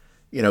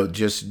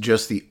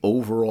 just the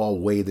overall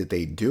way that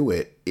they do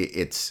it,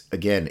 it's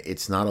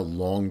not a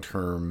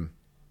long-term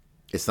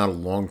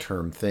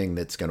thing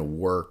that's going to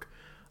work,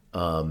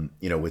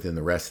 within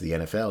the rest of the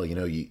NFL.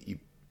 You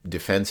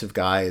defensive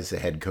guy as a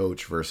head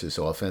coach versus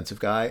offensive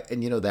guy,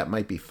 and that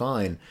might be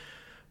fine,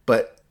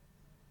 but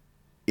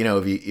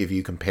if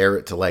you compare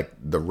it to like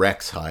the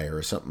Rex hire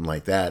or something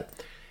like that,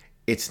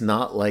 it's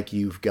not like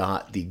you've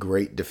got the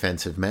great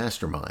defensive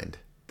mastermind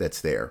that's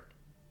there.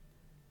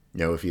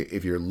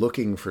 If you're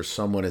looking for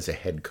someone as a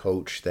head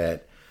coach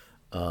that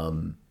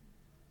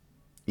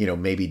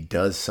maybe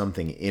does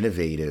something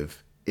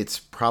innovative, it's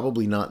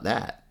probably not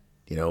that.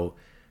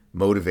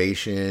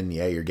 Motivation,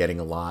 you're getting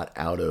a lot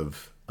out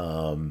of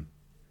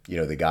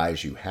the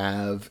guys you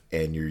have,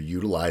 and you're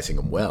utilizing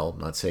them well. I'm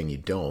not saying you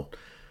don't,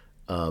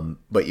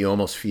 but you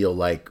almost feel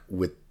like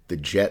with the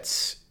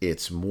Jets,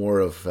 it's more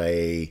of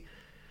a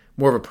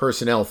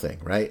personnel thing,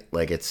 right?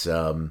 Like it's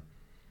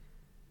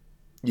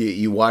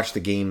you watch the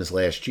games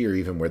last year,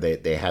 even where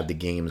they had the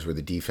games where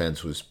the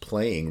defense was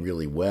playing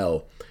really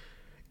well.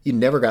 You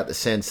never got the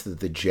sense that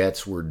the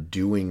Jets were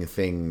doing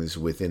things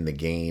within the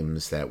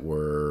games that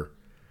were,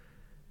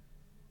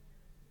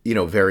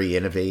 very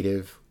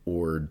innovative,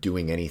 or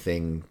doing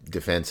anything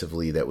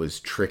defensively that was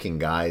tricking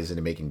guys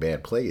into making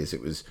bad plays.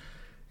 It was,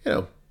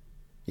 you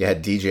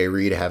had DJ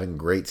Reed having a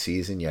great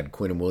season. You had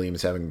Quinnen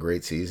Williams having a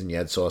great season. You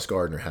had Sauce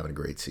Gardner having a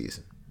great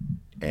season.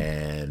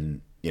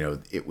 And,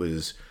 it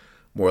was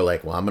more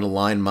like, well, I'm going to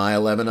line my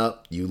 11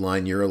 up. You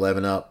line your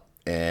 11 up.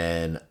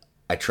 And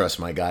I trust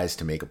my guys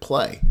to make a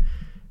play.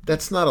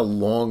 That's not a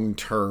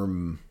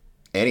long-term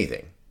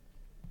anything.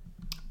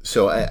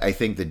 So I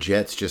think the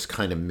Jets just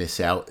kind of miss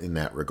out in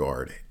that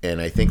regard. And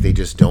I think they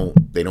just don't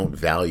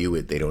value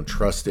it. They don't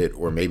trust it.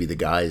 Or maybe the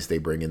guys they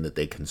bring in that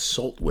they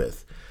consult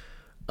with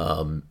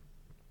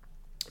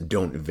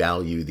don't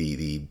value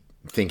the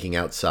thinking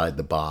outside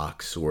the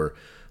box, or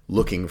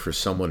looking for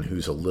someone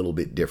who's a little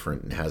bit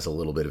different and has a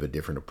little bit of a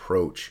different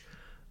approach,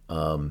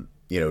 to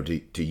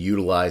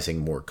utilizing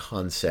more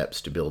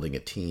concepts to building a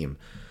team.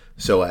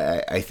 So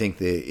I think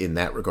that in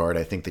that regard,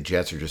 I think the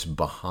Jets are just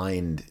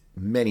behind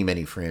many,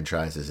 many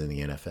franchises in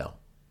the NFL,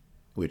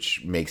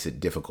 which makes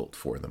it difficult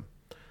for them.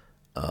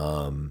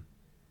 And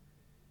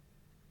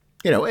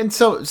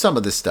so some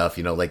of the stuff,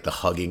 like the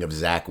hugging of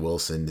Zach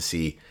Wilson to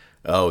see,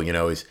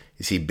 is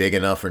he big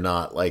enough or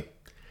not? Like,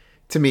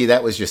 to me,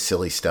 that was just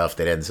silly stuff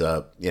that ends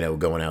up,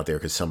 going out there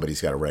because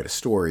somebody's got to write a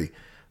story.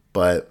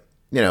 But,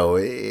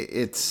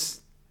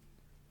 it's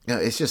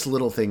just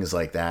little things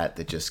like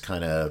that just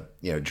kind of,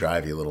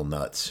 drive you a little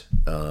nuts,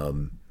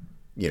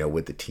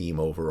 with the team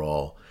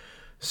overall.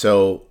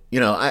 So,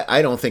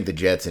 I don't think the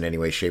Jets in any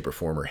way, shape, or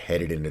form are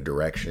headed in a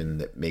direction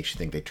that makes you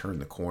think they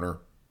turned the corner.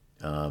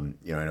 I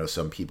know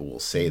some people will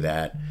say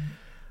that.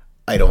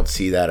 I don't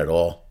see that at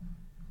all.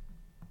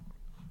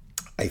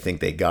 I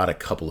think they got a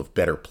couple of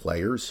better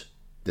players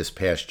this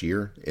past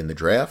year in the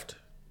draft.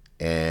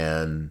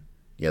 And,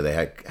 they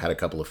had a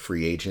couple of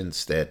free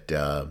agents that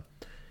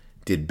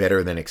did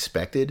better than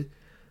expected,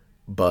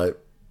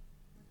 but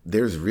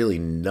there's really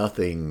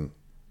nothing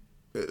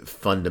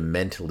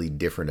fundamentally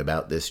different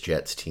about this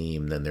Jets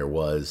team than there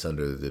was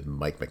under the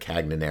Mike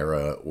Maccagnan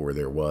era or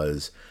there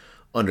was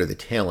under the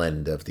tail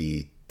end of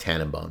the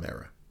Tannenbaum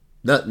era.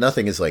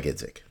 Nothing is like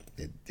Idzik.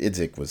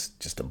 Idzik was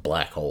just a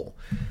black hole.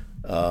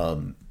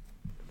 But,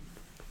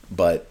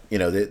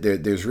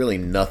 there's really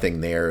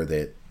nothing there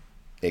that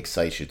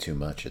excites you too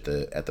much at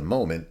the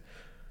moment,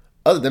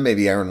 other than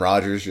maybe Aaron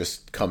Rodgers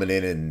just coming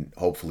in and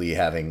hopefully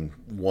having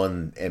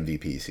one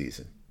MVP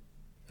season.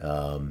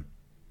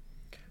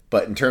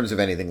 But in terms of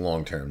anything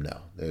long-term,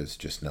 no. There's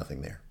just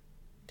nothing there.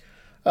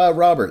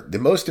 Robert, the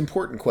most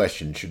important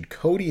question, should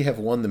Cody have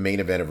won the main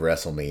event of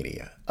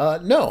WrestleMania?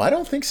 No, I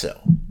don't think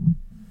so.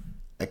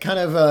 I kind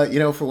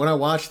of, for when I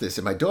watch this,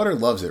 and my daughter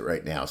loves it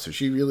right now, so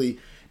she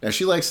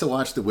likes to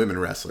watch the women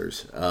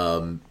wrestlers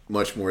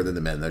much more than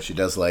the men, though. She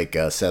does like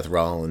Seth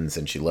Rollins,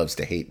 and she loves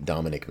to hate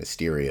Dominic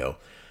Mysterio.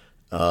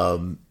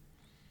 I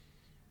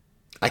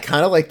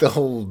kind of like the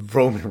whole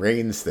Roman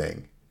Reigns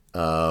thing.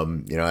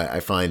 I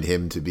find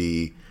him to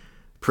be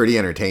pretty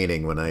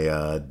entertaining when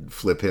I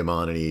flip him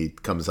on and he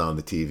comes on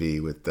the TV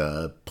with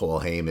Paul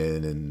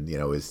Heyman and,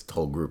 his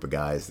whole group of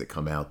guys that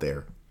come out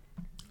there.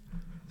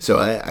 So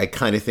I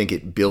kind of think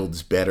it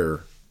builds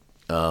better,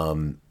 as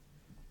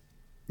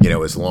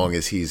long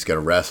as he's going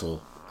to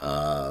wrestle,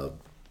 to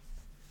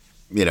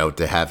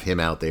have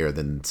him out there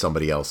than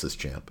somebody else's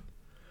champ.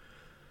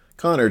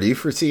 Connor, do you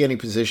foresee any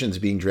positions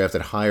being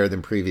drafted higher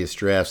than previous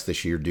drafts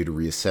this year due to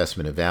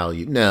reassessment of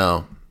value?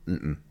 No.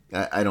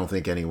 I don't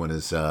think anyone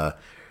has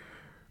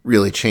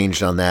really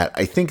changed on that.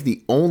 I think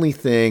the only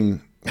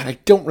thing, and I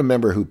don't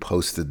remember who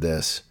posted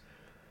this.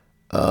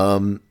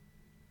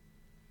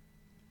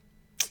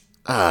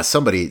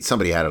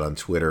 Somebody had it on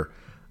Twitter.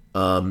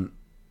 I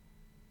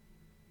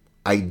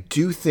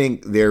do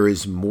think there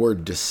is more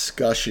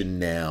discussion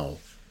now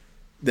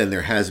than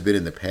there has been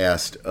in the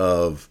past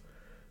of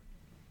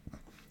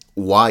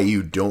why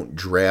you don't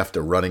draft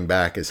a running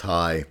back as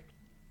high,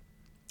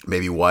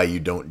 maybe why you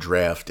don't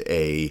draft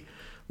a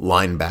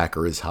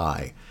linebacker as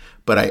high.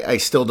 But I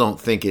still don't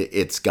think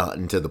it's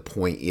gotten to the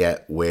point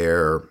yet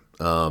where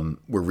we're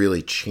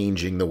really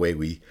changing the way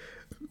we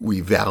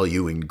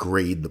value and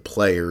grade the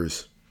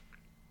players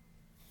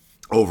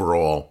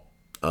overall,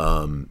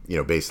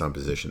 based on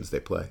positions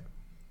they play.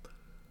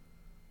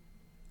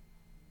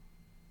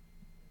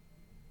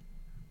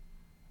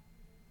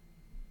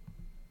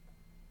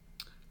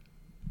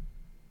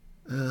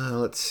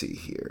 Let's see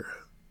here.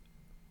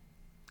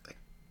 I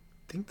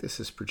think this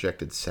is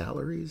projected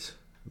salaries.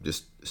 I'm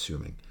just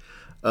assuming.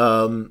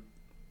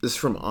 This is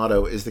from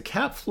Otto. Is the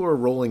cap floor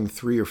rolling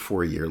 3 or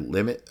 4 year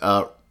limit?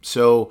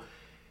 So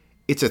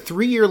it's a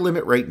 3-year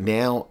limit right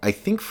now. I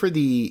think for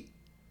the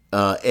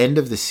end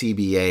of the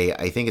CBA,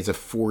 I think it's a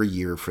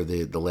 4-year for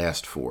the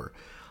last 4.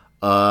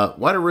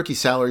 Why do rookie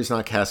salaries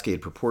not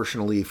cascade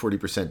proportionally?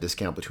 40%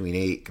 discount between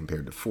 8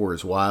 compared to 4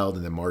 is wild,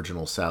 and then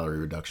marginal salary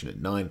reduction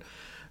at 9.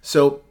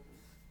 So,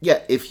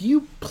 yeah, if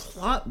you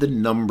plot the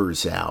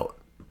numbers out,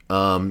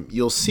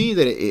 you'll see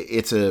that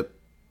it's a...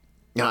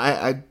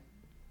 I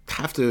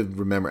have to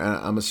remember,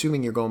 I'm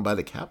assuming you're going by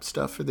the cap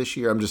stuff for this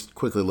year. I'm just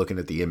quickly looking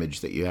at the image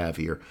that you have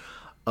here.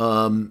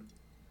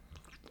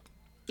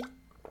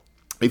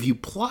 If you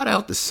plot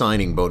out the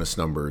signing bonus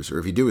numbers, or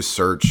if you do a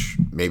search,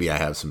 maybe I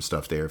have some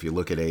stuff there. If you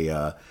look at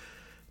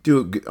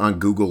do it on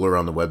Google or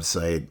on the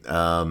website,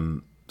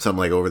 something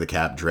like over the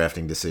cap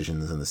drafting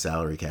decisions and the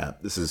salary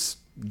cap. This is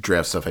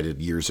draft stuff I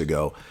did years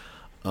ago.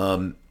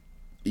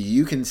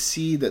 You can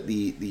see that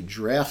the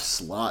draft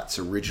slots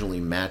originally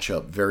match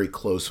up very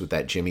close with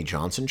that Jimmy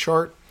Johnson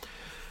chart.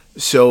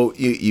 So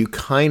you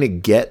kind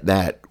of get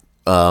that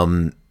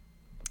kind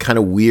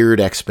of weird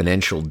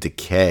exponential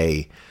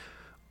decay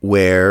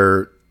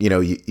where,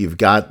 you've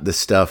got the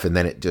stuff and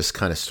then it just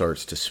kind of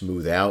starts to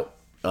smooth out.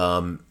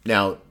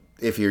 Now,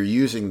 if you're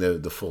using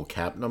the full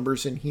cap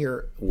numbers in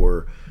here,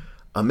 or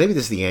maybe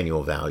this is the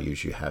annual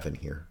values you have in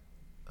here.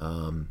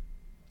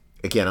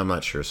 Again, I'm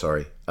not sure,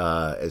 sorry,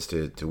 as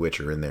to which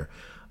are in there.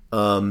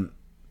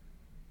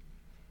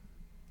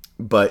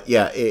 But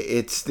yeah,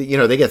 it's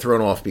they get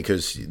thrown off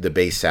because the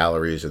base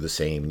salaries are the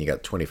same and you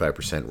got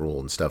 25% rule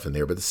and stuff in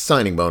there. But the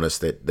signing bonus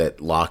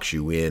that locks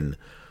you in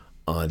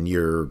on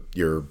your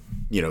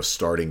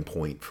starting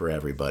point for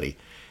everybody.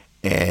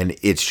 And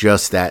it's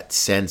just that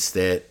sense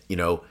that,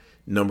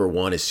 number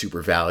 1 is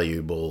super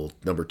valuable,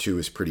 number 2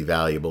 is pretty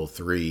valuable,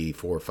 3,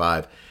 4,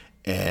 5.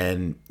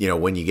 And,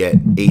 when you get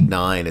 8,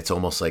 9, it's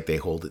almost like they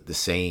hold it the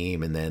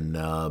same. And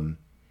then,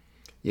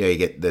 you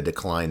get the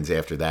declines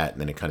after that,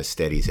 and then it kind of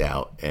steadies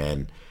out.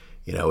 And,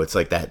 it's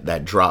like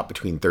that drop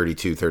between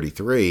 32,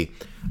 33.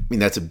 I mean,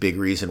 that's a big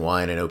reason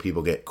why, and I know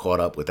people get caught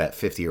up with that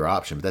 50-year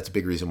option, but that's a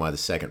big reason why the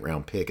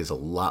second-round pick is a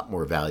lot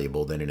more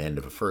valuable than an end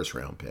of a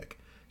first-round pick.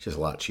 It's just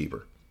a lot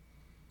cheaper.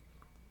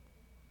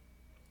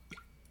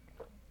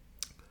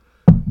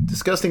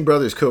 Disgusting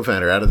Brothers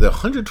co-founder, out of the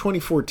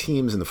 124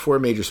 teams in the 4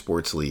 major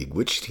sports league,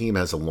 which team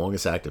has the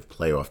longest active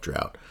playoff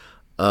drought?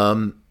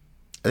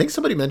 I think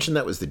somebody mentioned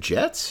that was the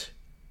Jets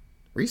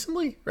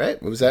recently,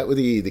 right? Was that where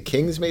the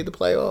Kings made the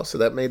playoffs? So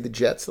that made the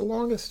Jets the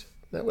longest?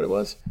 Is that what it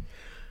was?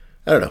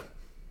 I don't know.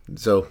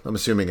 So I'm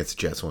assuming it's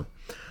the Jets one.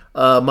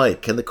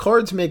 Mike, can the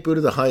Cards make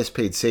Buddha the highest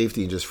paid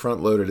safety and just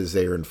front load it as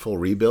they are in full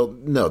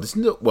rebuild? No,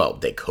 well,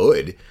 they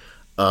could.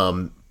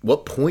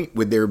 What point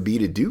would there be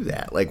to do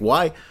that? Like,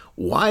 why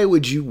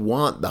would you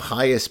want the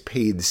highest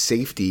paid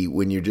safety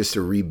when you're just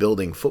a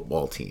rebuilding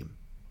football team?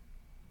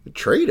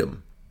 Trade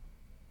him.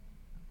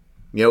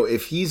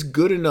 If he's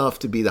good enough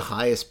to be the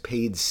highest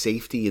paid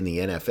safety in the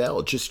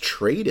NFL, just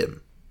trade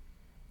him.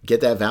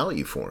 Get that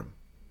value for him.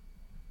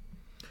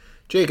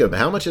 Jacob,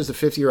 how much has the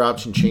 5th-year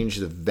option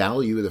changed the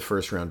value of the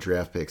first-round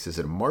draft picks? Is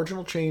it a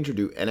marginal change, or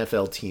do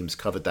NFL teams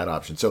covet that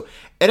option? So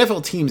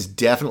NFL teams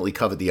definitely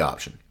covet the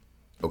option.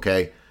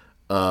 Okay?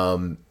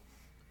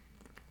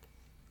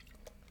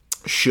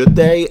 Should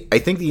they? I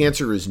think the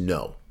answer is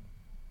no.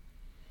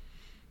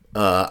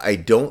 I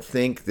don't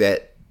think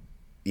that,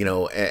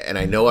 and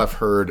I know I've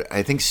heard,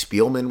 I think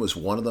Spielman was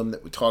one of them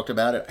that talked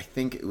about it. I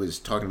think it was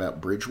talking about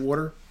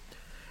Bridgewater.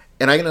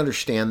 And I can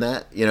understand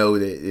that,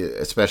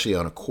 especially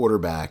on a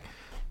quarterback.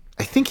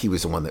 I think he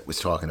was the one that was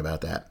talking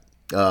about that.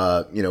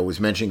 Was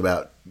mentioning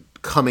about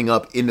coming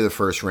up into the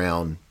first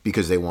round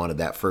because they wanted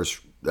that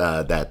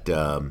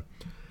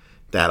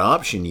that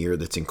option year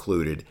that's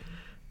included.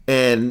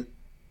 And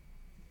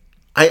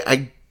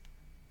I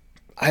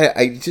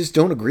just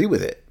don't agree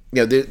with it.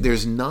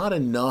 There's not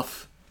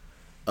enough.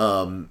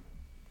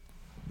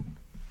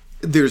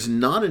 There's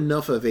not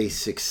enough of a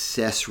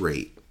success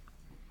rate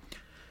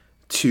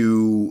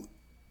to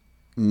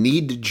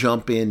need to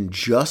jump in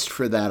just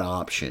for that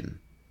option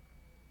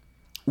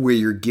where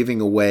you're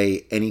giving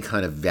away any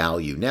kind of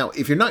value. Now,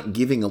 if you're not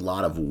giving a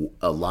lot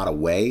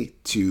away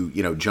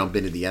to, jump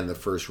into the end of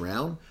the first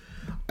round,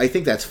 I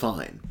think that's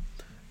fine.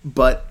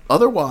 But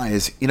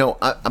otherwise, I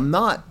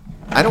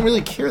don't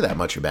really care that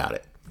much about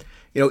it.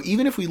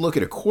 Even if we look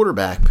at a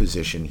quarterback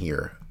position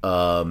here,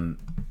 for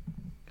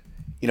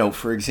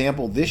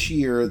example, this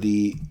year,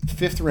 the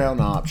 5th round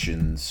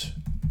options,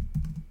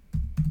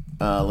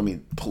 let me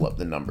pull up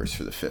the numbers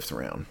for the 5th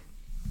round.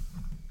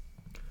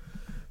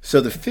 So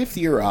the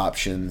 5th-year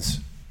options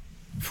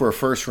for a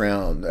first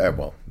round, they're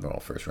all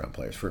first round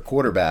players, for a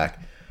quarterback.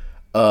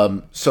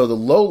 So the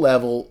low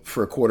level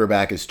for a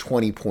quarterback is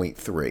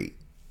 20.3.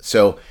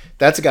 So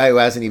that's a guy who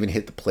hasn't even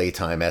hit the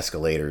playtime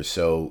escalators.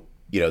 So,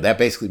 that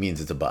basically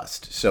means it's a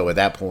bust. So at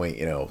that point,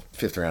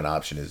 5th round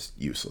option is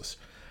useless.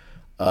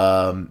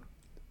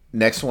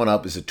 Next one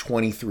up is a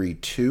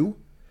 23.2.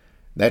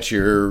 That's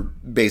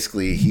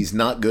he's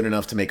not good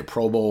enough to make a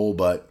Pro Bowl,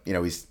 but,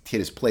 he's hit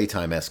his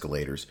playtime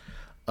escalators.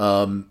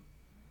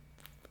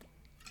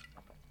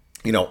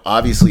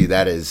 Obviously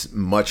that is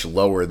much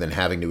lower than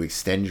having to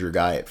extend your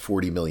guy at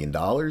 $40 million.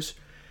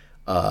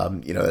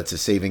 That's a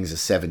savings of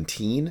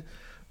 17.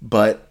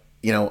 But,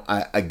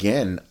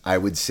 I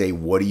would say,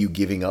 what are you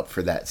giving up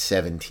for that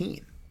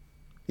 17?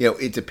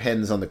 It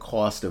depends on the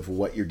cost of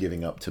what you're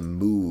giving up to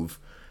move,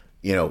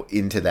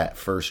 into that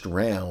first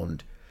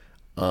round.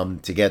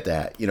 To get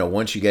that,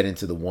 once you get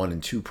into the 1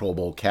 and 2 Pro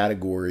Bowl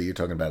category, you're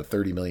talking about a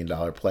 $30 million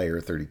player,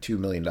 a $32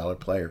 million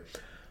player.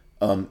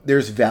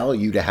 There's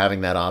value to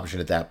having that option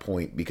at that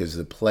point because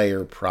the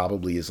player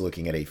probably is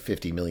looking at a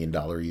 $50 million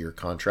a year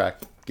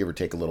contract, give or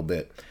take a little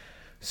bit.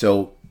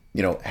 So,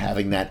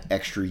 having that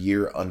extra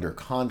year under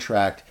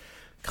contract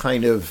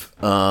kind of,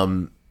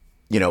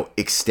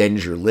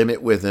 extends your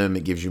limit with them.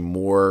 It gives you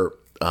more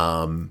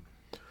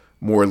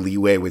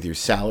leeway with your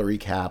salary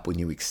cap when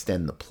you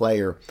extend the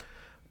player.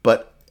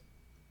 But,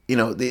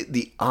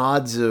 the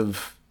odds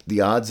of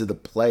the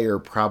player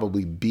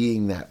probably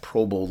being that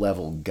Pro Bowl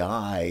level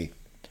guy,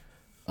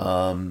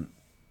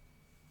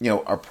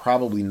 are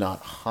probably not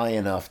high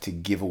enough to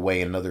give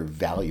away another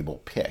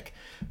valuable pick.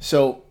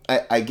 So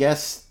I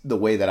guess the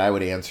way that I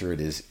would answer it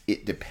is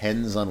it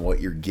depends on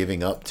what you're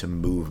giving up to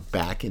move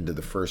back into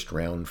the first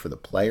round for the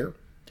player,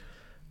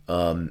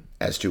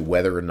 as to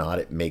whether or not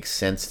it makes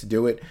sense to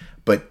do it.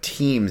 But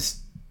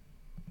teams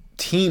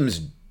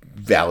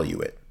value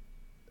it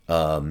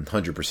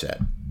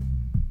 100%.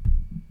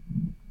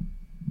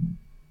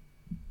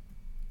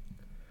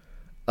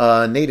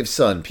 Native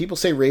Son, people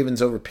say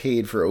Ravens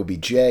overpaid for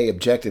OBJ.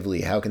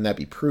 Objectively, how can that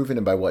be proven,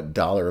 and by what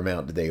dollar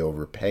amount did they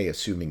overpay,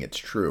 assuming it's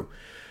true?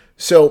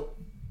 So,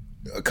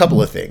 a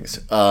couple of things.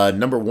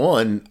 Number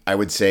one, I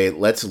would say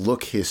let's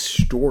look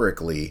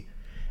historically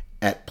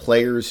at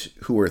players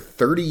who are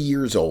 30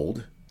 years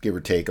old, give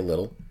or take a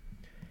little,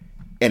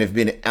 and have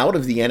been out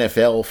of the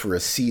NFL for a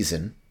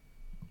season.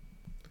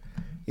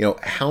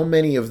 How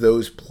many of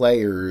those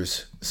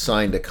players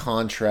signed a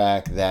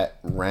contract that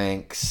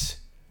ranks...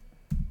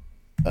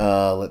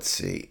 let's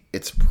see.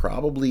 It's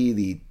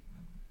probably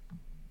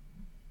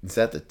is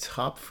that the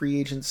top free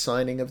agent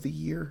signing of the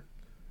year?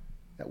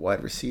 At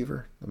wide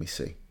receiver? Let me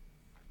see.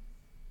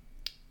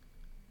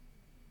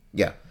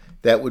 Yeah,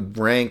 that would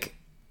rank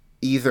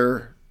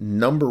either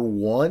number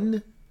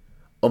 1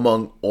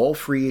 among all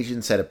free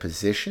agents at a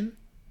position,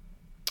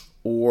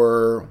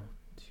 or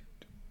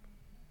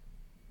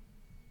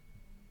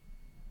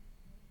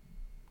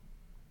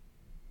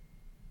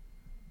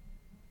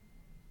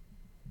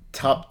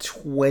top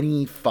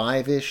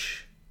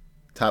 25-ish,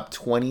 top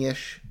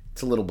 20-ish.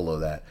 It's a little below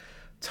that.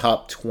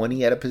 Top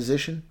 20 at a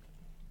position.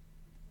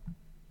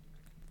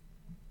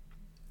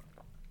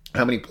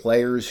 How many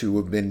players who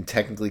have been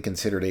technically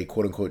considered a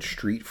quote-unquote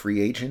street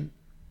free agent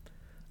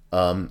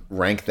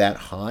rank that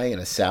high in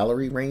a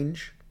salary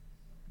range?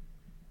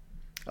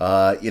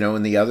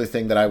 And the other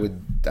thing that I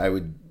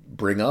would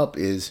bring up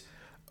is,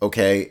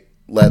 okay,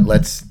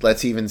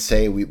 let's even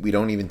say we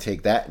don't even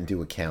take that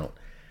into account.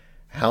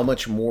 How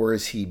much more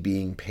is he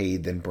being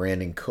paid than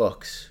Brandon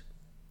Cooks?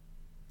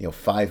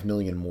 $5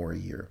 million more a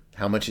year.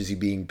 How much is he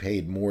being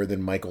paid more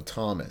than Michael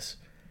Thomas?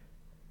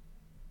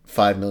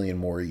 $5 million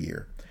more a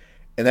year.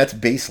 And that's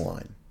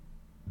baseline.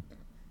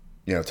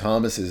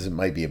 Thomas's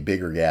might be a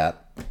bigger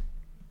gap.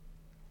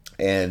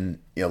 And,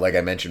 like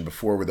I mentioned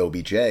before with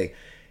OBJ,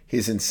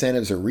 his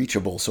incentives are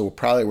reachable. So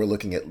probably we're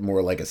looking at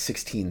more like a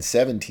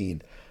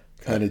 16-17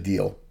 kind of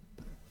deal.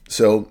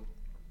 So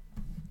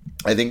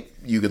I think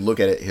you could look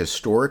at it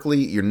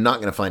historically. You're not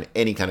going to find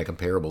any kind of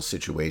comparable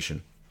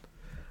situation,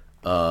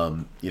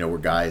 where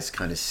guys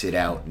kind of sit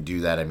out and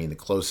do that. I mean, the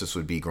closest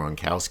would be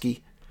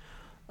Gronkowski.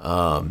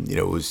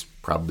 It was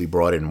probably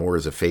brought in more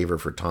as a favor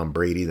for Tom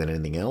Brady than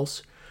anything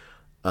else.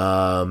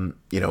 And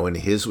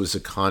his was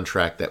a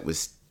contract that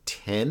was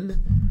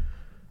 10,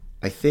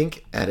 I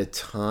think, at a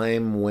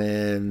time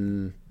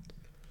when,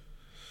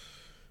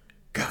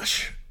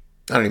 gosh,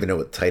 I don't even know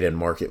what the tight end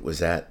market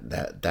was at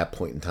that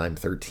point in time,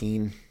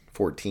 13,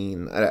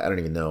 14. I don't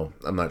even know.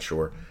 I'm not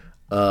sure.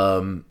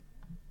 But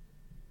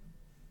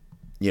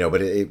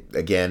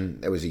again,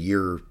 that was a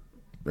year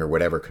or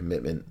whatever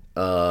commitment.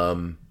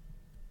 And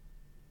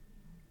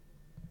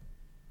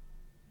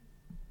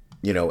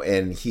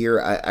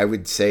here I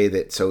would say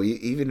that, so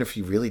even if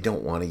you really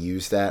don't want to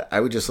use that, I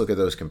would just look at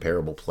those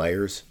comparable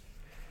players.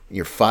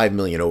 You're $5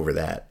 million over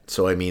that.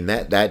 So, I mean,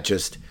 that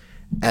just,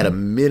 at a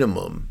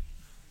minimum,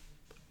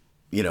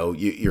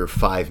 you're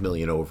 $5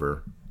 million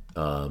over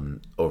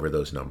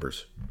those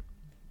numbers.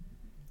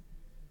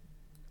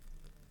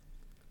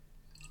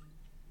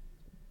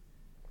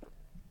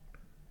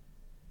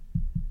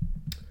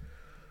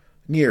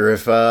 Near,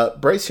 if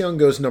Bryce Young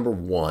goes number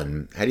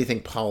 1, how do you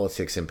think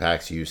politics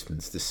impacts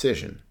Houston's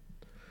decision?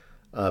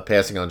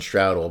 Passing on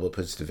Stroud all but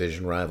puts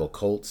division rival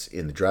Colts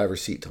in the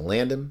driver's seat to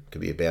land him.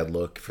 Could be a bad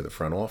look for the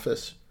front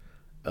office.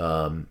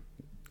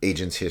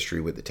 Agent's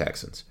history with the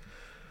Texans.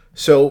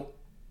 So,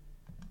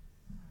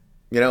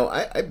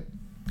 I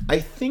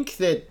think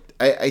that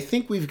I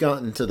think we've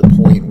gotten to the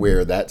point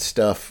where that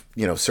stuff,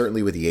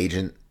 certainly with the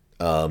agent,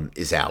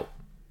 is out.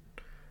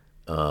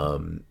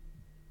 I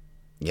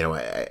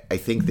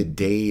think the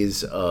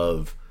days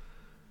of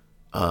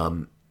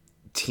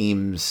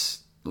teams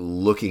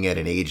looking at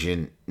an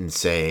agent and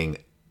saying,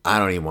 I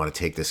don't even want to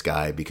take this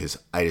guy because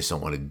I just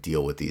don't want to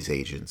deal with these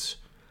agents,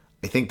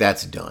 I think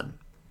that's done.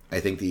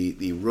 I think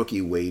the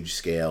rookie wage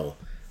scale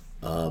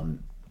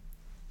and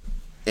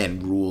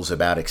rules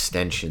about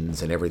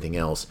extensions and everything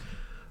else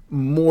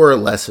more or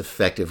less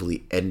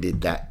effectively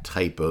ended that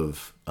type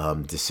of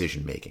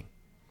decision making.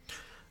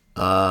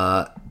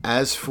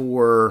 As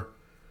for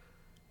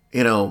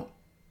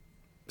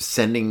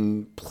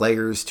sending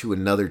players to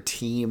another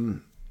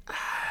team,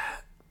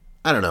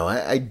 I don't know.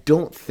 I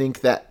don't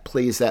think that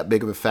plays that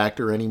big of a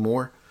factor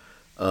anymore.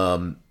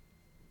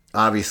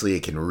 Obviously,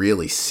 it can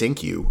really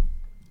sink you,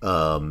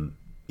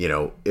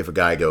 if a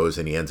guy goes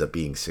and he ends up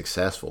being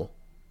successful.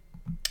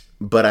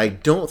 But I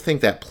don't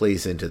think that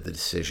plays into the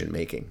decision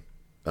making.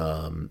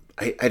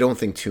 I don't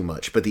think too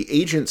much. But the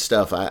agent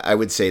stuff, I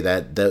would say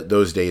that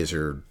those days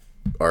are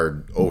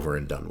over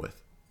and done with.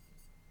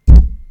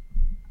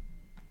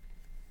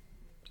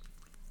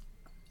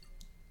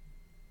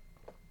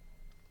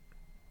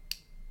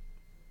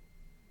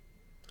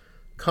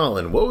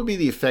 Colin, what would be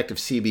the effect of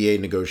CBA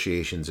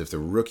negotiations if the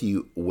rookie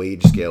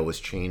wage scale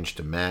was changed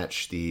to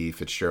match the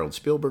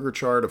Fitzgerald-Spielberger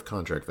chart of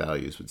contract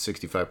values? Would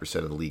 65%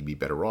 of the league be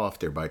better off,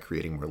 thereby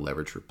creating more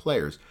leverage for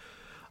players?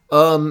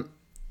 I'd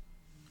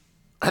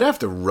have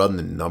to run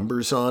the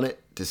numbers on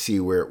it to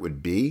see where it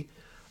would be.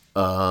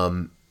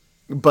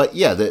 But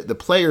yeah, the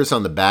players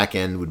on the back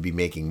end would be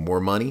making more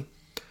money.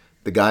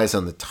 The guys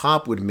on the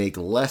top would make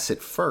less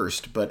at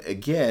first. But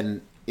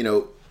again,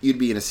 you'd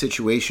be in a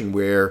situation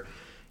where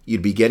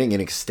you'd be getting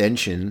an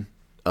extension,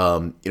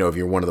 if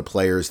you're one of the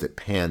players that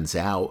pans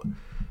out.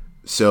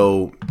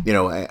 So,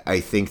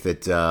 I think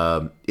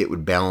that it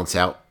would balance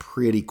out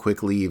pretty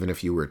quickly, even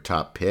if you were a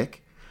top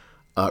pick.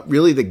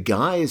 Really, the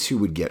guys who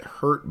would get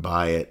hurt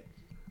by it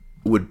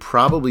would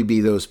probably be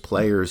those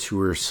players who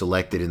were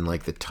selected in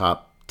like the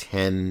top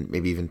 10,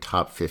 maybe even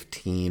top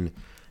 15,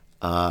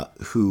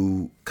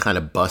 who kind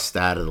of bust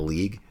out of the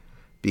league,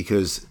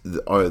 because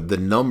the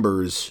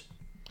numbers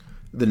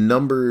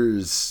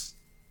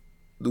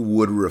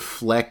would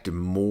reflect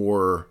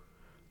more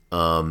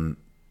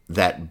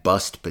that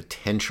bust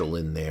potential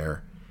in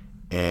there,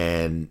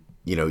 and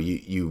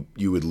you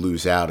would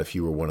lose out if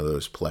you were one of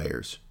those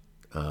players,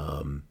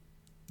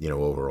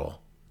 overall.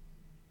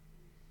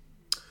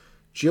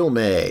 Jill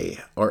May,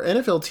 are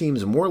NFL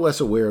teams more or less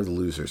aware of the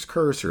loser's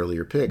curse?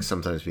 Earlier picks,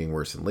 sometimes being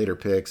worse than later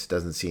picks.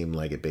 Doesn't seem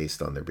like it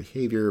based on their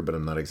behavior, but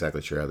I'm not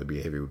exactly sure how their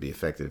behavior would be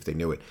affected if they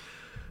knew it.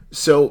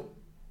 So,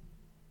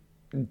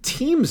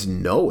 teams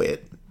know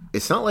it.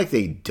 It's not like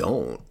they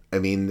don't. I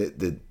mean,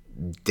 the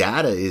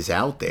data is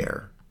out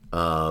there.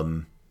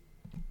 I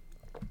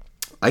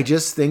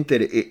just think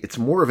that it's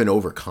more of an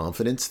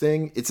overconfidence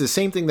thing. It's the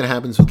same thing that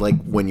happens with like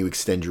when you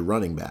extend your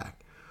running back.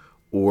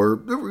 Or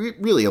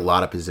really a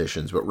lot of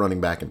positions, but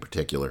running back in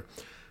particular.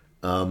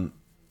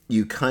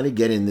 You kind of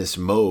get in this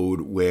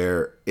mode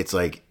where it's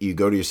like you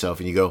go to yourself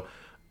and you go,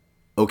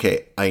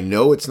 okay, I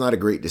know it's not a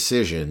great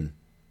decision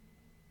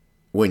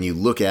when you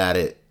look at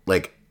it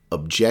like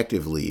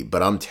objectively,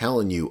 but I'm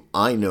telling you,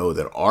 I know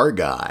that our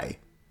guy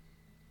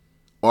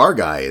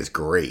is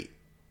great.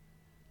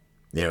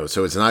 You know,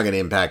 so it's not going to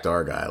impact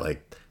our guy.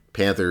 Like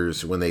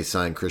Panthers, when they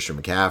signed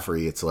Christian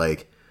McCaffrey, it's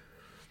like,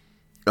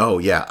 oh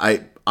yeah,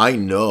 I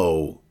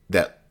know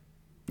that,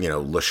 you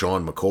know,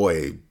 LaShawn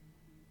McCoy,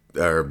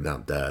 or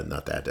not that,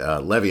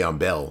 Le'Veon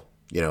Bell,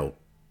 you know,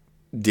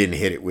 didn't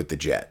hit it with the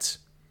Jets.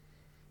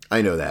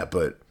 I know that,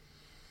 but,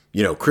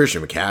 you know,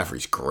 Christian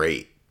McCaffrey's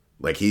great.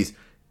 Like he's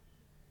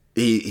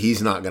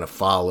not going to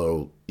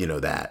follow, you know,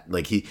 that.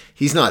 Like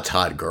he's not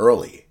Todd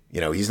Gurley. You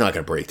know, he's not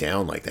going to break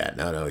down like that.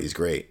 No, he's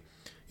great.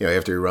 You know,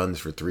 after he runs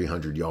for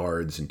 300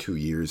 yards in 2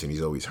 years and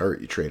he's always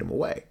hurt, you trade him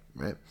away,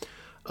 right?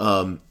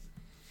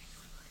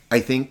 I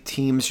think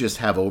teams just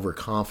have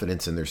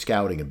overconfidence in their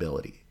scouting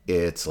ability.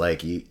 It's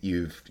like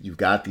you've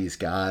got these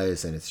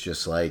guys, and it's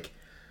just like,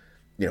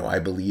 you know, I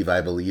believe,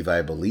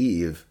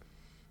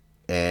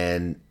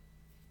 and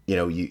you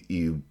know,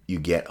 you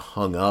get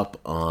hung up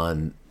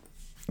on,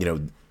 you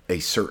know, a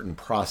certain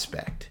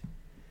prospect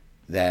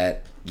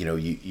that, you know,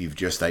 you've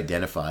just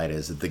identified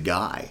as the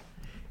guy,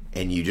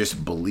 and you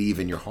just believe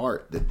in your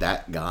heart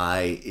that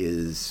guy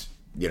is,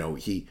 you know,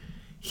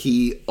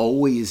 he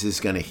always is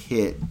going to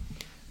hit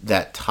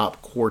that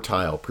top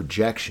quartile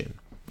projection,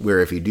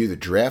 where if you do the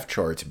draft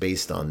charts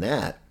based on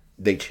that,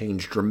 they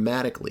change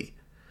dramatically.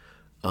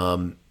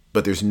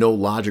 But there's no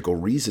logical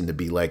reason to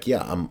be like,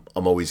 yeah, I'm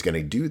always going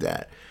to do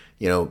that.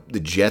 You know,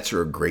 the Jets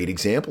are a great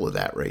example of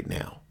that right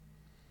now.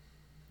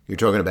 You're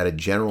talking about a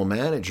general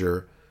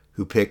manager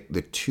who picked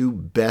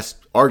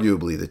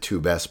arguably the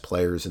two best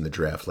players in the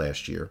draft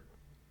last year.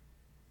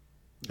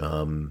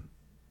 You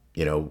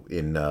know,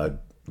 in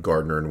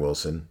Gardner and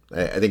Wilson.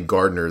 I think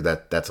Gardner,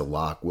 that's a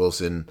lock.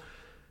 Wilson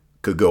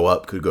could go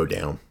up, could go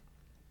down.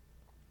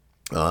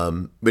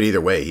 But either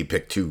way, he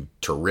picked two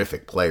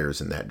terrific players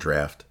in that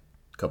draft.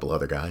 A couple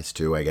other guys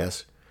too, I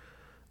guess.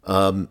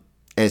 And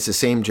it's the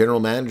same general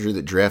manager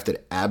that drafted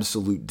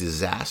absolute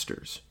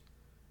disasters.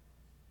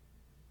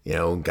 You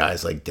know,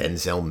 guys like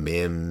Denzel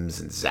Mims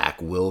and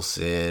Zach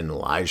Wilson,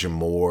 Elijah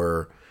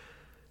Moore.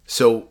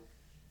 So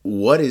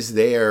what is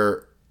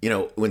there, you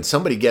know, when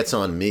somebody gets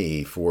on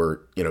me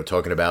for, you know,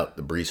 talking about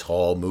the Breece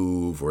Hall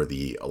move or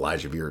the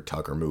Elijah Vera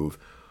Tucker move,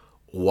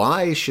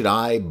 why should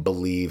I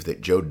believe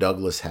that Joe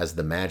Douglas has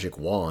the magic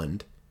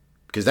wand?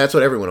 Because that's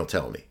what everyone will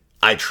tell me.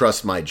 I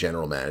trust my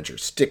general manager.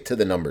 Stick to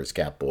the numbers,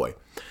 Cap Boy.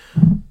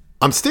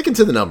 I'm sticking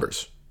to the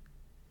numbers.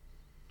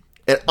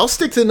 And I'll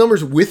stick to the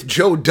numbers with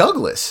Joe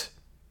Douglas.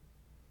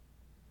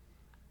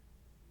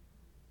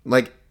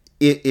 Like,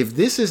 if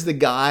this is the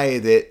guy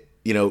that,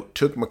 you know,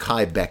 took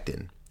Mekhi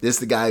Becton, this is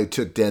the guy who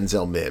took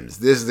Denzel Mims,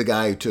 this is the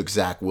guy who took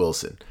Zach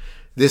Wilson,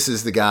 this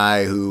is the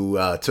guy who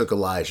took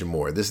Elijah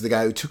Moore, this is the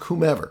guy who took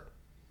whomever,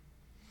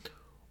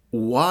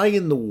 why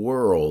in the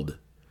world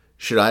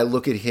should I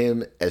look at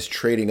him as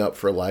trading up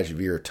for Elijah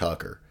Vera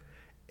Tucker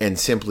and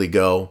simply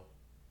go,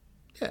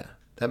 yeah,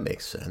 that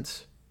makes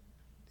sense.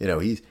 You know,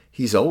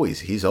 he's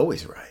always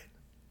right.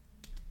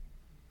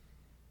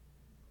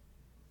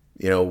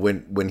 You know,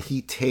 when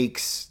he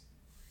takes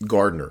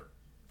Gardner,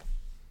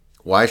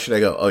 why should I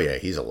go, oh yeah,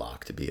 he's a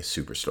lock to be a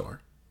superstar?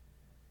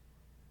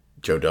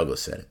 Joe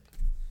Douglas said it.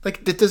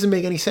 Like, that doesn't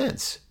make any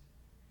sense.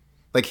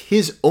 Like,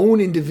 his own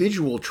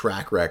individual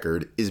track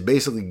record is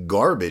basically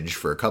garbage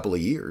for a couple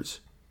of years.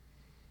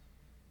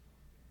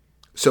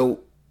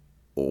 So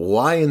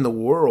why in the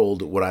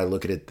world would I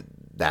look at it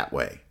that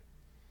way?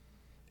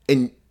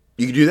 And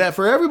you can do that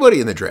for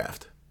everybody in the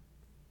draft.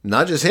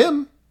 Not just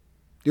him.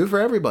 Do it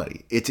for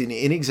everybody. It's an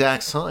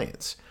inexact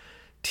science.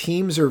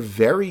 Teams are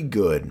very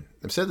good.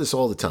 I've said this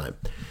all the time.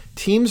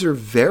 Teams are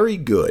very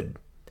good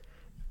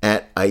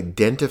at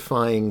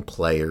identifying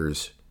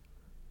players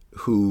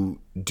who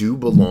do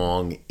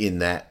belong in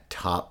that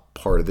top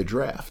part of the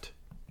draft.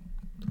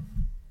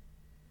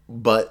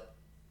 But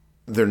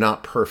they're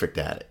not perfect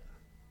at it.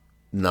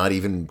 Not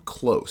even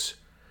close.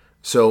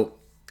 So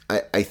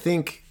I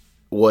think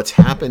what's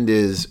happened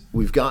is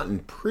we've gotten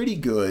pretty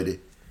good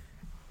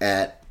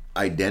at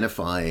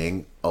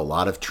identifying a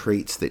lot of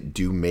traits that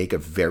do make a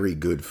very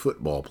good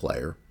football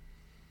player.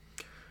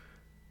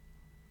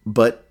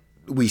 But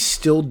we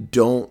still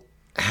don't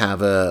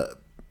have a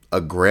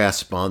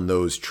grasp on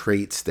those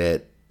traits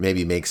that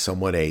maybe make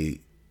someone a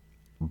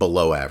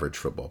below average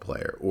football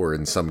player, or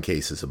in some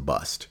cases a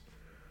bust.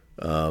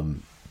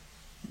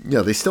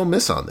 they still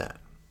miss on that.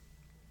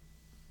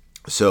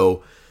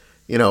 So,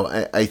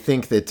 I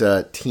think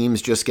that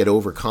teams just get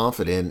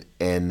overconfident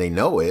and they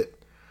know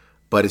it,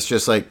 but it's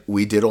just like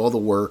we did all the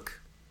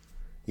work.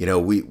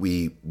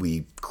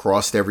 We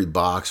crossed every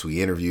box.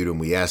 We interviewed him.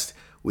 We asked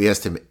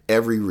him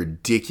every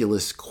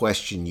ridiculous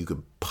question you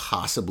could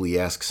possibly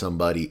ask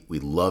somebody. We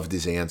loved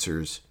his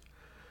answers.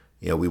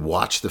 We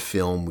watched the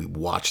film. We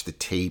watched the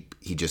tape.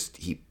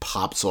 He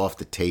pops off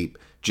the tape.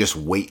 Just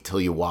wait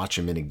till you watch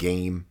him in a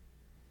game.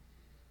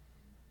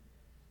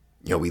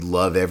 We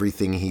love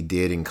everything he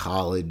did in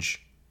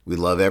college. We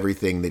love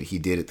everything that he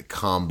did at the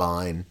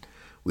combine.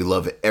 We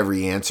love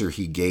every answer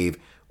he gave.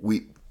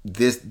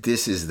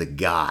 This is the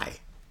guy.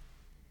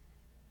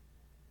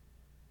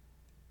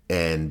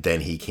 And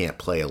then he can't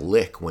play a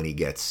lick when he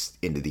gets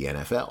into the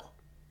NFL.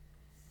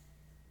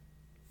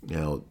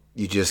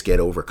 You just get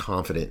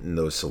overconfident in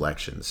those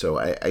selections. So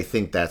I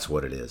think that's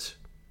what it is.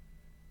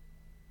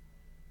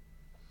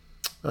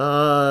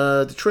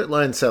 Detroit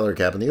Lions salary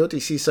cap. On the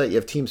OTC site, you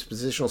have teams'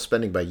 positional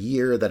spending by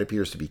year. That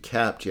appears to be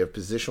capped. You have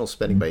positional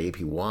spending by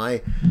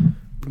APY.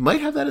 You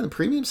might have that in the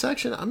premium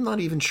section. I'm not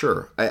even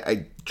sure.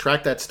 I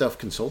track that stuff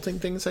consulting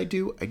things I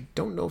do. I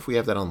don't know if we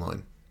have that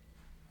online.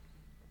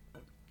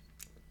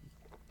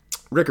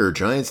 Ricker,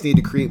 Giants need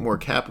to create more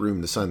cap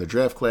room to sign the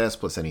draft class,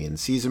 plus any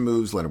in-season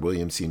moves. Leonard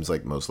Williams seems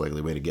like the most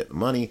likely way to get the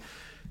money.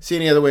 See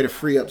any other way to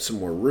free up some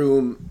more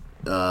room?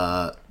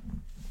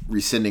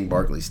 Rescinding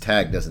Barkley's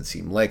tag doesn't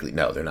seem likely.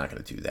 No, they're not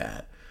going to do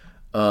that.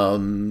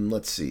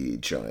 Let's see,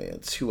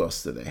 Giants. Who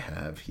else do they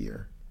have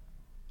here?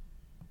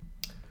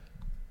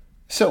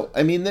 So,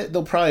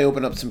 they'll probably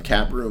open up some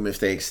cap room if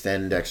they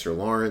extend Dexter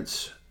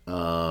Lawrence.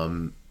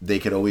 They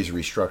could always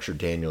restructure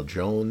Daniel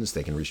Jones.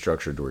 They can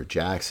restructure Dory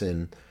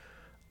Jackson.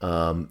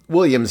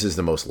 Williams is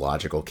the most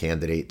logical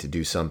candidate to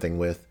do something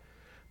with.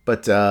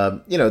 But,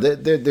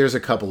 there's a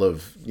couple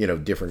of,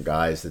 different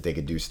guys that they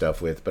could do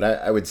stuff with. But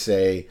I would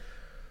say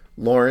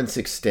Lawrence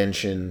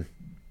extension,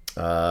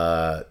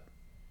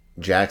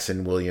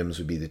 Jackson Williams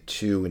would be the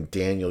two, and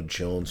Daniel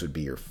Jones would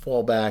be your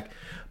fallback.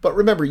 But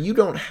remember, you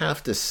don't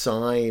have to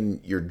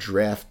sign your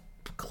draft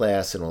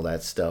class and all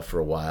that stuff for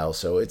a while.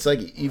 So it's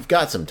like you've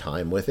got some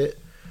time with it,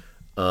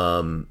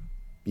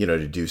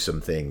 to do some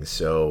things.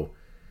 So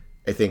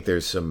I think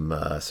there's some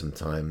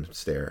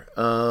times there.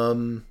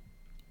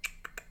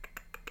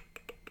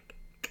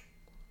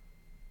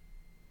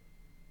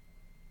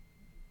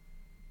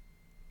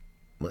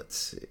 Let's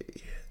see.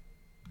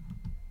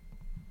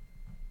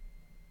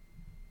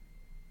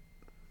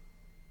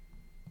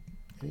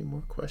 Any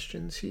more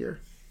questions here?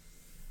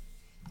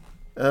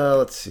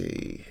 Let's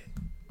see.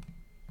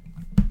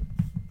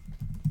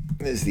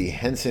 Is the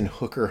Henson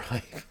Hooker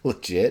hype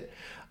legit?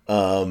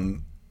 I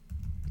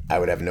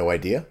would have no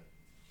idea.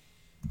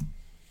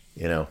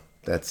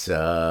 That's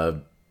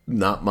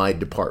not my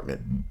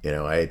department.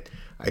 I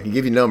can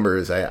give you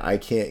numbers. I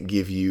can't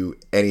give you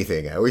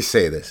anything. I always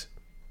say this.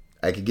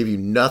 I can give you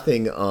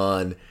nothing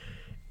on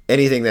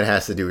anything that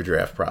has to do with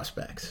draft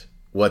prospects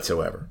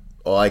whatsoever.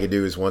 All I can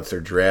do is once they're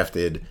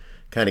drafted,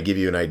 kind of give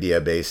you an idea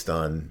based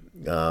on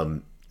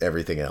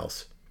everything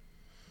else.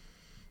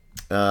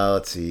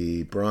 Let's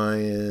see.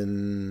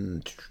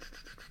 Brian,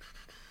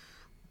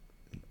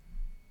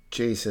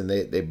 Jason,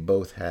 they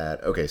both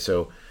had. Okay,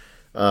 so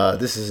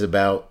this is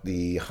about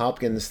the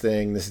Hopkins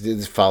thing. This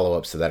is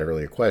follow-ups to that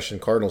earlier question.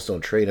 Cardinals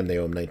don't trade him. They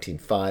owe him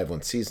 19.5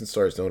 when season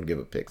starts. Don't give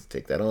a pick to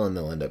take that on.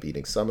 They'll end up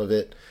eating some of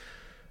it.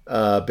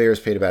 Bears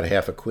paid about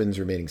half of Quinn's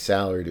remaining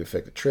salary to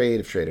affect the trade.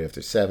 If traded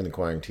after 7, the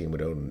acquiring team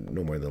would owe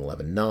no more than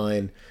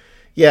 11.9.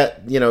 Yeah,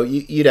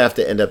 you'd have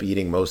to end up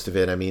eating most of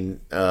it.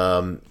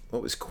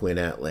 What was Quinn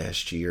at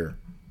last year?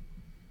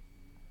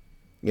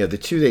 The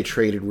two they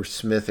traded were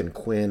Smith and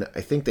Quinn.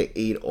 I think they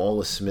ate all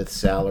of Smith's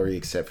salary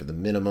except for the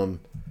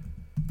minimum.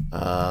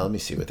 Let me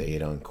see what they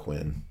ate on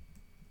Quinn.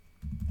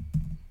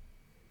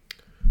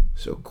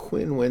 So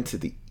Quinn went to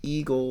the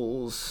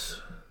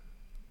Eagles.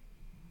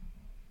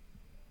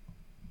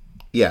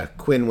 Yeah,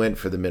 Quinn went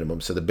for the minimum.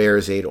 So the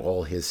Bears ate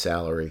all his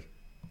salary.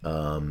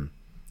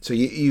 So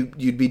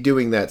you'd be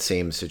doing that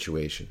same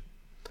situation.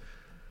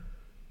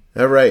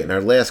 All right, and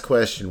our last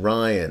question,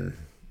 Ryan.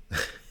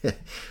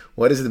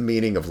 What is the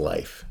meaning of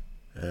life?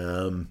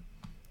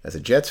 As a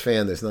Jets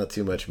fan, there's not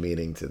too much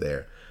meaning to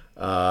there.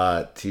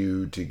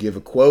 To give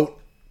a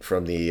quote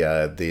from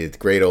the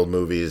great old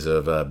movies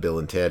of Bill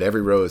and Ted,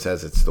 every rose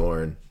has its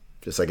thorn,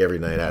 just like every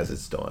night has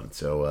its dawn.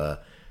 So I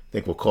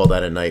think we'll call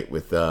that a night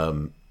with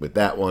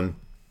that one.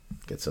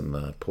 Get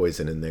some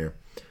poison in there.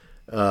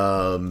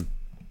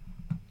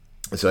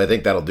 So I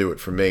think that'll do it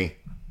for me.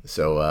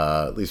 So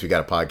at least we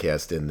got a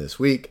podcast in this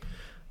week.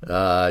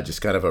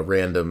 Just kind of a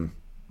random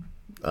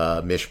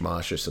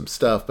mishmash of some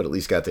stuff, but at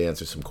least got to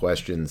answer some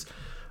questions.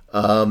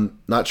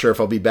 Not sure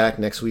if I'll be back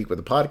next week with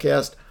a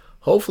podcast.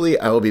 Hopefully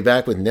I will be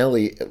back with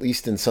Nelly, at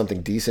least in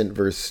something decent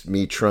versus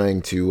me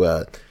trying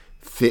to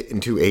fit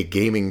into a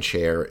gaming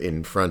chair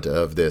in front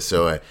of this.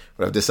 So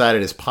what I've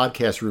decided is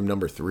podcast room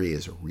number 3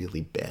 is a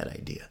really bad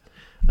idea.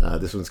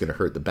 This one's going to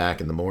hurt the back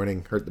in the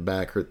morning, hurt the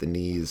back, hurt the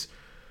knees,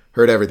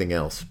 heard everything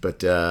else,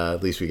 but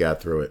at least we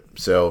got through it.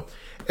 So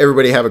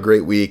everybody have a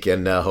great week,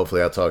 and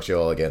hopefully I'll talk to you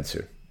all again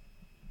soon.